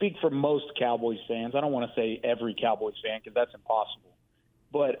I speak for most Cowboys fans. I don't want to say every Cowboys fan because that's impossible.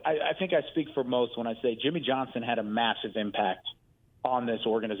 But I think I speak for most when I say Jimmy Johnson had a massive impact on this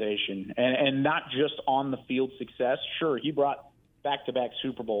organization, and not just on the field success. Sure, he brought back-to-back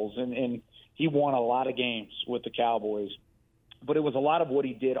Super Bowls, and he won a lot of games with the Cowboys. But it was a lot of what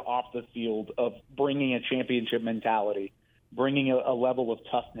he did off the field of bringing a championship mentality, bringing a level of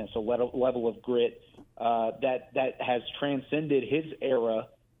toughness, a level of grit that has transcended his era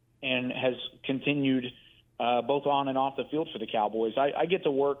and has continued both on and off the field for the Cowboys. I get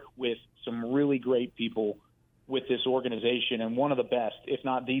to work with some really great people with this organization, and one of the best, if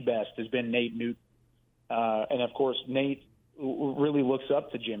not the best, has been Nate Newton. And, of course, Nate really looks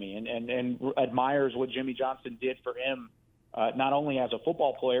up to Jimmy and admires what Jimmy Johnson did for him, not only as a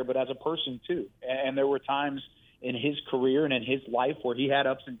football player but as a person too. And there were times in his career and in his life where he had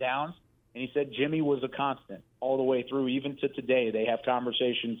ups and downs, and he said Jimmy was a constant all the way through, even to today. They have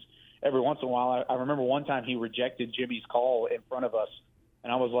conversations every once in a while. I remember one time he rejected Jimmy's call in front of us,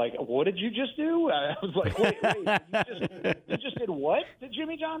 and I was like, what did you just do? I was like, wait, you just did what to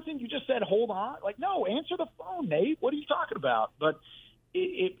Jimmy Johnson? You just said, hold on? Like, no, answer the phone, Nate. What are you talking about? But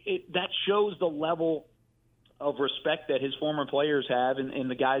that shows the level of respect that his former players have and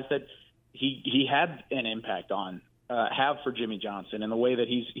the guys that he had an impact on have for Jimmy Johnson, and the way that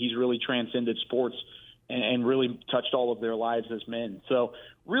he's really transcended sports and really touched all of their lives as men. So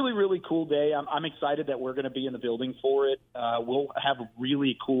really, really cool day. I'm excited that we're going to be in the building for it. We'll have a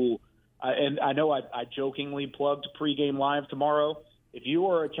really cool and I know I jokingly plugged pregame live tomorrow. If you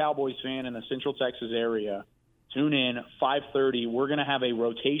are a Cowboys fan in the Central Texas area, tune in 5:30. We're going to have a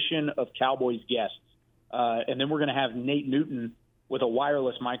rotation of Cowboys guests, and then we're going to have Nate Newton with a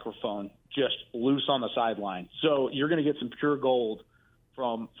wireless microphone just loose on the sideline. So you're going to get some pure gold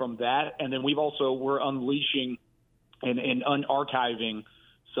from that. And then we're unleashing and unarchiving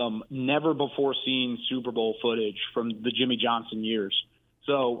some never-before-seen Super Bowl footage from the Jimmy Johnson years.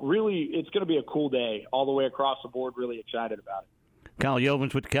 So really, it's going to be a cool day all the way across the board. Really excited about it. Kyle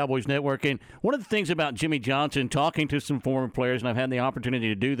Yeovans with the Cowboys Network. And one of the things about Jimmy Johnson, talking to some former players, and I've had the opportunity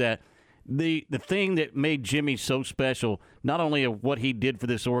to do that, the thing that made Jimmy so special, not only of what he did for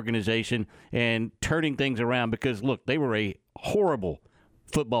this organization and turning things around, because, look, they were a horrible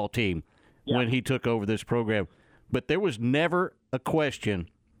football team when he took over this program, but there was never a question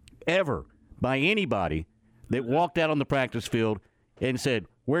ever by anybody that walked out on the practice field and said,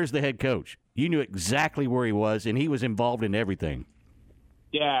 where's the head coach? You knew exactly where he was, and he was involved in everything.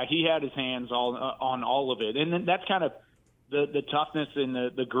 Yeah, he had his hands on all of it. And then that's kind of the toughness and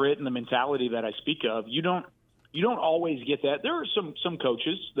the grit and the mentality that I speak of. You don't always get that. There are some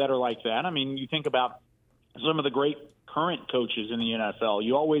coaches that are like that. I mean, you think about some of the great current coaches in the NFL.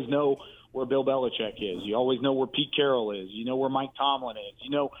 You always know where Bill Belichick is. You always know where Pete Carroll is. You know where Mike Tomlin is. You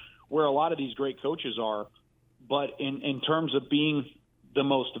know where a lot of these great coaches are. But in terms of being the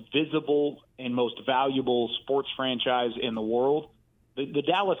most visible and most valuable sports franchise in the world, the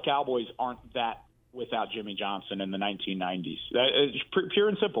Dallas Cowboys aren't that without Jimmy Johnson in the 1990s. It's pure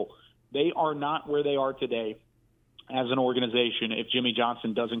and simple. They are not where they are today as an organization if Jimmy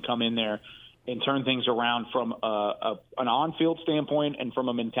Johnson doesn't come in there and turn things around from an on-field standpoint and from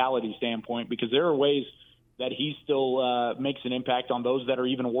a mentality standpoint, because there are ways that he still makes an impact on those that are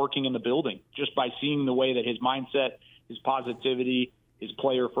even working in the building, just by seeing the way that his mindset, his positivity, his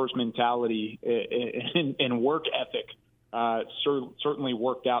player-first mentality, and work ethic certainly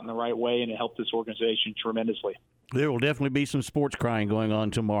worked out in the right way, and it helped this organization tremendously. There will definitely be some sports crying going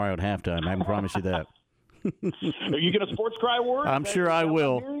on tomorrow at halftime. I can promise you that. Are you going to sports cry, Ward? I'm sure I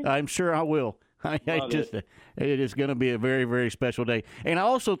will. It is going to be a very, very special day. And I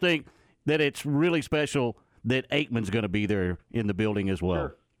also think that it's really special that Aikman's going to be there in the building as well.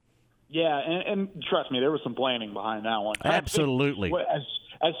 Sure. Yeah, and trust me, there was some planning behind that one. Absolutely.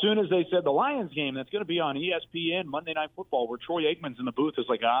 As soon as they said the Lions game that's going to be on ESPN Monday Night Football, where Troy Aikman's in the booth, is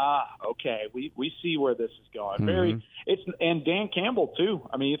like, okay, we see where this is going. Mm-hmm. And Dan Campbell too.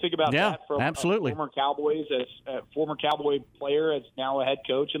 I mean, you think about that from absolutely. Former Cowboy player as now a head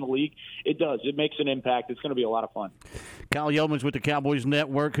coach in the league. It makes an impact. It's going to be a lot of fun. Kyle Yeomans with the Cowboys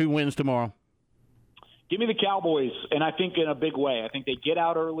Network. Who wins tomorrow? Give me the Cowboys, and I think in a big way. I think they get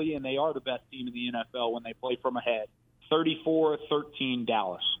out early, and they are the best team in the NFL when they play from ahead. 34-13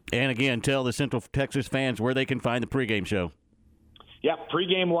 Dallas. And again, tell the Central Texas fans where they can find the pregame show. Yeah,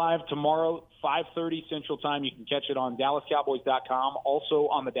 pregame live tomorrow, 5:30 Central Time. You can catch it on DallasCowboys.com, also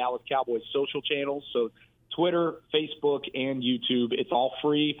on the Dallas Cowboys social channels, so Twitter, Facebook, and YouTube. It's all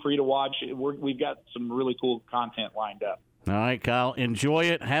free to watch. We've got some really cool content lined up. All right, Kyle, enjoy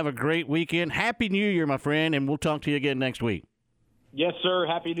it. Have a great weekend. Happy New Year, my friend, and we'll talk to you again next week. Yes, sir.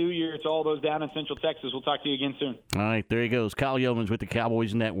 Happy New Year to all those down in Central Texas. We'll talk to you again soon. All right, there he goes. Kyle Yeomans with the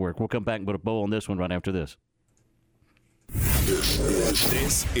Cowboys Network. We'll come back and put a bow on this one right after this.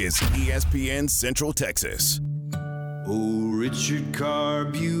 This is ESPN Central Texas. Oh, Richard Carr,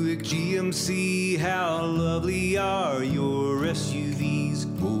 Buick, GMC, how lovely are your SUVs.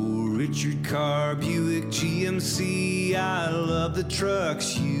 Oh, Richard Carr, Buick, GMC, I love the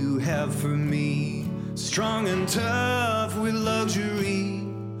trucks you have for me. Strong and tough with luxury,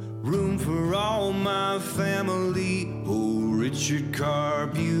 room for all my family. Oh, Richard Carr,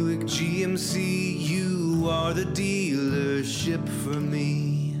 Buick, GMC, you are the dealership for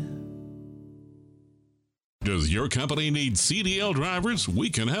me. Does your company need CDL drivers? We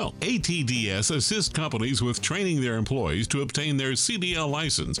can help. ATDS assists companies with training their employees to obtain their CDL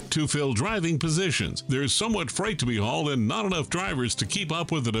license to fill driving positions. There's so much freight to be hauled and not enough drivers to keep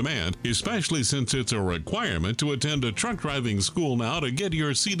up with the demand, especially since it's a requirement to attend a truck driving school now to get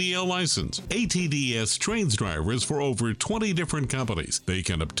your CDL license. ATDS trains drivers for over 20 different companies. They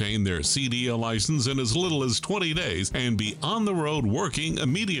can obtain their CDL license in as little as 20 days and be on the road working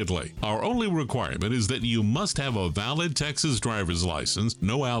immediately. Our only requirement is that you must have a valid Texas driver's license,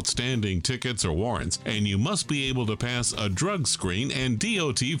 no outstanding tickets or warrants, and you must be able to pass a drug screen and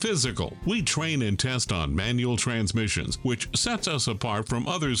DOT physical. We train and test on manual transmissions, which sets us apart from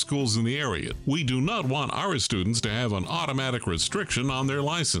other schools in the area. We do not want our students to have an automatic restriction on their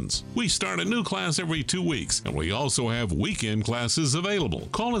license. We start a new class every 2 weeks, and we also have weekend classes available.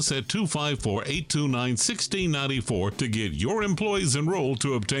 Call us at 254-829-1694 to get your employees enrolled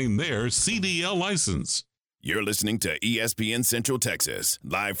to obtain their CDL license. You're listening to ESPN Central Texas,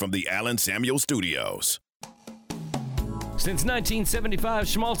 live from the Allen Samuel Studios. Since 1975,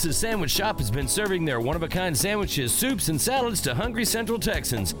 Schmaltz's Sandwich Shop has been serving their one-of-a-kind sandwiches, soups, and salads to hungry Central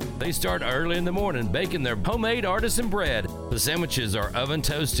Texans. They start early in the morning baking their homemade artisan bread. The sandwiches are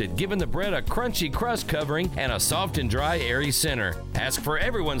oven-toasted, giving the bread a crunchy crust covering and a soft and dry, airy center. Ask for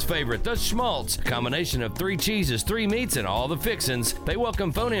everyone's favorite, the Schmaltz, a combination of 3 cheeses, 3 meats, and all the fixins. They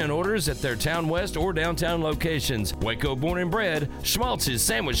welcome phone-in orders at their Town West or downtown locations. Waco born and bred, Schmaltz's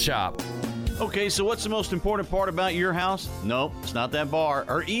Sandwich Shop. Okay, so what's the most important part about your house? Nope, it's not that bar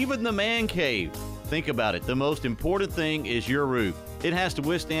or even the man cave. Think about it. The most important thing is your roof. It has to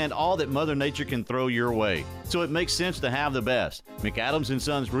withstand all that Mother Nature can throw your way. So it makes sense to have the best. McAdams &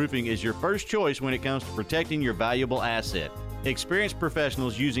 Sons Roofing is your first choice when it comes to protecting your valuable asset. Experienced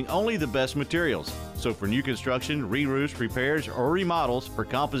professionals using only the best materials. So for new construction, re-roofs, repairs, or remodels for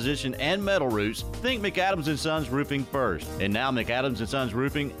composition and metal roofs, think McAdams & Sons Roofing first. And now McAdams & Sons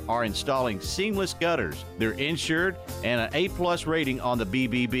Roofing are installing seamless gutters. They're insured and an A+ rating on the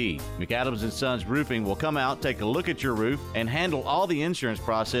BBB. McAdams & Sons Roofing will come out, take a look at your roof, and handle all the insurance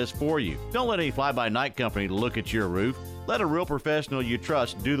process for you. Don't let any fly-by-night company look at your roof. Let a real professional you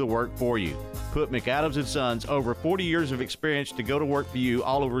trust do the work for you. Put McAdams & Sons, over 40 years of experience, to go to work for you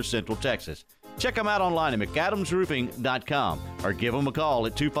all over Central Texas. Check them out online at McAdamsRoofing.com or give them a call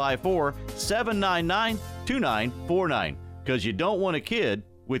at 254-799-2949, because you don't want a kid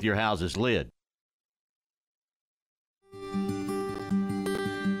with your house's lid.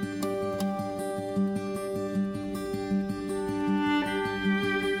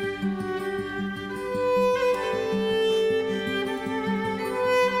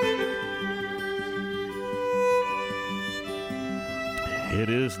 It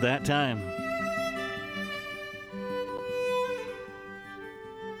is that time.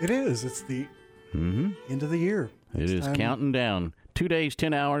 It is. It's the end of the year. It is counting down. 2 days,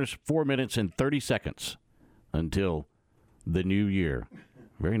 10 hours, 4 minutes, and 30 seconds until the new year.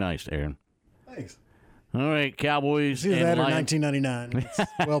 Very nice, Aaron. Thanks. All right, Cowboys. It's either that or Lions. 1999. It's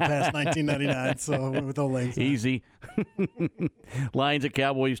well past 1999, so I went with Ole. Easy. Lions at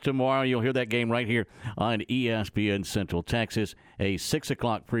Cowboys tomorrow. You'll hear that game right here on ESPN Central Texas. A 6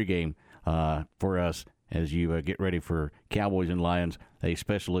 o'clock pregame for us as you get ready for Cowboys and Lions, a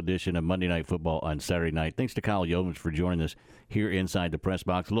special edition of Monday Night Football on Saturday night. Thanks to Kyle Yeomans for joining us here inside the press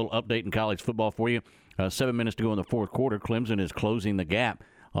box. A little update in college football for you. 7 minutes to go in the fourth quarter. Clemson is closing the gap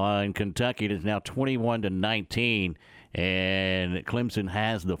on Kentucky. It is now 21-19, and Clemson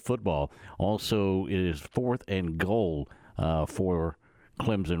has the football. Also, it is 4th and goal for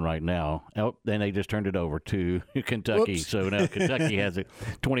Clemson right now. Oh, then they just turned it over to Kentucky. Whoops. So now Kentucky has it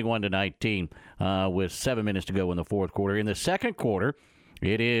 21-19 with 7 minutes to go in the fourth quarter. In the second quarter,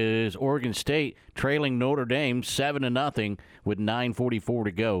 it is Oregon State trailing Notre Dame 7-0 with 9:44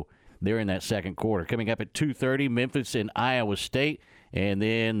 to go. They're in that second quarter. Coming up at 2:30, Memphis and Iowa State. And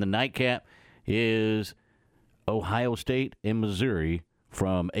then the nightcap is Ohio State and Missouri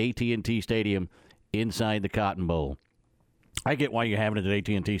from AT&T Stadium inside the Cotton Bowl. I get why you're having it at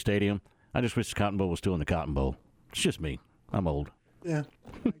AT&T Stadium. I just wish the Cotton Bowl was still in the Cotton Bowl. It's just me. I'm old. Yeah,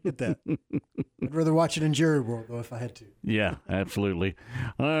 I get that. I'd rather watch it in Jerry World, though, if I had to. Yeah, absolutely.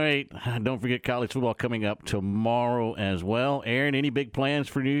 All right. Don't forget college football coming up tomorrow as well. Aaron, any big plans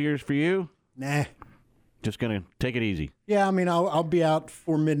for New Year's for you? Nah. Just going to take it easy. Yeah, I mean, I'll be out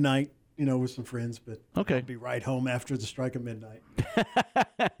for midnight, with some friends, but okay. I'll be right home after the strike of midnight.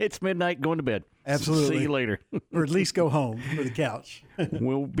 It's midnight, going to bed. Absolutely. See you later. Or at least go home for the couch.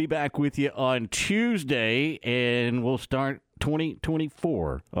 We'll be back with you on Tuesday, and we'll start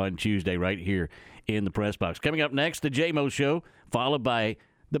 2024 on Tuesday right here in the press box. Coming up next, the J-Mo Show, followed by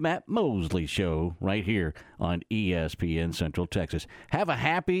the Matt Mosley Show right here on ESPN Central Texas. Have a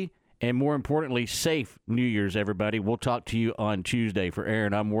happy and, more importantly, safe New Year's, everybody. We'll talk to you on Tuesday. For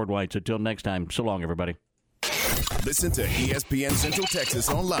Aaron, I'm Ward White. So until next time, so long, everybody. Listen to ESPN Central Texas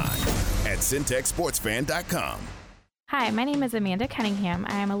online at syntechsportsfan.com. Hi, my name is Amanda Cunningham.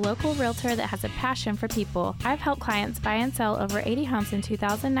 I am a local realtor that has a passion for people. I've helped clients buy and sell over 80 homes in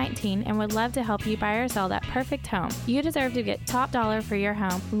 2019 and would love to help you buy or sell that perfect home. You deserve to get top dollar for your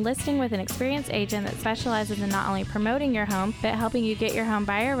home. Listing with an experienced agent that specializes in not only promoting your home, but helping you get your home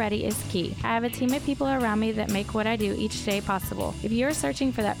buyer ready is key. I have a team of people around me that make what I do each day possible. If you are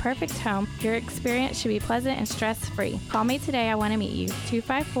searching for that perfect home, your experience should be pleasant and stress-free. Call me today. I want to meet you.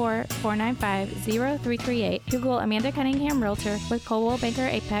 254-495-0338. Google Amanda Cunningham Realtor with Coldwell Banker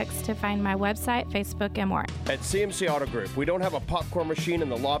Apex to find my website, Facebook, and more. At CMC Auto Group, we don't have a popcorn machine in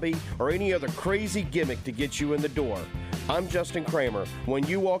the lobby or any other crazy gimmick to get you in the door. I'm Justin Kramer. When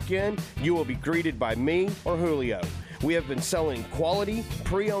you walk in, you will be greeted by me or Julio. We have been selling quality,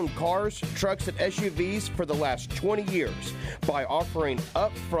 pre-owned cars, trucks, and SUVs for the last 20 years by offering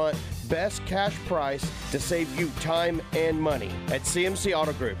upfront best cash price to save you time and money. At CMC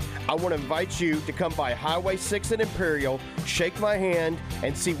Auto Group, I want to invite you to come by Highway 6 in Imperial, shake my hand,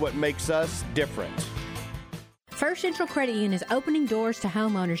 and see what makes us different. First Central Credit Union is opening doors to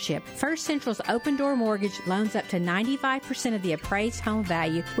home ownership. First Central's open door mortgage loans up to 95% of the appraised home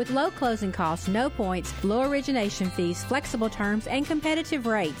value with low closing costs, no points, low origination fees, flexible terms, and competitive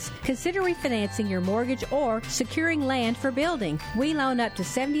rates. Consider refinancing your mortgage or securing land for building. We loan up to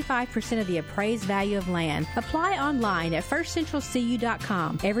 75% of the appraised value of land. Apply online at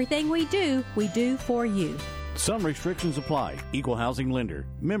firstcentralcu.com. Everything we do for you. Some restrictions apply. Equal housing lender.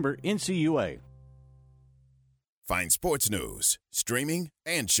 Member NCUA. Find sports news, streaming,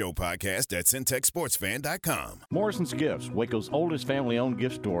 and show podcast at syntechsportsfan.com. Morrison's Gifts, Waco's oldest family-owned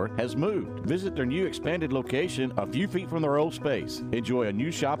gift store, has moved. Visit their new expanded location a few feet from their old space. Enjoy a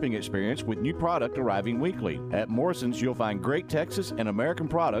new shopping experience with new product arriving weekly. At Morrison's, you'll find great Texas and American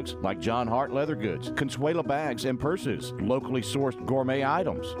products like John Hart leather goods, Consuela bags and purses, locally sourced gourmet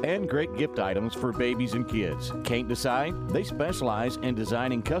items, and great gift items for babies and kids. Can't decide? They specialize in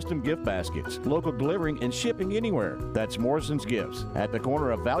designing custom gift baskets, local delivering and shipping anywhere. That's Morrison's Gifts at the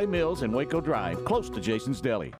corner of Valley Mills and Waco Drive, close to Jason's Deli.